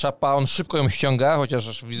niżej jest ta czapa, on szybko ją ściąga,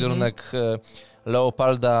 chociaż wizerunek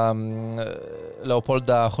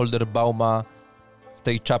Leopolda Holderbauma w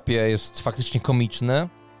tej czapie jest faktycznie komiczny.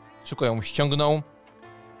 Szybko ją ściągnął,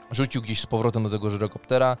 rzucił gdzieś z powrotem do tego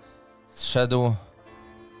żyrokoptera, zszedł.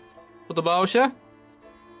 Podobało się?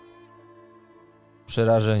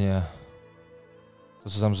 Przerażenie. To,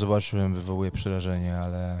 co tam zobaczyłem, wywołuje przerażenie,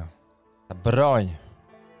 ale ta broń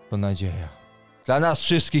to nadzieja. Dla nas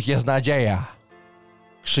wszystkich jest nadzieja!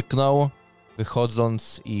 Krzyknął,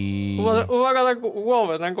 wychodząc i... Uwaga na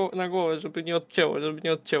głowę, na głowę, żeby nie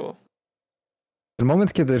odcięło. Ten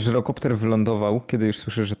moment, kiedy żyrokopter wylądował, kiedy już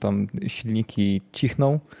słyszę, że tam silniki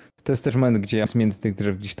cichną, to jest też moment, gdzie ja między tych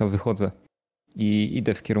drzew gdzieś tam wychodzę i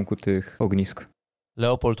idę w kierunku tych ognisk.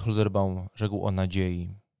 Leopold Holderbaum rzekł o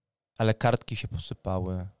nadziei, ale kartki się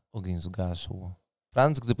posypały, ogień zgasł.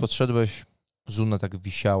 Franz, gdy podszedłeś, Zuna tak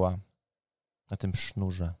wisiała na tym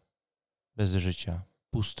sznurze, bez życia,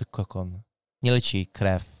 pusty kokon. Nie leci jej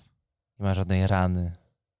krew, nie ma żadnej rany,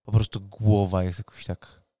 po prostu głowa jest jakoś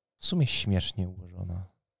tak w sumie śmiesznie ułożona.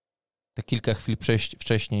 Te kilka chwil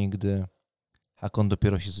wcześniej, gdy Hakon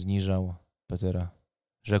dopiero się zniżał, Petera,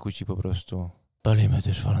 rzekł ci po prostu: palimy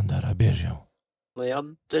też Falandara, bierz ją. No ja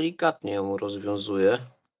delikatnie ją rozwiązuję.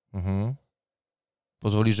 Mhm.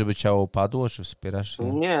 Pozwolisz, żeby ciało padło, czy wspierasz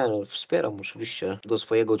je? Nie, wspieram oczywiście do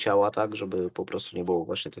swojego ciała, tak, żeby po prostu nie było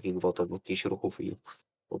właśnie takich gwałtownych jakichś ruchów i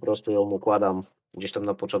po prostu ją układam gdzieś tam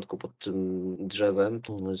na początku pod tym drzewem.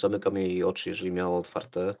 Zamykam jej oczy, jeżeli miała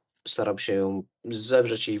otwarte. Staram się ją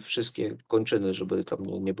zewrzeć jej wszystkie kończyny, żeby tam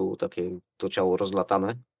nie było takie to ciało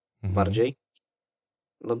rozlatane bardziej.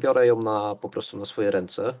 No biorę ją po prostu na swoje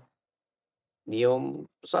ręce. i ją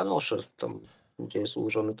zanoszę tam, gdzie jest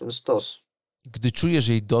ułożony ten stos. Gdy czujesz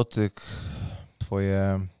jej dotyk,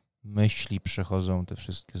 twoje myśli przechodzą te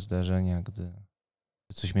wszystkie zdarzenia, gdy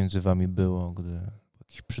coś między wami było, gdy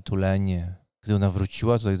jakieś przytulenie, gdy ona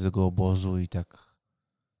wróciła tutaj do tego obozu i tak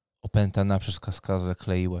opętana przez kaskazę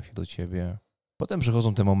kleiła się do ciebie. Potem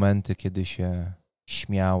przychodzą te momenty, kiedy się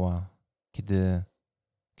śmiała, kiedy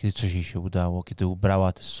coś jej się udało, kiedy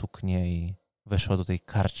ubrała te suknie i weszła do tej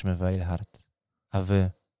karczmy Veilhard. A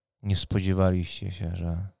wy nie spodziewaliście się,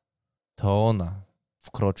 że to ona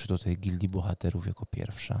wkroczy do tej gildii bohaterów jako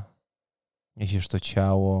pierwsza. Niesiesz to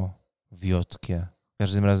ciało wiotkie.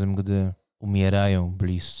 Każdym razem, gdy umierają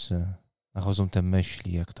bliscy, nachodzą te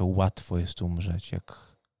myśli, jak to łatwo jest umrzeć,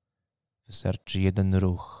 jak wystarczy jeden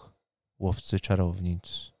ruch łowcy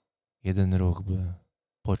czarownic, jeden ruch, by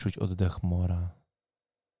poczuć oddech mora.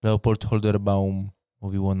 Leopold Holderbaum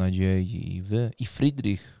mówił o nadziei i wy, i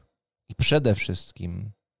Friedrich, i przede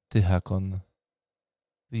wszystkim ty, Hakon,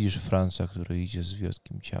 widzisz Franza, który idzie z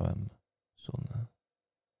wiotkim ciałem Sunny.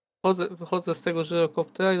 Wychodzę z tego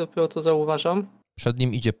żyrokoptera i dopiero to zauważam. Przed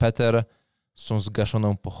nim idzie Peter z tą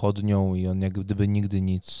zgaszoną pochodnią i on jak gdyby nigdy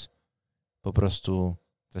nic po prostu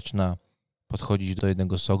zaczyna podchodzić do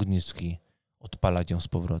jednego z ognisk i odpalać ją z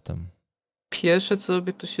powrotem. Pierwsze co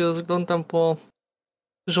robię, to się rozglądam po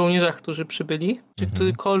żołnierzach, którzy przybyli. Czy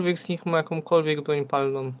którykolwiek z nich ma jakąkolwiek broń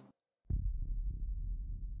palną?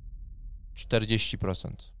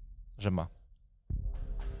 40%, że ma.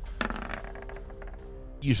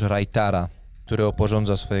 Widzisz Rajtara, który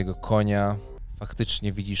oporządza swojego konia.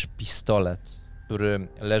 Faktycznie widzisz pistolet, który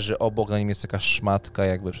leży obok, na nim jest taka szmatka,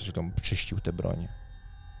 jakby przed chwilą czyścił tę broń.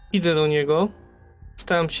 Idę do niego.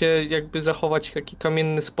 Staram się jakby zachować taki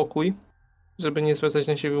kamienny spokój, żeby nie zwracać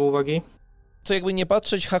na siebie uwagi. Co jakby nie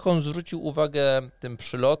patrzeć, Hakon zwrócił uwagę tym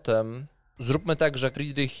przylotem. Zróbmy tak, że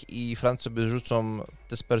Friedrich i Franz sobie rzucą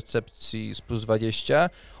test percepcji z plus 20.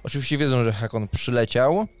 Oczywiście wiedzą, że Hakon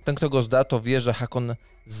przyleciał. Ten, kto go zda, to wie, że Hakon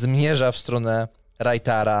zmierza w stronę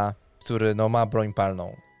Rajtara, który ma broń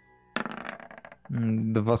palną.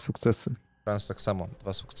 2 sukcesy. Franz tak samo,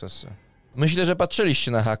 2 sukcesy. Myślę, że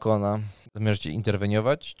patrzyliście na Hakona. Zamierzacie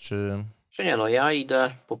interweniować, czy... Czy nie, ja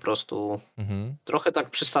idę po prostu... Trochę tak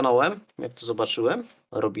przystanąłem, jak to zobaczyłem.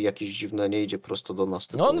 Robi jakieś dziwne, nie idzie prosto do nas.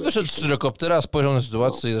 On wyszedł z żyrokoptera, spojrzał na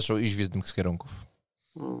sytuację i zaczął iść w jednym z kierunków.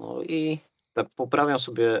 No i tak poprawiam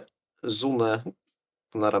sobie Zunę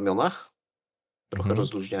na ramionach. Trochę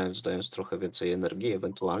rozluźniając, dając trochę więcej energii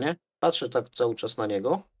ewentualnie. Patrzę tak cały czas na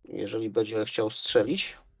niego. Jeżeli będzie chciał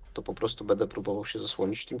strzelić, to po prostu będę próbował się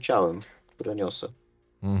zasłonić tym ciałem, które niosę.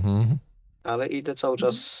 Ale idę cały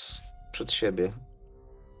czas przed siebie.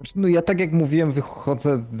 Ja tak jak mówiłem,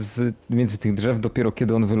 wychodzę między tych drzew dopiero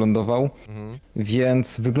kiedy on wylądował,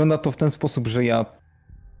 więc wygląda to w ten sposób, że ja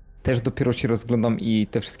też dopiero się rozglądam i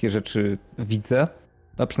te wszystkie rzeczy widzę.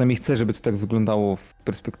 A przynajmniej chcę, żeby to tak wyglądało w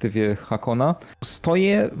perspektywie Hakona.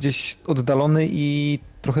 Stoję gdzieś oddalony i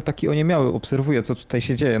trochę taki oniemiały, obserwuję, co tutaj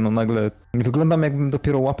się dzieje. Nagle wyglądam, jakbym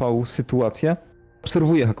dopiero łapał sytuację.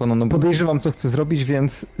 Obserwuję Hakona, podejrzewam, co chce zrobić,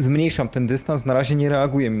 więc zmniejszam ten dystans. Na razie nie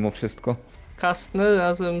reaguję mimo wszystko. Kastner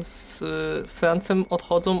razem z Francem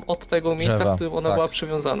odchodzą od tego miejsca, w którym ona była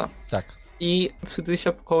przywiązana. Tak. I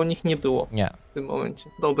Friedricha koło nich nie było. Nie. W tym momencie.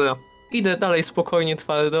 Dobra. Idę dalej spokojnie,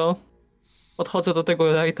 twardo. Odchodzę do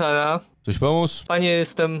tego Rajtara. Coś pomóc? Panie,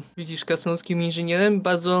 jestem, widzisz, krasnoludzkim inżynierem.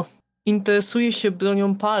 Bardzo interesuję się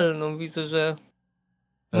bronią palną. Widzę, że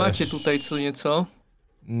macie tutaj co nieco.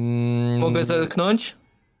 Mogę zerknąć?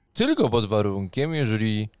 Tylko pod warunkiem,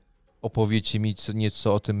 jeżeli opowiecie mi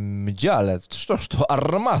nieco o tym dziale. Cóż to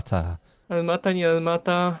armata? Armata, nie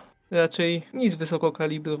armata. Raczej nic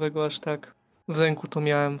wysokokalibrowego aż tak. W ręku to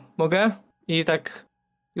miałem. Mogę? I tak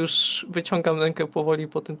już wyciągam rękę powoli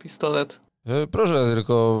po ten pistolet. Proszę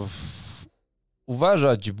tylko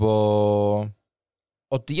uważać, bo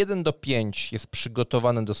od 1 do 5 jest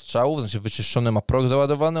przygotowany do strzału, znaczy wyczyszczony, ma prog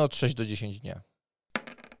załadowany, od 6 do 10 nie.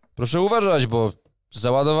 Proszę uważać, bo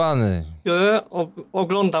załadowany. Biorę,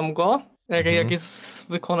 oglądam go, jak jest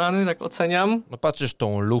wykonany, tak oceniam. Patrzysz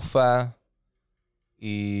tą lufę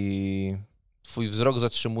i twój wzrok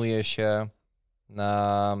zatrzymuje się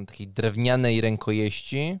na takiej drewnianej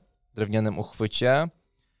rękojeści, drewnianym uchwycie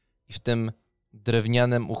i w tym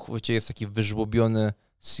drewnianym uchwycie jest taki wyżłobiony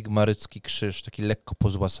sigmarycki krzyż, taki lekko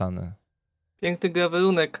pozłasany. Piękny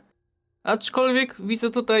grawerunek. Aczkolwiek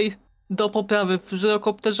widzę tutaj do poprawy w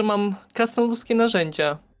żyrokopterze mam krasnoludzkie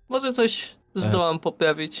narzędzia. Może coś zdołam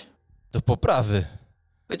poprawić. Do poprawy?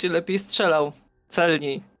 Będzie lepiej strzelał.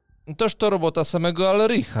 Celniej. Toż to robota samego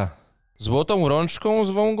Alricha. Złotą rączką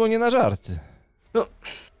zwą go nie na żarty.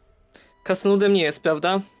 Krasnoludem nie jest,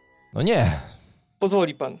 prawda? No nie.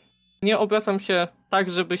 Pozwoli pan. Nie obracam się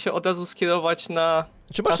tak, żeby się od razu skierować na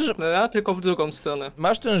Czy masz, Kastnera, tylko w drugą stronę.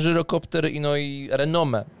 masz ten żyrokopter i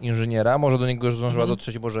renomę inżyniera, może do niego zdążyła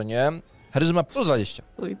dotrzeć, może nie. Charyzma plus 20.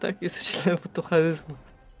 To i tak jest źle, bo to charyzma.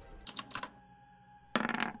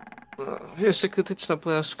 Jeszcze krytyczna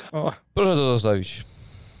porażka. O, Proszę to zostawić.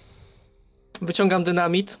 Wyciągam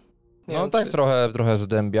dynamit. Nie No wiem, tak, czy- trochę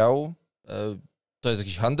zdębiał. To jest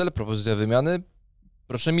jakiś handel, propozycja wymiany.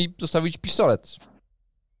 Proszę mi zostawić pistolet.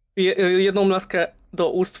 Jedną laskę do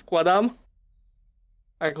ust wkładam.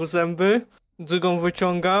 Jak zęby. Drugą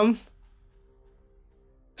wyciągam.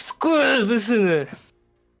 Skurwysyny!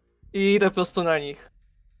 I idę prosto na nich.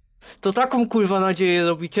 To taką kurwa nadzieję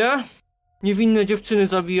robicie? Niewinne dziewczyny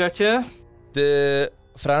zabijacie? Ty,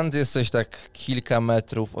 Franz, jesteś tak kilka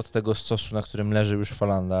metrów od tego stosu, na którym leży już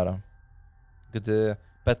Falandar. Gdy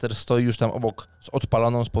Peter stoi już tam obok z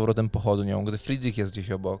odpaloną z powrotem pochodnią, gdy Friedrich jest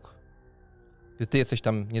gdzieś obok. Gdy ty jesteś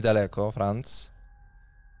tam niedaleko, Franz,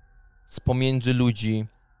 z pomiędzy ludzi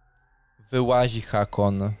wyłazi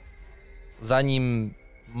Hakon. Za nim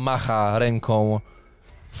macha ręką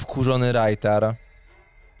wkurzony Rajtar.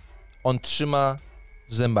 On trzyma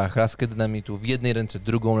w zębach laskę dynamitu, w jednej ręce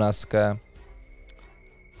drugą laskę,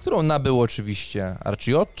 którą nabył oczywiście.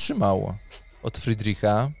 Archie otrzymał od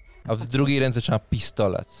Friedricha, a w drugiej ręce trzyma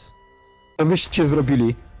pistolet. co byście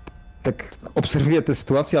zrobili? Tak obserwuję tę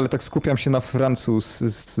sytuację, ale tak skupiam się na Francu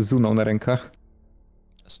z Zuną na rękach.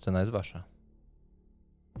 Scena jest wasza.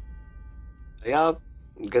 Ja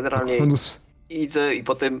generalnie Bonus. idę i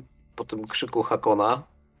po tym krzyku Hakona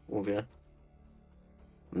mówię,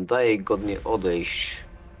 daję jej godnie odejść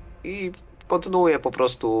i kontynuuję po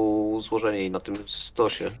prostu złożenie jej na tym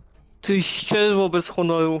stosie. Ty ścierwo bez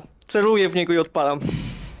honoru. Celuję w niego i odpalam.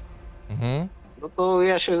 Mhm. No to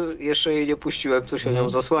ja się jeszcze jej nie puściłem, to się nią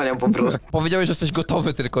zasłaniam po prostu. Powiedziałeś, że jesteś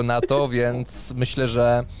gotowy tylko na to, więc myślę,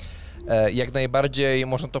 że jak najbardziej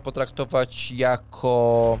można to potraktować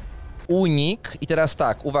jako unik. I teraz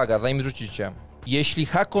tak, uwaga, zanim rzucicie. Jeśli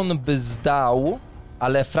Hakon by zdał,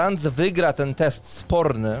 ale Franz wygra ten test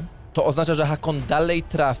sporny, to oznacza, że Hakon dalej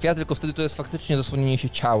trafia, tylko wtedy to jest faktycznie zasłonienie się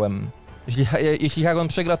ciałem. Jeśli Hakon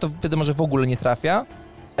przegra, to wiadomo, że w ogóle nie trafia.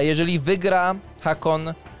 A jeżeli wygra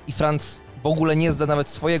Hakon i Franz w ogóle nie zda nawet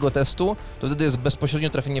swojego testu, to wtedy jest bezpośrednio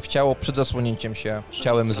trafienie w ciało przed zasłonięciem się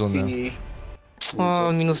ciałem Zuny. I...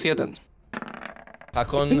 O, -1.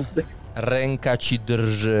 Hakon, ręka ci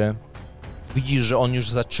drży. Widzisz, że on już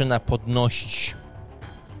zaczyna podnosić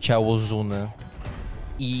ciało Zuny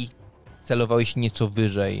i celowałeś nieco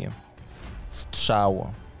wyżej.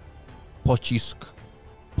 Strzał. Pocisk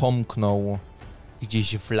pomknął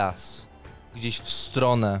gdzieś w las, gdzieś w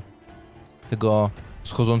stronę tego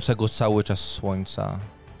wschodzącego cały czas słońca.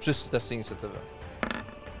 Wszyscy testy inicjatywy.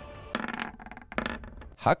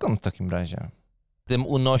 Hakon w takim razie. Dym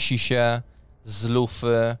unosi się z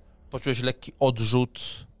lufy. Poczułeś lekki odrzut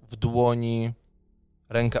w dłoni.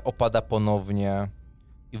 Ręka opada ponownie.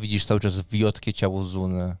 I widzisz cały czas wiotkie ciało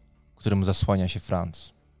Zuny, którym zasłania się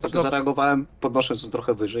Franz. Tak zareagowałem, podnosząc to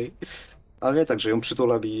trochę wyżej. Ale nie tak, że ją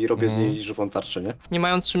przytulam i robię z niej żywą tarczę, nie? Nie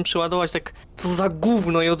mając czym przyładować, tak co za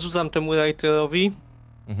gówno i odrzucam temu Reiterowi.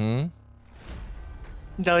 Mhm.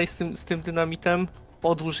 Dalej z tym dynamitem.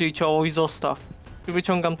 Odłóż jej ciało i zostaw. I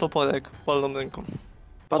wyciągam toporek wolną ręką.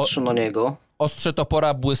 Patrzę na niego. Ostrze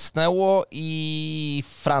topora błysnęło i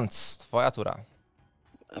Franz, twoja tura.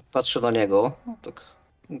 Patrzę na niego, tak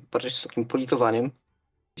bardziej z takim politowaniem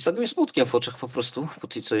i z takim smutkiem w oczach po prostu po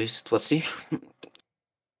tej całej sytuacji.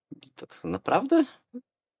 I tak naprawdę?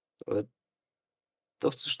 Ale to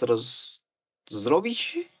chcesz teraz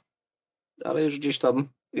zrobić? Ale już gdzieś tam,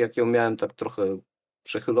 jak ją miałem tak trochę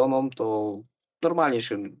przechyloną, to normalnie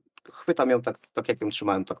się chwytam ją tak jak ją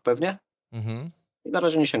trzymałem, tak pewnie. Mhm. I na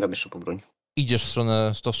razie nie sięgam jeszcze po broń. Idziesz w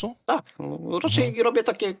stronę stosu? Tak, no, raczej robię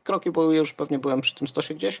takie kroki, bo już pewnie byłem przy tym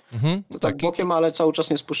stosie gdzieś. Mhm. No tak bokiem, ale cały czas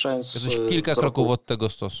nie spuszczając Jesteś kilka wzroku. kroków od tego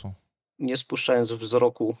stosu. Nie spuszczając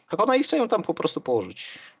wzroku. Tak ona i chce ją tam po prostu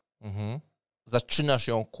położyć. Mhm. Zaczynasz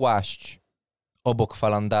ją kłaść obok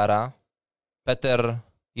Falandara. Peter,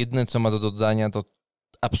 jedyne co ma do dodania, to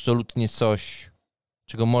absolutnie coś,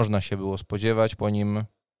 czego można się było spodziewać po nim.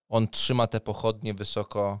 On trzyma te pochodnie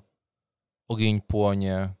wysoko, ogień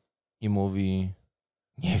płonie i mówi: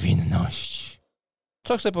 niewinność.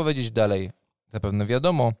 Co chce powiedzieć dalej? Zapewne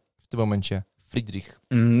wiadomo. W tym momencie Friedrich.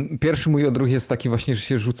 Pierwszy mój odruch jest taki właśnie, że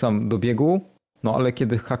się rzucam do biegu, no ale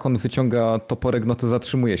kiedy Hakon wyciąga toporek, no to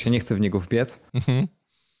zatrzymuję się, nie chcę w niego wbiec. Mhm.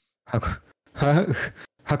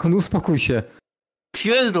 Hakon, uspokój się.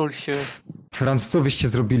 Pierdol się! Franz, co wyście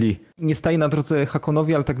zrobili? Nie staje na drodze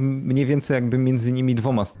Hakonowi, ale tak mniej więcej jakby między nimi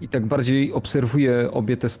dwoma. I tak bardziej obserwuję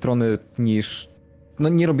obie te strony niż... No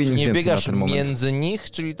nie robię nic Nie więcej biegasz na ten moment. między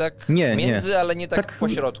nich, czyli tak Nie, między, nie. ale nie tak, Tak- po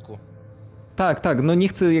środku. Tak, no nie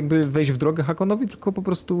chcę jakby wejść w drogę Hakonowi, tylko po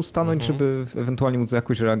prostu stanąć, Mhm. żeby ewentualnie móc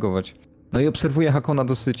jakoś reagować. No i obserwuję Hakona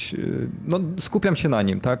dosyć, no skupiam się na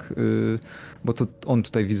nim, tak? Bo to on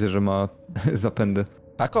tutaj widzę, że ma zapędy.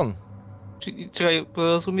 Hakon? Czekaj, bo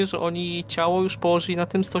rozumiem, że oni ciało już położyli na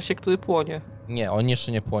tym stosie, który płonie. Nie, on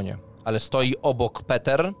jeszcze nie płonie. Ale stoi obok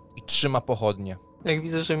Peter i trzyma pochodnie. Jak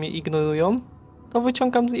widzę, że mnie ignorują, to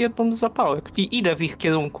wyciągam jedną z zapałek i idę w ich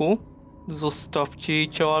kierunku. Zostawcie jej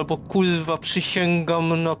ciało, albo kurwa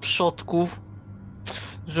przysięgam na przodków,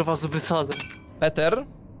 że was wysadzę. Peter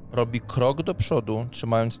robi krok do przodu,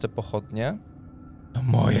 trzymając te pochodnie. To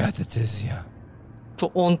moja decyzja.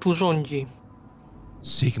 To on tu rządzi.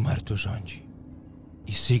 Sigmar tu rządzi.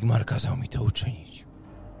 I Sigmar kazał mi to uczynić.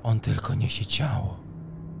 On tylko niesie ciało.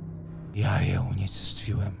 Ja je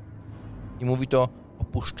unicestwiłem. I mówi to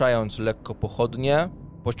opuszczając lekko pochodnie,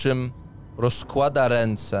 po czym rozkłada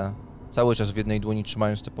ręce, cały czas w jednej dłoni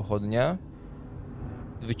trzymając te pochodnie,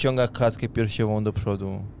 i wyciąga klatkę piersiową do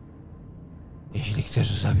przodu. Jeśli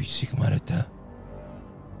chcesz zabić Sigmaretę,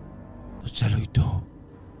 to celuj tu.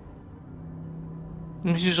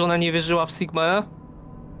 Myślisz, że ona nie wierzyła w Sigmara?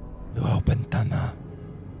 Była opętana.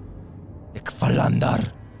 Jak Falandar.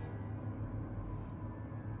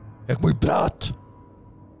 Jak mój brat.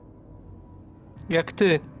 Jak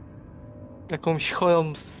ty. Jakąś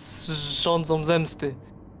chorą rządzą zemsty.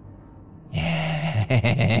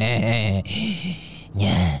 Nie.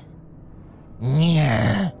 Nie.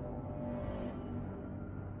 Nie.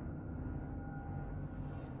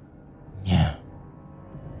 Nie.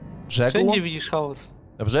 Rzekł? Wszędzie widzisz chaos.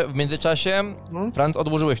 Dobrze, w międzyczasie, No. Franz,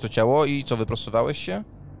 odłożyłeś to ciało i co, wyprostowałeś się?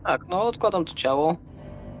 Tak, no odkładam to ciało.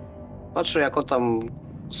 Patrzę, jak on tam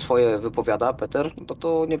swoje wypowiada, Peter, no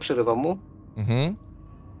to nie przerywam mu. Mhm.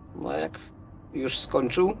 No jak już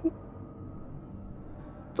skończył,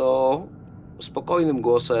 to spokojnym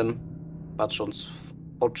głosem, patrząc w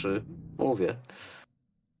oczy, mówię: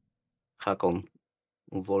 Hakon,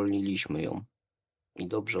 uwolniliśmy ją. I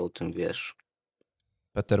dobrze o tym wiesz.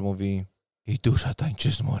 Peter mówi, jej dusza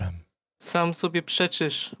tańczy z murem. Sam sobie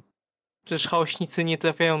przeczysz. Przecież chaośnicy nie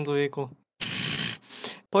trafiają do jego.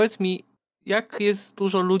 Powiedz mi, jak jest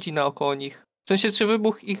dużo ludzi naokoło nich? W sensie, czy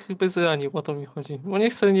wybuch ich bezranił? O to mi chodzi. Bo nie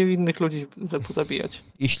chcę niewinnych ludzi zabijać.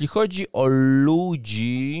 Jeśli chodzi o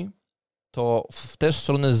ludzi, to w tę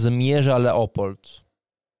stronę zmierza Leopold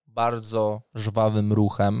bardzo żwawym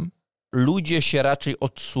ruchem. Ludzie się raczej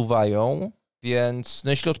odsuwają, więc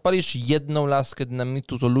no jeśli odpalisz jedną laskę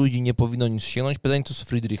dynamitu, to ludzi nie powinno nic sięgnąć. Pytanie, co z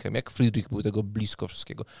Friedrichem? Jak Friedrich był tego blisko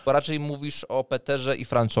wszystkiego? Bo raczej mówisz o Peterze i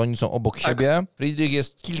Francu, oni są obok siebie. Friedrich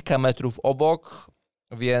jest kilka metrów obok,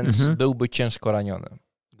 więc byłby ciężko raniony,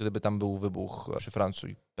 gdyby tam był wybuch przy Francu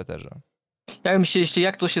i Peterze. Jak myślicie,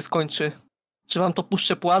 jak to się skończy? Czy wam to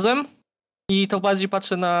puszczę płazem? I to bardziej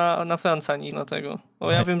patrzę na Franca niż na tego.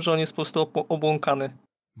 Bo ja wiem, że on jest po prostu obłąkany.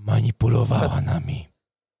 Manipulowała nami.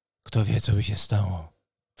 Kto wie, co by się stało.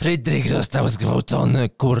 Friedrich został zgwałcony,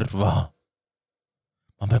 kurwa.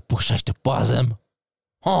 Mamy puszczać to płazem?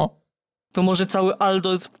 O! To może cały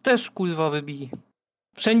Aldor też kurwa wybije.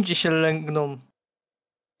 Wszędzie się lęgną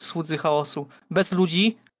słudzy chaosu. Bez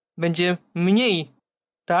ludzi będzie mniej,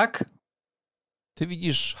 tak? Ty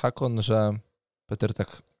widzisz, Hakon, że Peter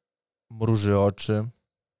tak mruży oczy.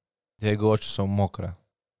 Jego oczy są mokre.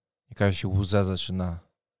 Jakaś łza zaczyna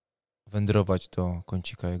wędrować do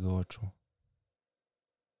kącika jego oczu.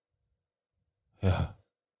 Ja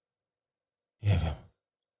nie wiem.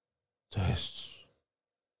 To jest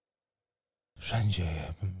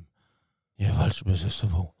wszędzie. Nie walczmy ze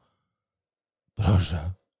sobą.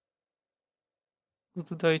 Proszę.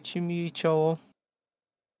 Dajcie mi jej ciało.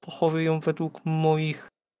 Pochowuję ją według moich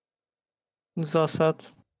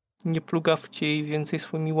zasad. Nie plugawcie jej więcej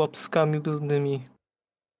swoimi łapskami brudnymi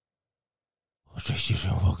Oczyścisz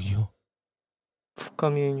ją w ogniu? w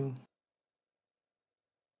kamieniu.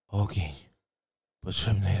 Ogień.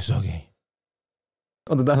 Potrzebny jest ogień.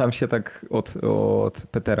 Oddalam się tak od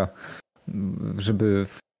Petera, żeby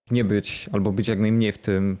nie być, albo być jak najmniej w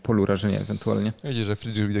tym polu rażenia ewentualnie. Widzisz, że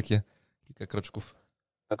Friedrich robi takie kilka kroczków.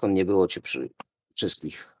 Hakon, nie było cię przy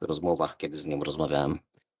wszystkich rozmowach, kiedy z nią rozmawiałem.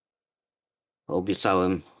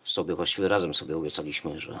 Obiecałem sobie, właściwie razem sobie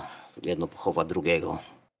obiecaliśmy, że jedno pochowa drugiego.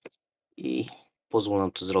 I pozwól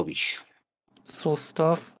nam to zrobić.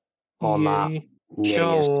 Zostaw Ona jej nie jest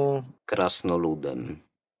ciało. krasnoludem.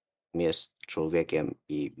 Jest człowiekiem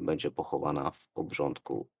i będzie pochowana w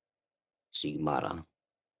obrządku Sigmara.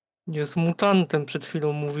 Jest mutantem, przed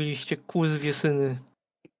chwilą mówiliście, syny.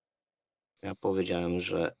 Ja powiedziałem,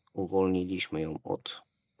 że uwolniliśmy ją od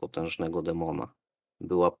potężnego demona.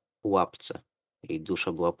 Była w pułapce. Jej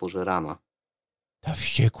dusza była pożerana. Ta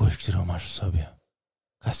wściekłość, którą masz w sobie.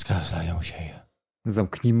 Kaskaza ją sieje.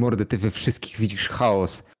 Zamknij mordę, ty we wszystkich widzisz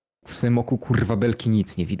chaos. W swoim oku kurwa belki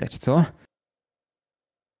nic nie widać, co?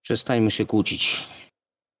 Przestańmy się kłócić.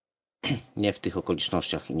 Nie w tych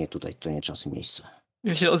okolicznościach i nie tutaj. To nie czas i miejsce.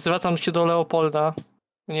 Zwracam się do Leopolda.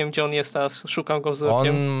 Nie wiem, gdzie on jest teraz. Szukam go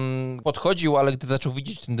wzrokiem. On podchodził, ale gdy zaczął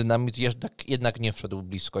widzieć ten dynamit, jednak nie wszedł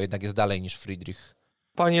blisko. Jednak jest dalej niż Friedrich.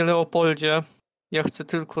 Panie Leopoldzie, ja chcę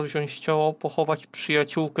tylko wziąć ciało, pochować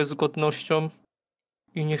przyjaciółkę z godnością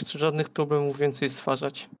i nie chcę żadnych problemów więcej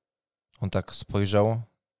stwarzać. On tak spojrzał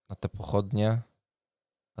na te pochodnie,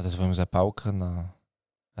 na tę swoją zapałkę, na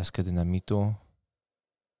laskę dynamitu.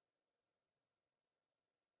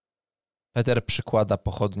 Peter przykłada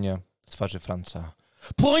pochodnie do twarzy Franca.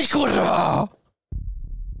 Płoń, kurwa!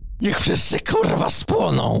 Niech wszyscy, kurwa,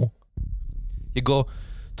 spłoną! Jego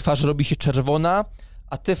twarz robi się czerwona,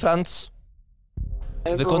 a ty, Franz,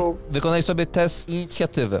 wykonaj sobie test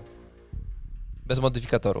inicjatywy. Bez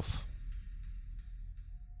modyfikatorów.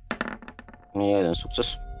 Nie jeden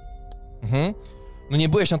sukces. Mhm. No nie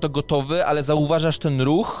byłeś na to gotowy, ale zauważasz ten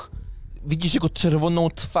ruch, widzisz jego czerwoną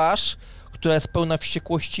twarz, która jest pełna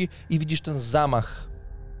wściekłości i widzisz ten zamach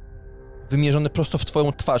wymierzony prosto w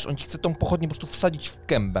twoją twarz. On ci chce tą pochodnię po prostu wsadzić w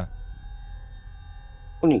gębę.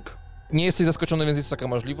 Unik. Nie jesteś zaskoczony, więc jest taka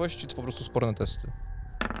możliwość, to po prostu sporne testy.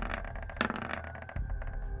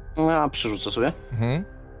 Ja przerzucę sobie. Mhm.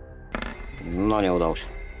 No nie udało się.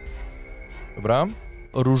 Dobra.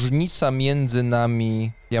 Różnica między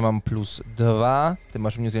nami, ja mam +2, ty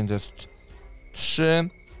masz -1, to jest 3,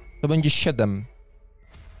 to będzie 7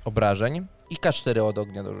 obrażeń i K4 od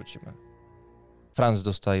ognia dorzucimy. Franz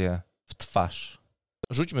dostaje w twarz.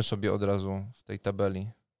 Rzućmy sobie od razu w tej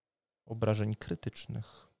tabeli obrażeń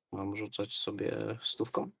krytycznych. Mam rzucać sobie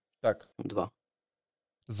 100? Tak. 2.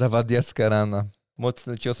 Zawadiacka rana.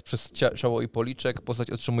 Mocny cios przez ciało i policzek. Postać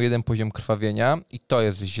otrzymuje 1 poziom krwawienia i to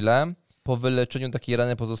jest źle. Po wyleczeniu takiej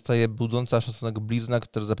rany pozostaje budząca szacunek blizna,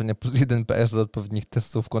 która zapewnia +1 PS do odpowiednich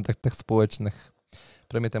testów w kontaktach społecznych.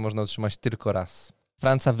 Premię tę można otrzymać tylko raz.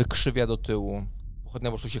 Franca wykrzywia do tyłu.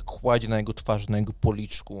 Pochodnia po prostu się kładzie na jego twarzy, na jego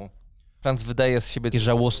policzku. Franz wydaje z siebie takie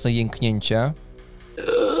żałosne jęknięcie.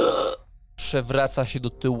 Przewraca się do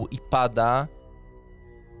tyłu i pada.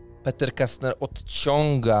 Peter Kastner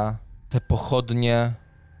odciąga te pochodnie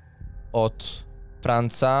od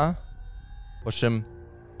Franca, po czym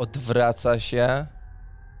odwraca się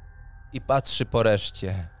i patrzy po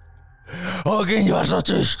reszcie. Ogień was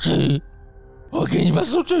oczyści! Ogień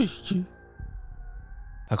was oczyści!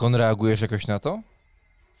 Jak on reagujesz jakoś na to?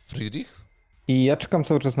 Friedrich? I ja czekam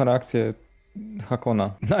cały czas na reakcję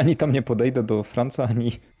Hakona. No, ani tam nie podejdę do Franca,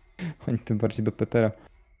 ani tym bardziej do Petera.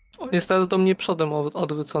 On jest teraz do mnie przodem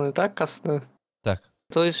odwrócony, tak? Kastner. Tak.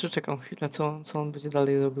 To jeszcze czekam chwilę, co on będzie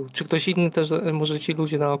dalej robił. Czy ktoś inny też, może ci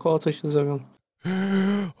ludzie naokoło coś zrobią?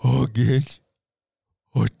 Ogień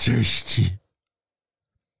oczyści.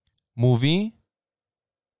 Mówi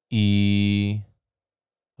i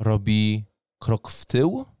robi krok w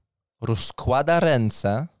tył, rozkłada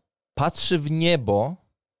ręce, patrzy w niebo.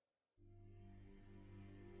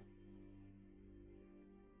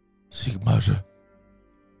 Sigmarze,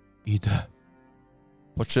 idę.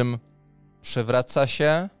 Po czym przewraca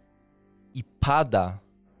się i pada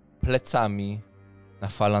plecami na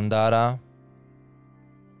Falandara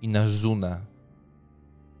i na Zunę.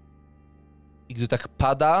 I gdy tak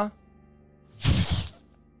pada,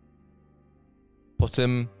 po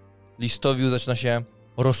tym listowiu zaczyna się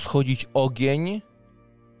rozchodzić ogień,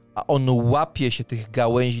 a on łapie się tych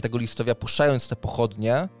gałęzi tego listowia, puszczając te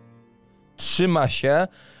pochodnie, trzyma się,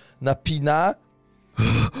 napina.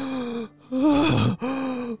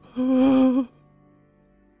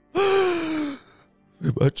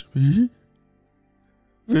 Wybacz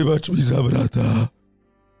mi za brata.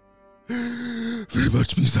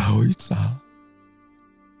 Wybacz mi za ojca.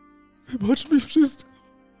 Wybacz mi wszystko.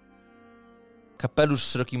 Kapelusz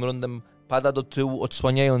z szerokim rondem pada do tyłu,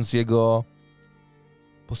 odsłaniając jego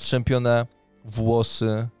postrzępione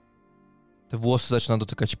włosy. Te włosy zaczyna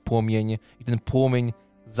dotykać płomień i ten płomień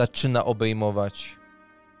zaczyna obejmować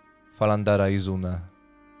Falandara i Zunę.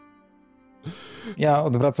 Ja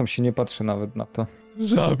odwracam się, nie patrzę nawet na to.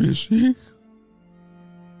 Zabierz ich.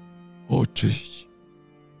 Oczyść.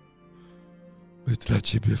 My dla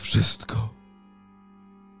ciebie wszystko.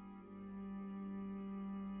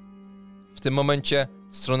 W tym momencie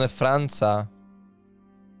w stronę Franca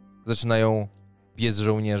zaczynają biec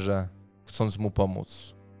żołnierze, chcąc mu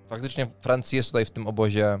pomóc. Faktycznie w Francji jest tutaj w tym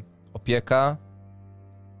obozie opieka.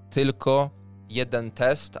 Tylko jeden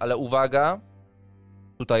test, ale uwaga,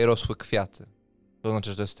 tutaj rosły kwiaty. To znaczy,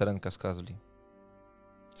 że to jest teren Kaskazli.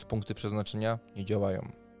 Z punkty przeznaczenia nie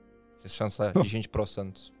działają. Jest szansa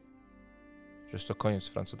 10%, że jest to koniec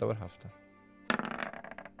Franza Dauerhafta.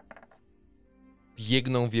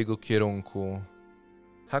 Biegną w jego kierunku.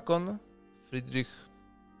 Hakon, Friedrich,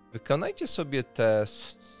 wykonajcie sobie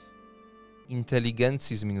test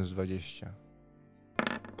inteligencji z -20.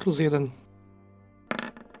 +1.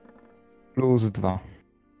 +2.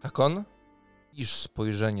 Hakon, widzisz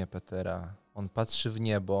spojrzenie Petera. On patrzy w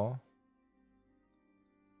niebo,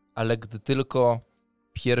 ale gdy tylko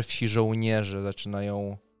pierwsi żołnierze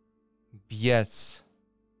zaczynają biec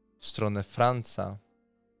w stronę Franca,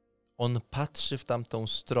 on patrzy w tamtą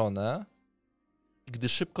stronę i gdy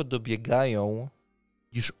szybko dobiegają,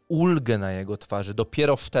 widzisz ulgę na jego twarzy.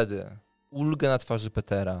 Dopiero wtedy ulgę na twarzy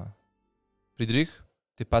Petera. Friedrich,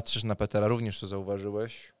 ty patrzysz na Petera, również to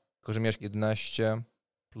zauważyłeś, tylko że miałeś 11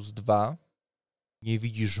 + 2. Nie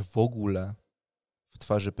widzisz w ogóle w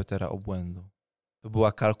twarzy Petera obłędu. To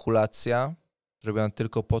była kalkulacja zrobiona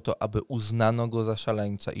tylko po to, aby uznano go za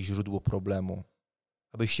szaleńca i źródło problemu.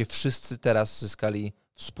 Abyście wszyscy teraz zyskali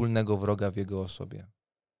wspólnego wroga w jego osobie.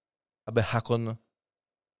 Aby Hakon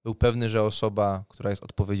był pewny, że osoba, która jest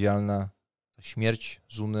odpowiedzialna za śmierć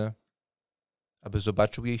Zuny, aby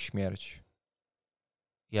zobaczył jej śmierć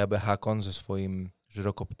i aby Hakon ze swoim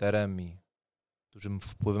żyrokopterem i dużym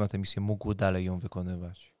wpływem na tę misję mógł dalej ją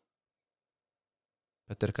wykonywać.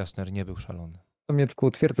 Peter Kastner nie był szalony. To mnie tylko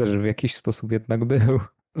utwierdza, że w jakiś sposób jednak był.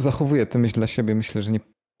 Zachowuję tę myśl dla siebie. Myślę, że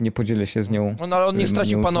nie podzielę się z nią. No ale on nie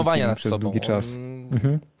stracił panowania nad przez sobą. długi czas.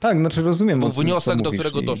 Tak, znaczy rozumiem. To był wniosek, do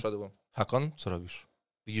którego doszedł. Hakon, co robisz?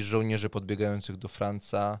 Widzisz żołnierzy podbiegających do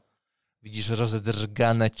Franca. Widzisz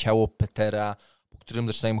rozedrgane ciało Petera, po którym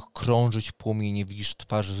zaczynają krążyć płomienie. Widzisz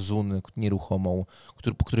twarz Zuny nieruchomą,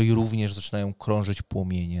 po której również zaczynają krążyć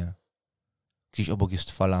płomienie. Gdzieś obok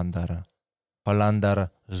jest Falandar. Falandar,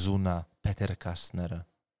 Zuna, Peter Kastner.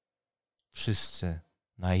 Wszyscy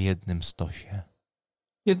na jednym stosie.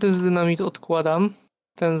 Jeden z dynamit odkładam,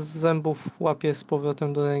 ten z zębów łapię z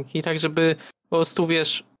powrotem do ręki, tak żeby po prostu,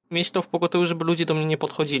 wiesz, mieć to w pogotowiu, żeby ludzie do mnie nie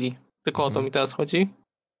podchodzili. Tylko o to mi teraz chodzi.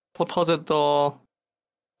 Podchodzę do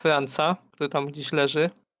Franca, który tam gdzieś leży.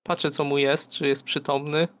 Patrzę, co mu jest, czy jest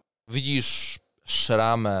przytomny. Widzisz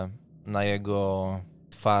szramę na jego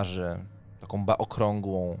twarzy, taką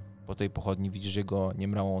okrągłą. Po tej pochodni widzisz jego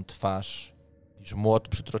niemrałą twarz. Widzisz młot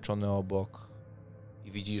przytroczony obok.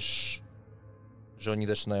 I widzisz, że oni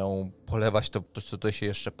zaczynają polewać to, co tutaj się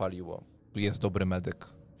jeszcze paliło. Tu jest dobry medyk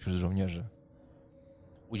wśród żołnierzy.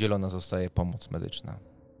 Udzielona zostaje pomoc medyczna.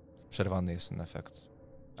 Przerwany jest ten efekt.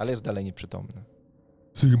 Ale jest dalej nieprzytomny.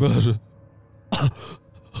 Sigmarze.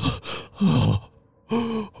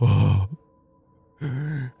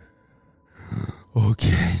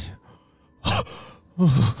 Ogień.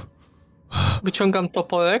 Wyciągam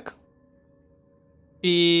toporek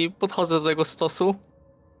i podchodzę do tego stosu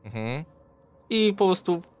i po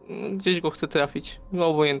prostu gdzieś go chcę trafić.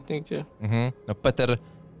 Obojętnie gdzie. No Peter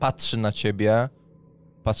patrzy na ciebie,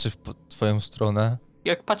 patrzy w twoją stronę.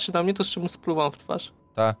 Jak patrzy na mnie, to jeszcze mu spluwam w twarz.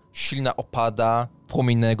 Ta silna opada,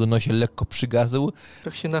 płomień na jego nosie lekko przygazł.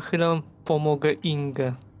 Jak się nachylam, pomogę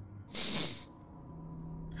Ingę.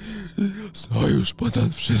 Sojusz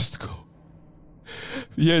ponad wszystko.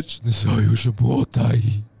 Wieczny sojusz młota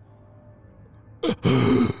i...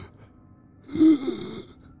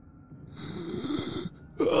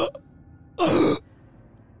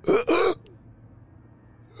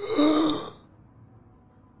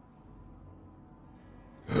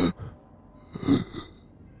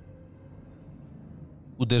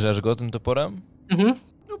 Uderzasz go tym toporem?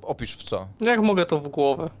 No, opisz w co? Jak mogę, to w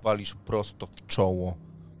głowę. Walisz prosto w czoło.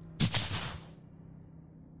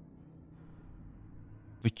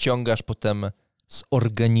 Wyciągasz potem z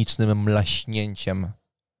organicznym mlaśnięciem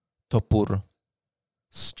topór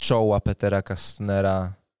z czoła Petera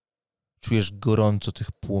Kastnera. Czujesz gorąco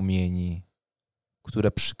tych płomieni,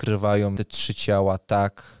 które przykrywają te 3 ciała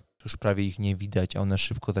tak, że już prawie ich nie widać, a one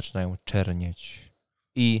szybko zaczynają czernieć.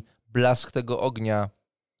 I blask tego ognia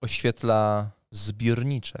oświetla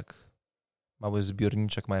zbiorniczek. Mały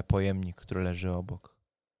zbiorniczek, mały pojemnik, który leży obok.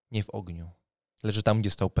 Nie w ogniu. Leży tam,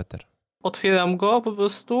 gdzie stał Peter. Otwieram go po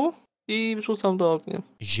prostu i wrzucam do ognia.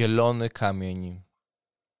 Zielony kamień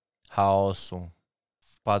chaosu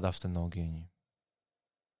wpada w ten ogień,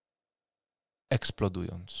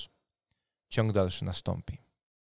 eksplodując. Ciąg dalszy nastąpi.